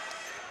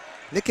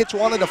 Nikic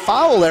wanted a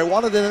foul there,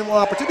 wanted an N1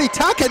 opportunity.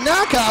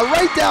 Takanaka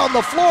right down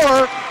the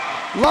floor.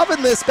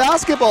 Loving this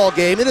basketball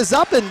game. It is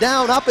up and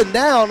down,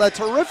 a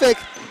terrific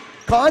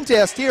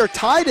contest here,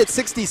 tied at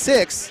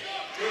 66.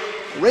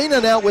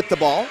 Reyna now with the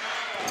ball.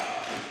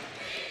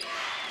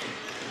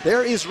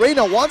 There is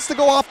Reyna, wants to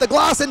go off the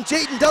glass, and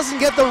Jayton doesn't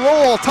get the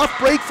roll. Tough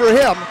break for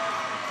him.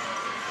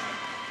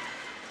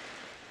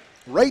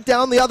 Right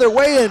down the other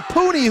way, and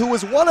Pooney, who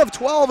was 1 of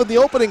 12 in the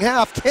opening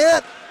half,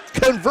 can't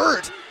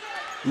convert.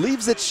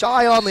 Leaves it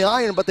shy on the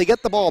iron, but they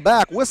get the ball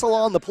back. Whistle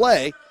on the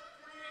play.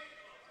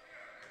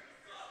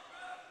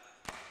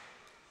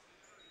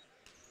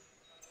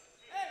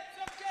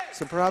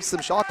 So perhaps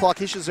some shot clock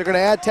issues. They're going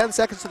to add 10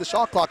 seconds to the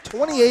shot clock.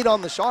 28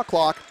 on the shot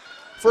clock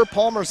for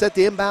Palmer, set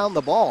to inbound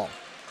the ball.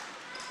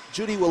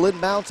 Judy will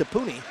inbound to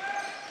Pooney.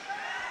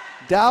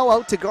 Dow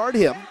out to guard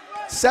him.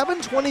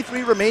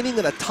 7:23 remaining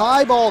in a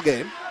tie ball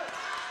game.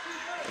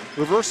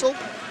 Reversal.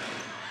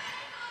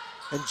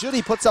 And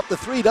Judy puts up the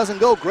 3, doesn't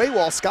go.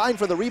 Graywall skying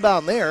for the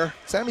rebound there.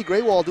 Sammy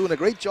Graywall doing a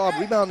great job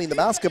rebounding the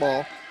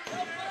basketball.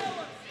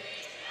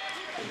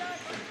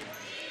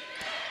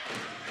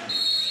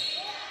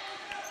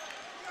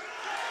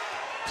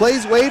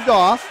 Plays waved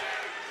off.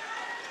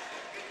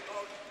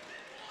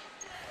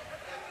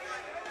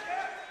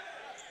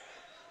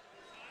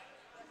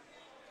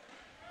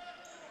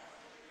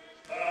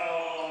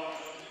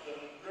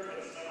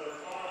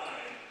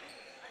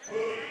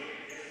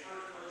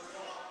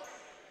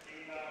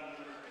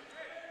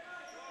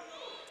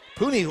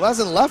 Pooney, who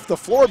hasn't left the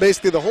floor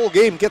basically the whole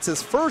game, gets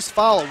his first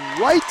foul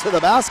right to the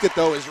basket,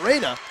 though, is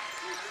Reyna.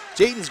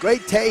 Jayton's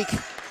great take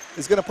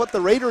is going to put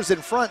the Raiders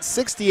in front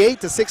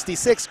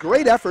 68-66.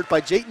 Great effort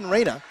by Jayton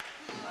Reyna.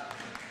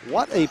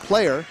 What a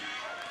player.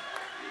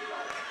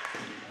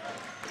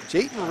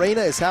 Jayton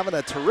Reyna is having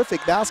a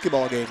terrific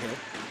basketball game here.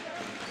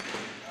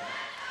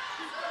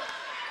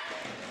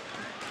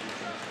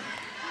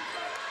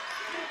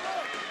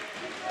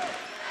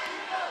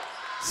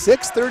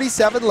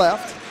 .6:37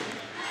 left.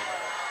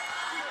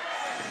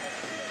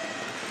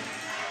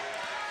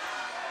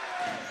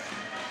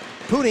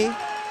 Pooney,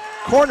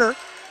 corner.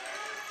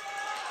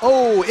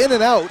 Oh, in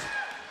and out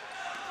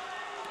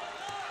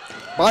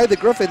by the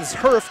Griffins.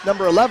 Hurft,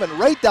 number 11,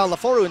 right down the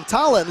floor. And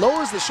Talon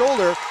lowers the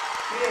shoulder.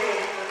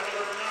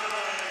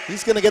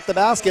 He's going to get the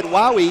basket.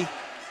 Wowie.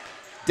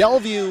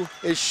 Delview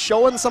is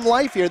showing some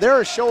life here.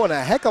 They're showing a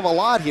heck of a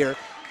lot here.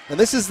 And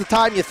this is the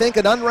time you think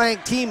an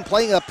unranked team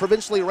playing a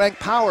provincially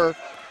ranked Power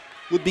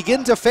would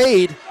begin to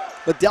fade.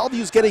 But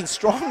Delview's getting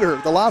stronger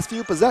the last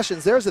few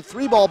possessions. There's a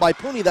 3-ball by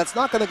Pooney. That's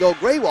not going to go.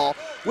 Graywall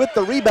with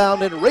the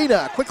rebound, and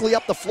Reyna quickly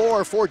up the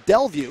floor for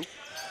Delview.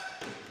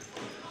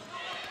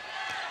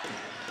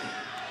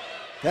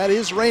 That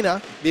is Reyna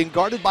being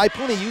guarded by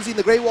Pooney using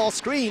the Graywall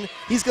screen.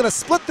 He's going to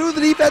split through the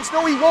defense.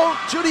 No, he won't.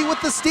 Judy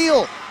with the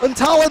steal.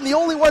 Untalan, the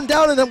only one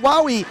down, and then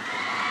Wowie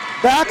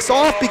backs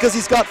off because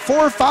he's got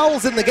 4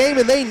 fouls in the game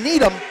and they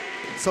need him.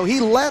 So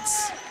he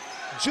lets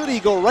Judy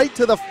go right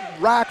to the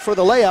rack for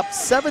the layup.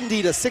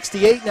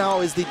 70-68 now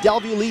is the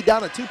Delview lead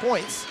down at 2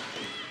 points.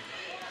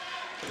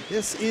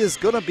 This is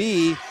going to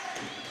be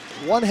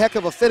one heck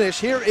of a finish.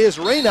 Here is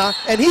Reyna,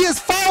 and he is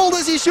fouled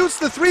as he shoots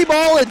the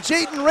 3-ball, and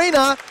Jayton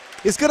Reyna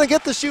is going to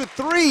get to shoot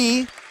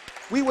 3,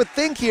 we would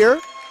think here.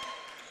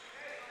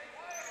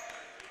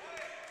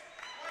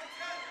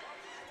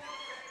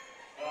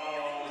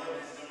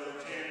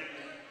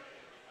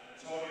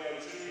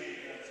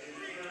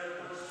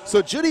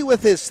 So Judy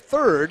with his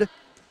 3rd.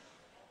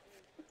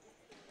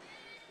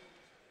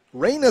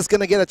 Reyna's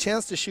going to get a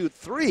chance to shoot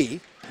 3.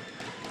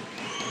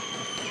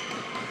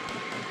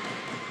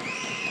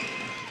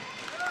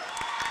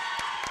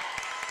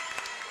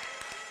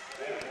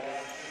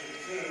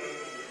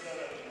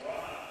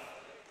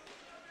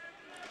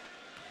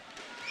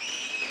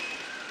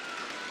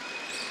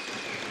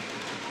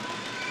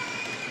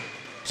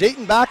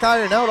 Jayton back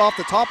iron out off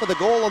the top of the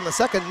goal on the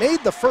second,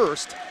 made the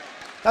first.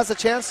 Has a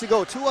chance to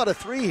go 2 out of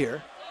 3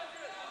 here.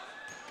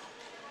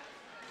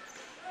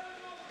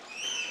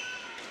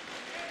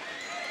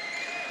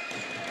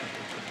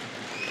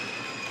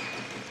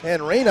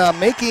 And Reyna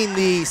making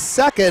the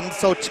second,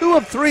 so 2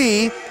 of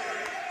 3,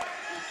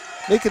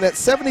 making it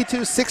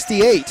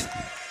 72-68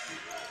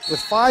 with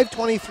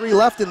 5:23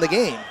 left in the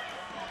game.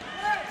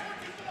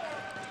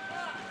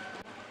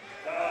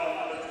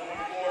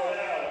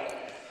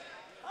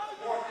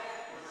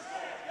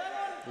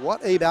 What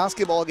a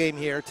basketball game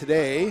here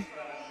today.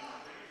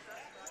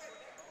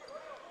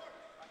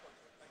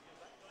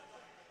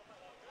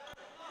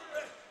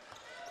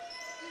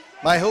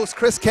 My host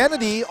Chris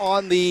Kennedy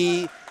on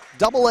the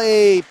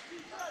AA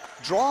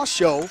draw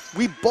show,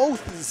 we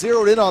both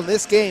zeroed in on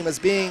this game as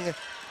being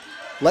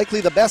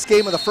likely the best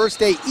game of the first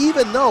day,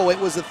 even though it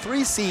was a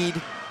 3 seed.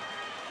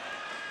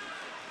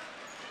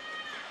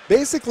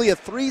 Basically a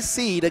 3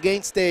 seed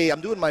against a,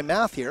 I'm doing my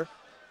math here,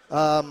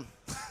 a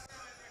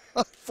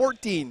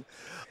 14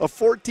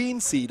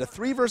 seed, a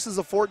 3 versus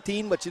a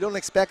 14, but you don't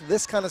expect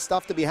this kind of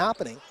stuff to be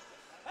happening.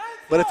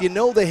 But if you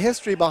know the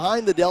history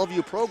behind the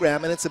Delview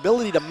program and its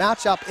ability to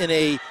match up in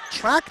a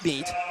track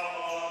meet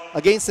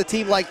against a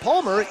team like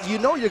Palmer, you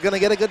know you're going to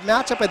get a good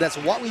matchup, and that's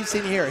what we've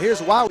seen here. Here's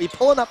Wowie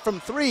pulling up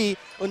from 3.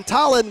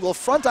 Untalan will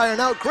front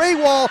iron out.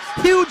 Graywall,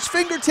 huge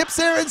fingertips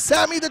there, and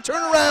Sammy the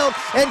turnaround,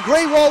 and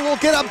Graywall will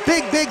get a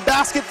big, big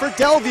basket for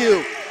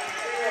Delview.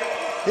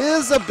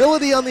 His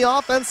ability on the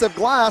offensive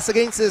glass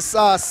against his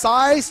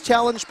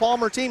size-challenged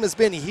Palmer team has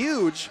been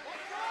huge.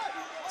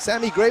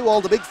 Sammy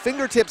Graywall, the big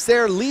fingertips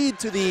there, lead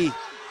to the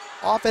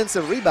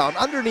offensive rebound.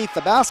 Underneath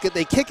the basket,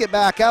 they kick it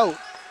back out.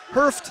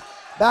 Hurft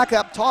back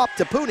up top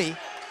to Pooney.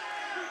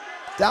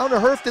 Down to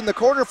Hurft in the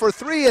corner for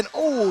 3, and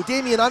oh,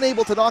 Damien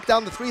unable to knock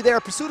down the 3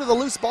 there. Pursuit of the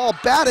loose ball,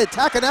 batted.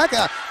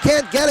 Takanaka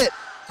can't get it.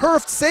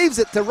 Hurft saves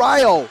it to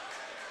Ryo.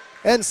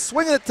 And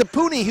swinging it to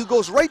Pooney, who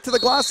goes right to the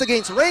glass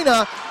against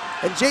Reyna.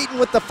 And Jayton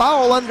with the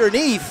foul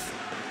underneath.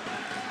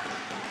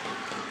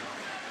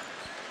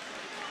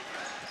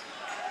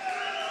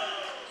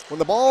 When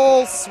the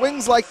ball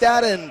swings like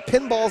that and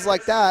pinballs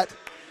like that,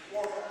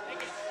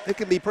 it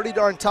can be pretty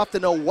darn tough to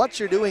know what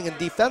you're doing, and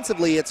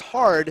defensively it's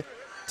hard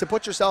to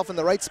put yourself in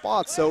the right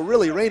spot. So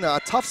really, Reyna, a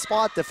tough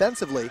spot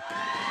defensively.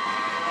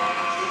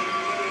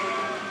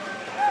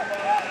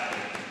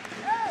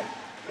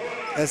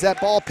 As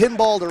that ball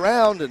pinballed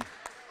around, and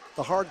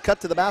the hard cut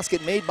to the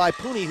basket made by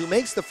Pooney, who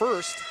makes the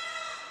first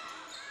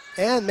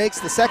and makes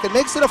the second.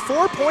 Makes it a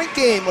 4-point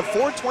game with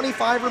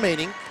 4:25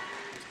 remaining.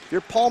 If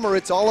you're Palmer,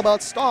 it's all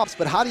about stops,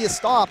 but how do you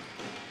stop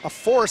a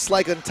force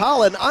like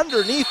Untalan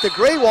underneath the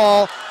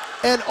Graywall?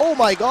 And oh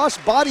my gosh,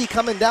 body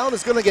coming down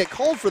is going to get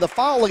called for the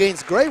foul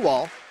against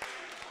Graywall.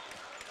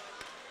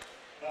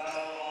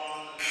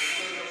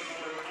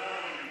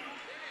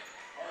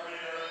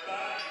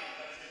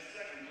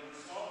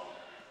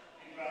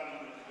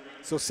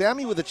 So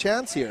Sammy with a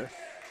chance here.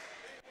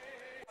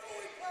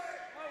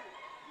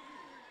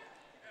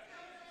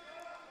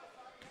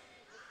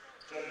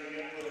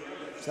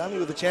 Sammy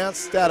with a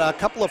chance at a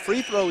couple of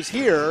free throws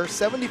here,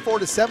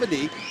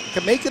 74-70,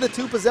 can make it a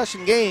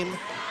two-possession game.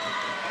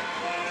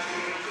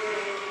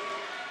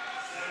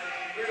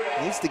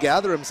 Needs to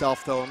gather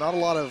himself though, not a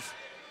lot of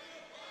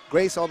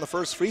grace on the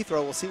first free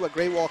throw. We'll see what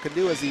Graywall can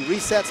do as he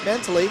resets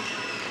mentally.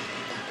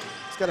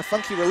 He's got a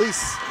funky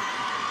release.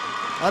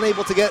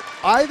 Unable to get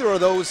either of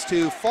those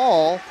to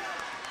fall.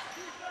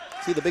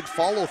 See the big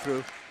follow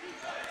through.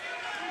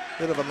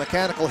 Bit of a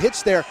mechanical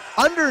hitch there.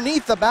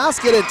 Underneath the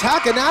basket, and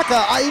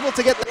Takanaka able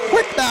to get the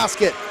quick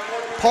basket.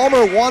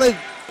 Palmer wanted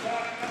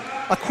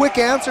a quick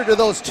answer to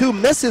those two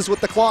misses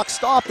with the clock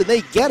stopped, and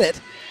they get it.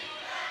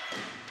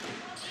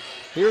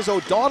 Here's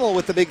O'Donnell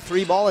with the big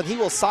three ball, and he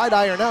will side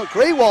iron out.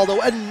 Graywall,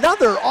 though,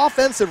 another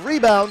offensive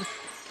rebound.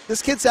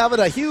 This kid's having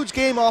a huge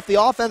game off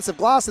the offensive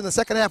glass in the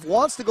second half.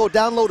 Wants to go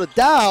down low to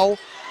Dow.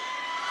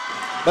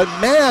 But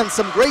man,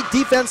 some great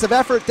defensive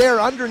effort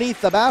there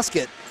underneath the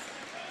basket.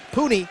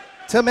 Pooney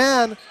to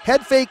man,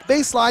 head fake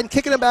baseline,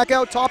 kicking him back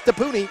out top to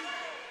Pooney.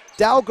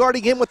 Dow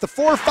guarding him with the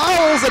 4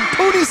 fouls, and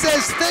Pooney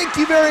says thank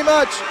you very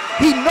much.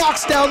 He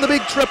knocks down the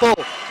big triple.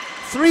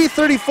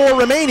 3:34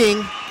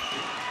 remaining.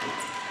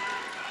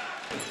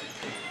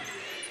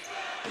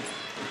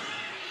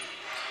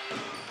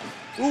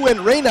 Ooh,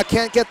 and Reyna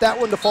can't get that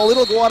one to fall.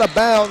 It'll go out of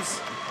bounds.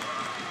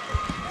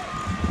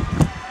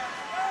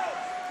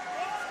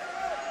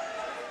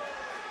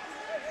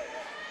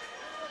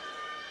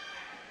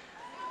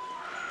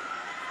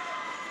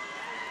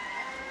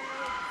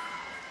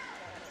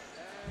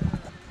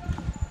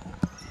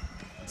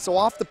 So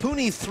off the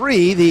Pooney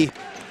three, the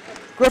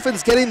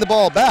Griffins getting the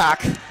ball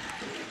back.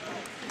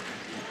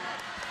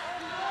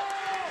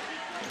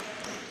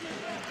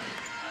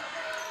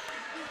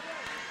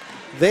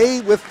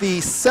 They, with the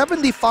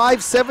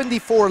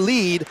 75-74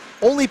 lead,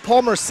 only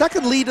Palmer's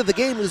second lead of the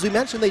game. As we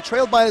mentioned, they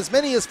trailed by as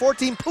many as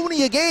 14.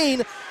 Pooney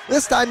again,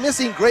 this time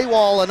missing.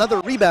 Graywall, another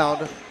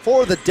rebound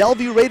for the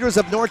Delview Raiders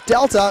of North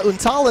Delta.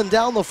 Untalan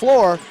down the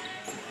floor.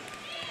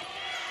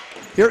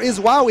 Here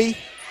is Wowie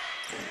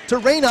to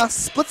Reyna,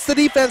 splits the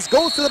defense,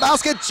 goes to the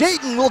basket.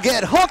 Jayton will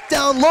get hooked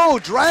down low,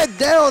 dragged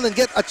down, and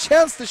get a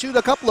chance to shoot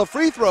a couple of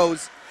free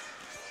throws.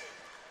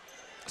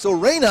 So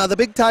Reyna, the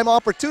big time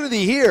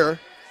opportunity here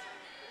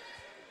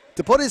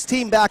to put his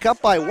team back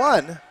up by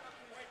 1.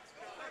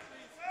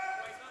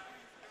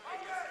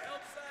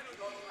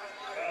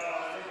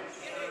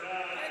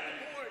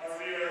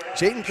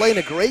 Jayton playing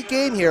a great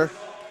game here.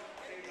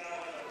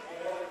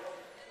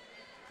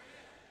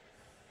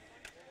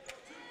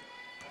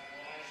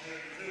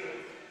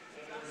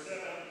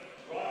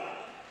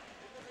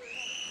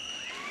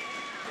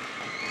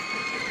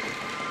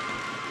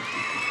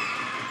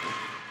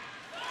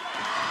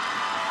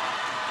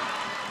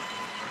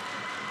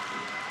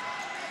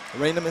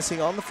 Reyna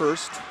missing on the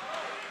first.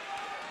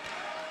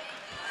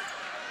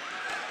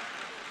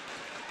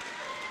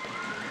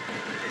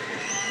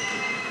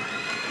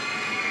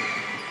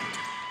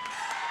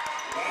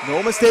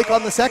 No mistake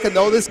on the second,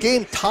 though. This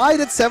game tied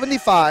at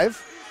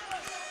 75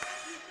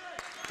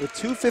 with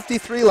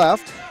 2:53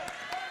 left.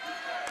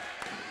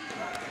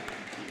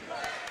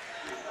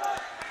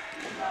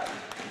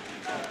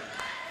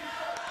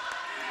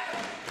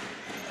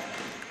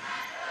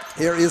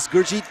 Here is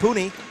Gurjeet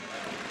Pooney.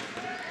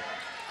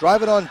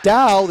 Driving on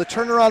Dow, the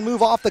turnaround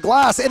move off the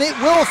glass, and it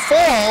will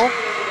fall.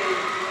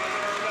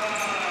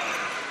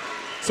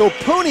 So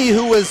Pooney,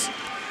 who was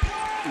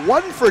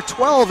 1 for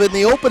 12 in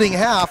the opening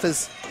half,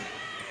 has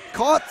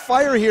caught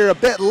fire here a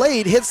bit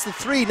late, hits the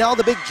three, now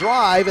the big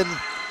drive, and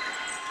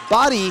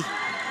Body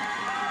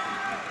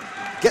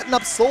getting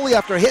up slowly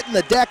after hitting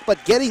the deck, but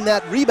getting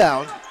that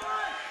rebound.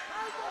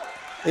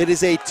 It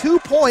is a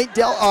 2-point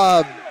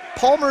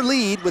Palmer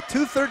lead with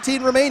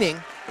 2:13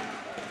 remaining.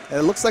 And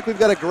it looks like we've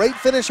got a great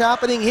finish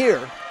happening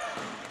here.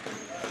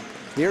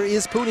 Here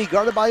is Pooney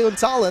guarded by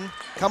Untalan,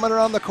 coming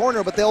around the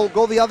corner, but they'll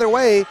go the other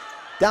way.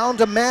 Down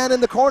to man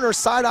in the corner,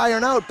 side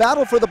iron out,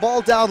 battle for the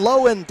ball down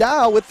low, and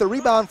Dow with the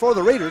rebound for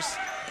the Raiders.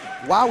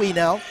 Wowie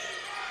now.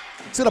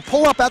 He's gonna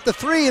pull up at the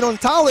three, and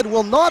Untalan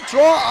will not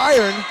draw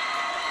iron.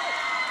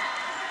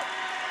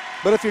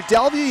 But if you're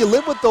Delview, you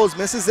live with those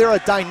misses. They're a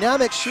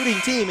dynamic shooting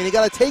team, and you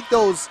gotta take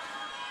those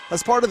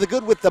as part of the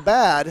good with the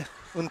bad.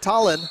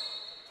 Untalan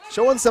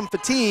showing some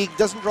fatigue,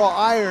 doesn't draw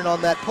iron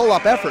on that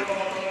pull-up effort.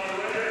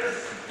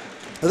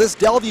 This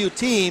Delview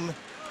team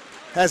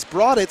has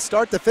brought it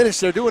start to finish.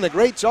 They're doing a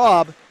great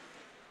job.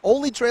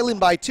 Only trailing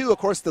by 2. Of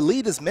course, the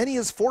lead as many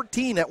as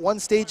 14 at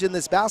one stage in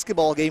this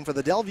basketball game for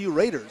the Delview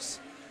Raiders.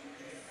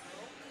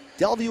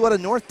 Delview out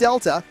of North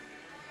Delta.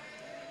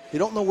 If you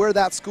don't know where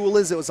that school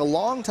is, it was a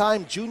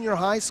long-time junior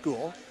high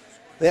school.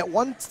 They at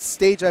one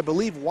stage, I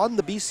believe, won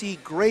the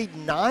BC Grade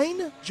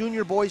 9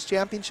 Junior Boys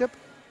Championship,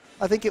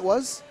 I think it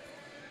was.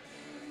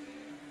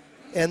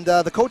 And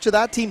the coach of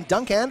that team,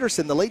 Dunk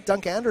Anderson, the late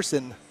Dunk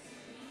Anderson,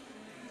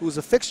 who was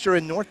a fixture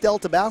in North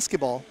Delta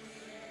basketball.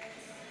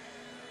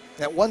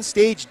 At one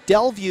stage,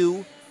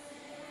 Delview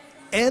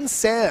and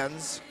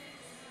Sands,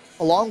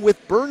 along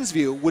with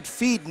Burnsview, would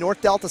feed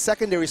North Delta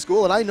Secondary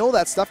School. And I know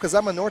that stuff because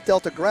I'm a North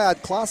Delta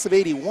grad, class of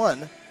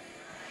 81.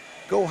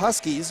 Go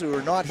Huskies, who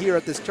are not here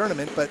at this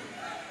tournament. But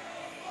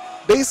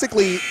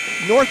basically,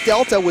 North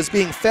Delta was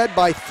being fed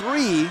by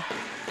 3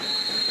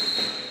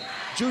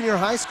 junior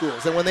high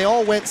schools. And when they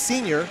all went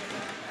senior,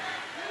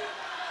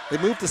 they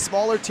moved to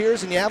smaller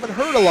tiers, and you haven't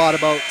heard a lot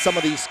about some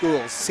of these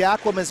schools.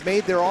 Sequim has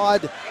made their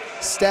odd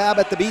stab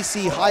at the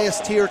BC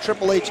highest tier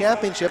AAA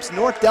championships.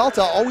 North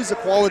Delta, always a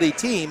quality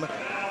team.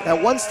 At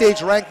one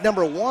stage ranked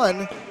number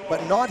 1,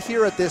 but not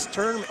here at this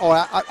term. Oh,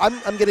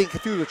 I'm getting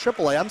confused with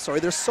AAA. I'm sorry.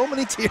 There's so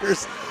many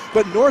tiers.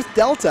 But North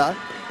Delta,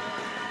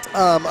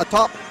 a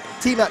top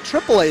team at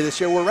AAA this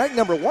year, were ranked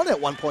number 1 at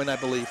one point, I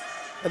believe.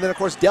 And then, of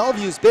course,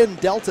 Delview's been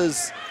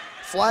Delta's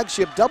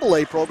flagship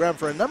AA program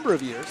for a number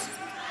of years.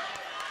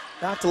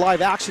 Back to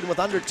live action with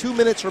under 2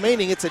 minutes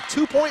remaining. It's a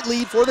 2-point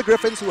lead for the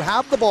Griffins, who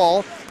have the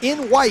ball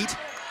in white.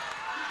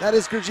 That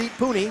is Gurjeet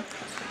Pooney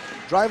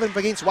driving up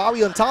against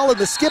Wawi Untalan.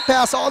 The skip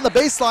pass on the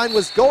baseline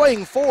was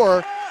going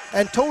for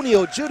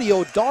Antonio Judy.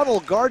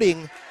 O'Donnell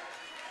guarding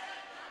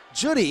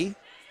Judy,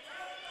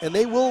 and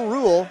they will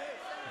rule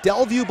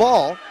Delview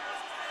ball.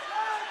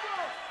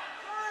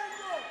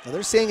 Now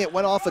they're saying it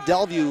went off a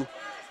Delview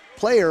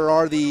player,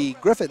 are the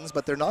Griffins,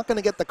 but they're not going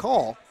to get the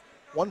call.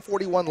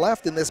 1:41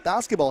 left in this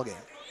basketball game.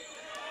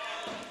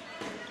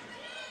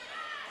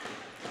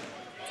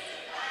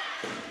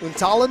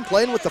 Untalan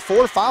playing with the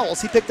 4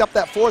 fouls. He picked up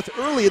that 4th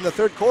early in the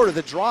 3rd quarter.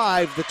 The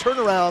drive, the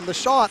turnaround, the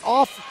shot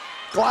off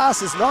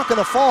glass is not going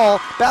to fall.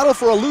 Battle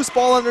for a loose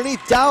ball underneath.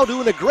 Dow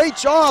doing a great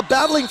job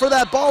battling for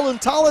that ball.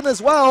 Untalan as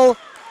well.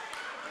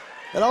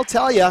 And I'll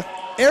tell you,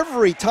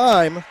 every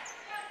time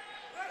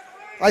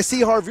I see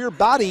Javier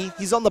Batty,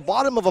 he's on the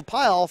bottom of a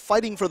pile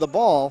fighting for the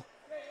ball.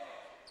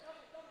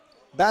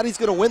 Batty's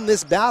going to win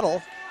this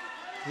battle.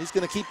 He's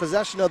going to keep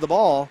possession of the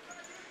ball.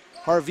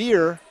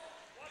 Javier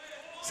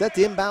set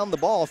to inbound the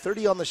ball.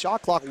 30 on the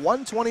shot clock.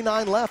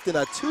 1:29 left in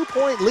a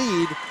 2-point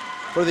lead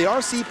for the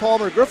RC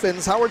Palmer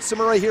Griffins. Howard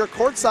Samura here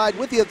courtside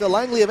with you at the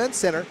Langley Event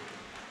Center.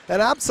 An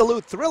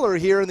absolute thriller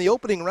here in the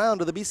opening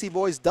round of the BC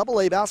Boys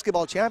AA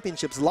Basketball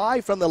Championships,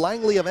 live from the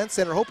Langley Event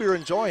Center. Hope you're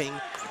enjoying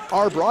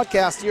our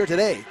broadcast here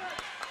today.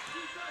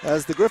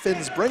 As the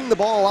Griffins bring the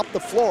ball up the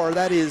floor,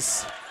 that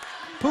is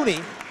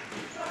Pooney.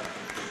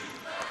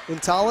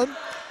 Untalan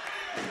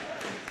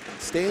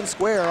staying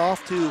square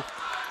off to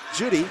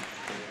Judy.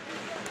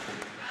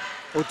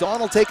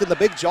 O'Donnell taking the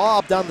big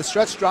job down the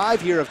stretch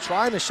drive here of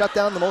trying to shut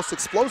down the most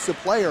explosive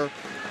player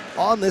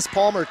on this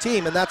Palmer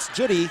team, and that's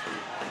Judy.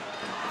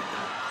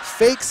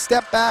 Fake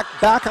step back,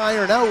 back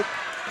iron out.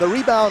 The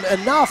rebound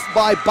enough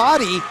by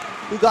Body,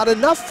 who got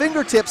enough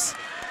fingertips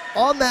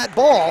on that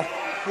ball.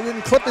 He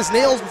didn't clip his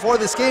nails before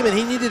this game, and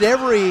he needed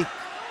every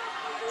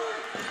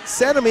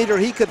centimeter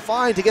he could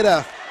find to get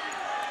a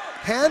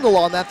handle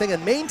on that thing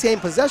and maintain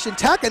possession.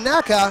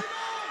 Takanaka,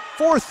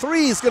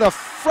 4-3, is going to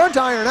front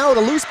iron out. A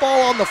loose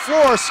ball on the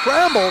floor,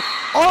 scramble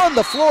on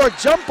the floor,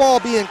 jump ball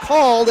being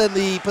called, and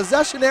the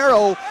possession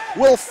arrow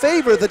will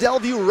favor the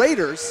Delview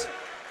Raiders.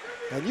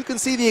 And you can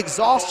see the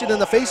exhaustion in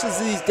the faces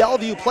of these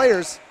Delview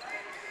players.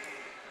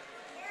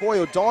 Boy,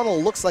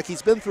 O'Donnell looks like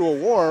he's been through a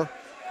war.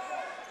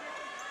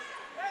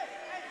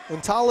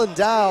 Untalan,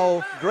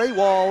 Dow,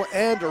 Graywall,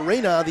 and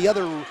Arena, the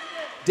other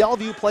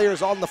Delview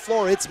players on the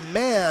floor. It's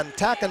Mann,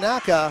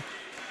 Takanaka,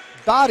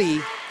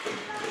 Body,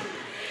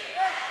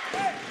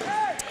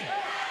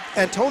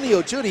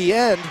 Antonio Judy,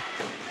 and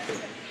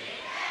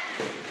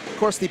of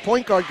course the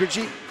point guard,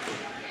 Gurjeet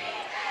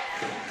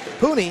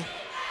Pooney.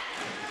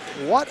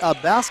 What a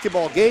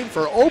basketball game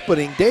for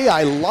opening day.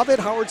 I love it.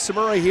 Howard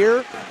Samura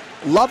here,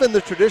 loving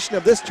the tradition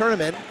of this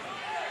tournament.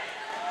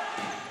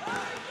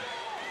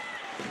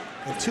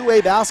 In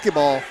 2A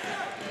basketball,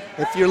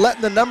 if you're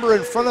letting the number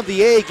in front of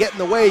the A get in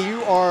the way,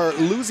 you are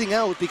losing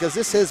out, because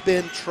this has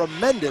been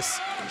tremendous,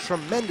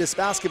 tremendous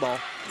basketball.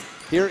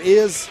 Here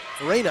is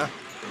Reyna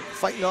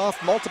fighting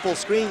off multiple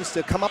screens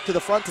to come up to the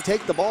front to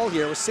take the ball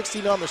here with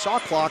 16 on the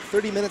shot clock,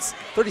 30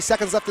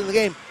 seconds left in the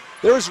game.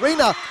 There's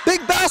Reyna,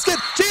 big basket,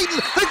 Cheaton,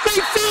 the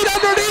great feed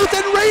underneath,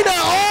 and Reyna,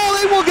 oh,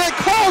 they will get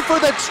called for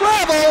the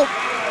travel.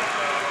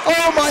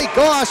 Oh my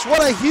gosh,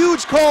 what a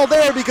huge call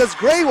there, because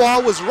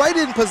Graywall was right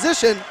in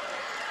position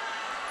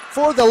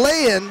for the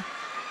lay-in.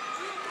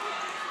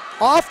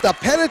 Off the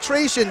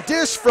penetration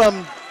dish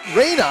from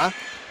Reyna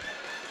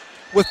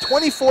with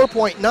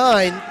 24.9.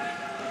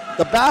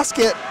 The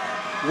basket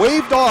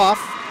waved off,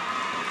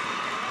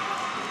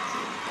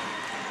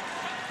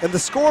 and the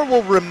score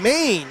will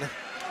remain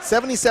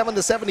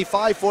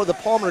 77-75 for the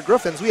Palmer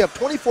Griffins. We have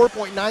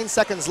 24.9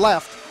 seconds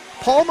left.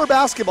 Palmer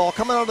basketball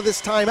coming out of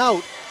this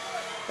timeout,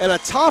 and a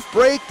tough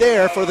break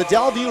there for the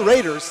Delview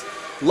Raiders.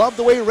 Love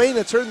the way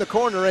Reyna turned the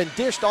corner and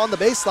dished on the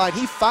baseline.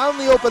 He found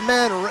the open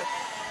man.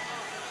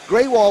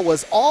 Graywall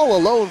was all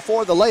alone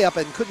for the layup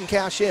and couldn't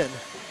cash in.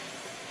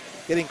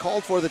 getting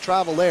called for the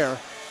travel there.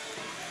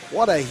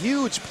 What a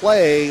huge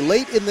play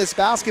late in this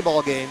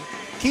basketball game,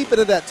 keeping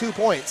it at 2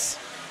 points.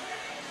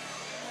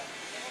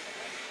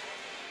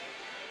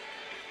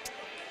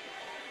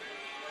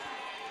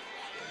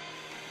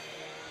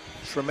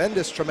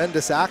 Tremendous,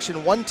 tremendous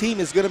action. One team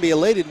is going to be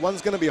elated,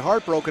 one's going to be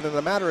heartbroken in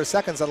a matter of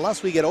seconds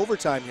unless we get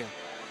overtime here.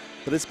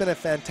 But it's been a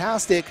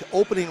fantastic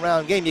opening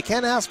round game. You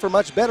can't ask for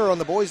much better on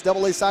the boys'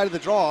 AA side of the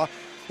draw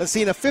than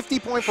seeing a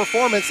 50-point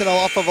performance and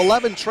off of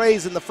 11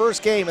 trays in the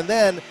first game, and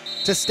then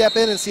to step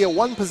in and see a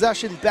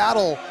one-possession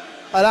battle,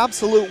 an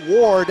absolute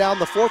war down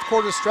the fourth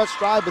quarter stretch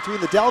drive between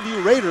the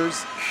Delview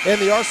Raiders and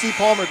the RC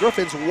Palmer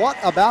Griffins. What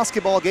a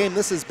basketball game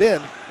this has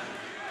been.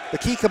 The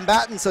key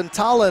combatants on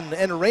Talon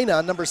and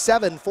Reina, number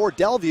 7 for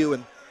Delview,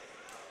 and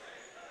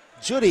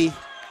Judy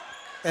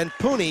and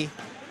Pooney,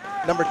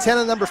 number 10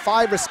 and number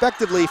 5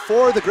 respectively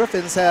for the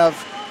Griffins, have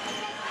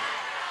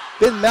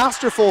been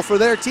masterful for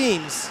their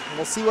teams.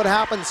 We'll see what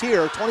happens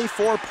here.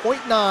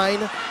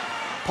 24.9,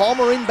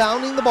 Palmer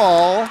inbounding the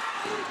ball,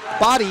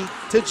 body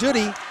to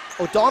Judy.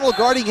 O'Donnell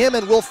guarding him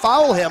and will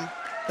foul him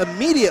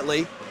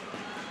immediately.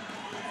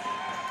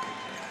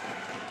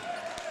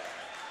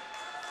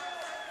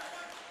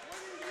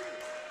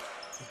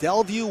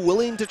 Delview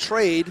willing to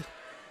trade,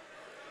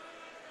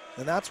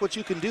 and that's what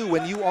you can do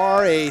when you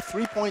are a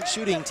three-point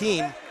shooting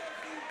team.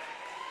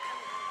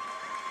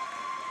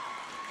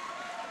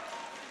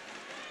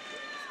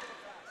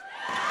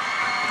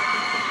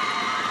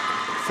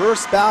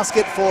 First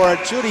basket for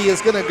Judy is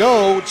going to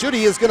go.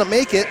 Judy is going to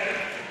make it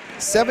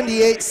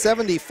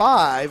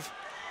 78-75.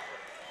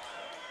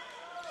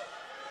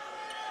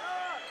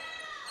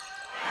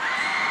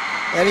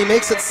 And he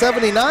makes it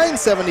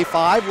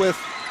 79-75 with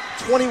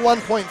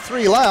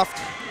 21.3 left.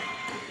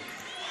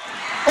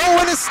 Oh,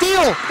 and a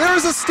steal.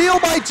 There's a steal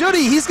by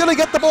Judy. He's going to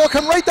get the ball,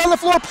 come right down the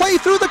floor, play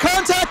through the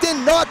contact,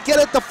 and not get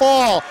it to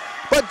fall.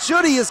 But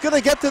Judy is going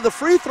to get to the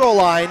free throw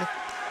line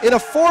in a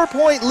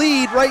 4-point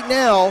lead right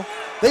now.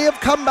 They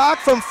have come back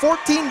from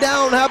 14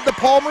 down, have the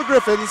Palmer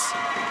Griffins.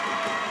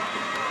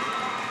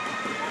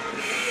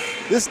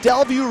 This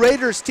Delview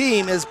Raiders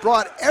team has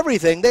brought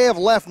everything. They have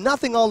left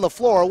nothing on the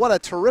floor. What a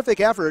terrific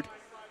effort.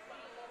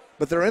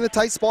 But they're in a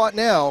tight spot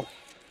now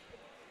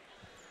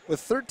with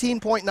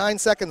 13.9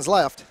 seconds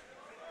left.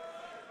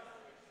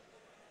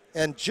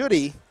 And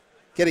Judy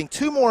getting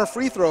 2 more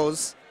free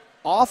throws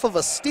off of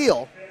a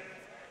steal.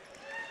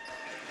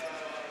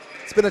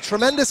 It's been a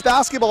tremendous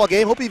basketball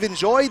game. Hope you've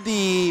enjoyed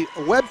the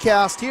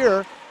webcast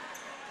here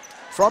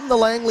from the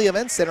Langley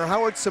Event Center.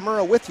 Howard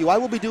Samura with you. I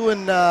will be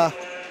doing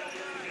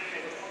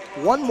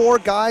one more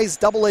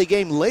guys AA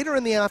game later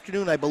in the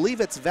afternoon. I believe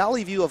it's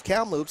Valley View of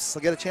Kamloops.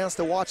 I'll get a chance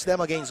to watch them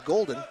against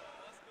Golden.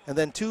 And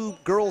then 2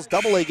 girls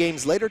AA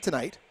games later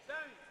tonight.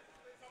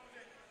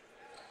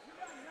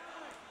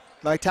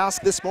 My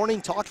task this morning,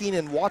 talking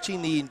and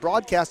watching the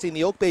broadcasting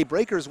the Oak Bay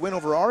Breakers win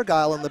over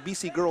Argyle on the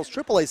BC girls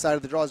AAA side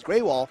of the draw is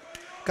Graywall.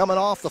 Coming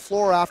off the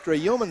floor after a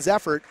yeoman's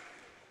effort.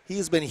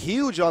 He's been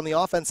huge on the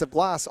offensive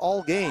glass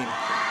all game.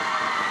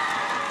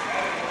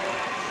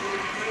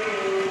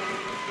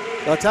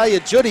 I'll tell you,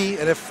 Judy,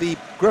 and if the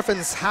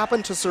Griffins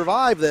happen to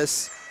survive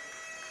this,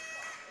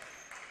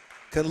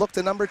 can look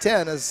to number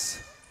 10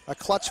 as a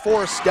clutch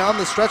force down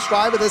the stretch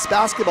drive of this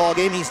basketball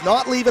game. He's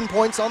not leaving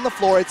points on the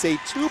floor. It's a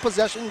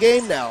 2-possession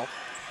game now.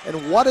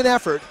 And what an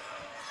effort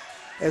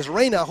as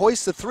Reina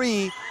hoists a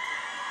 3.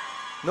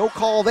 No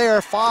call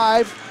there,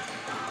 5.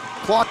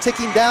 Clock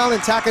ticking down,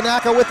 and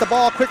Takanaka with the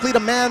ball quickly to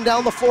man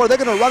down the floor. They're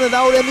going to run it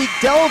out, and the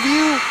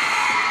Delview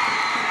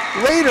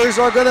Raiders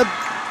are going to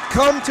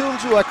come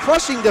to a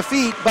crushing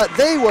defeat, but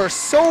they were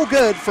so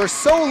good for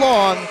so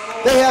long.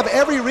 They have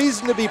every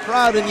reason to be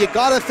proud, and you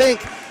got to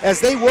think,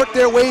 as they work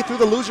their way through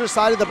the loser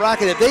side of the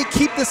bracket, if they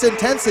keep this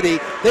intensity,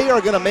 they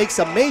are going to make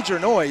some major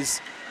noise.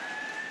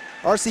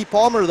 RC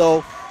Palmer,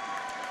 though,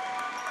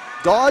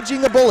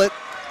 dodging a bullet.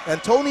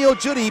 Antonio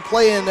Judy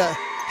playing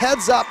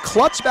heads up,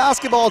 clutch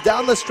basketball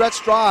down the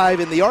stretch drive,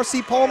 and the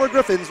RC Palmer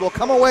Griffins will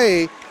come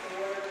away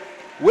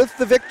with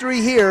the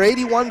victory here,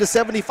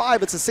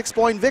 81-75. It's a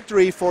 6-point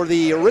victory for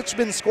the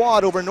Richmond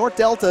squad over North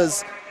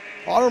Delta's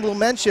honorable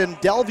mention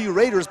Delview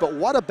Raiders, but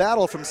what a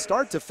battle from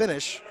start to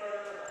finish.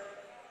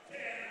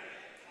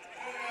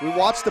 We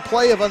watched the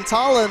play of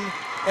Untalan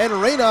and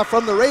Reina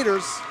from the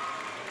Raiders.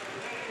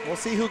 We'll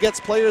see who gets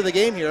player of the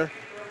game here.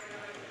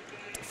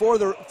 For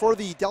the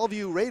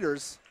Delview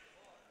Raiders,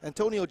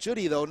 Antonio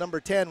Judy, though, number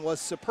 10, was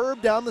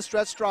superb down the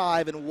stretch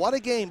drive, and what a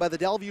game by the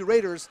Delview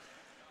Raiders,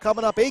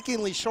 coming up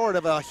achingly short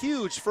of a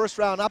huge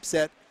first-round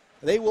upset.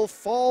 They will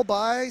fall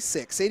by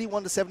 6,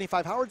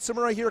 81-75. Howard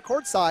Samura here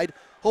courtside.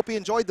 Hope you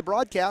enjoyed the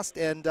broadcast,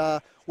 and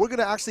we're going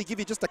to actually give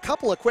you just a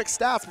couple of quick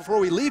stats before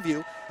we leave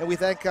you, and we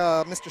thank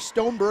Mr.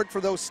 Stoneberg for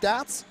those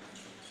stats.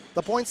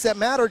 The points that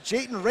matter,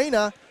 Jayton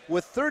Reina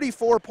with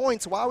 34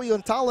 points, Wowie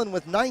Untalan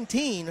with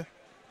 19.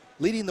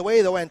 Leading the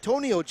way, though,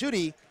 Antonio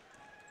Judy,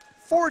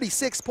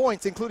 46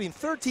 points, including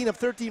 13 of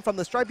 13 from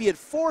the stripe. He had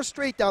 4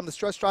 straight down the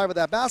stretch drive of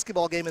that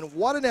basketball game, and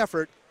what an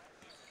effort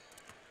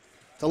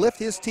to lift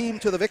his team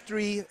to the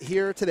victory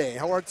here today.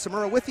 Howard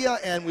Samura with you,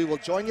 and we will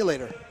join you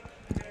later.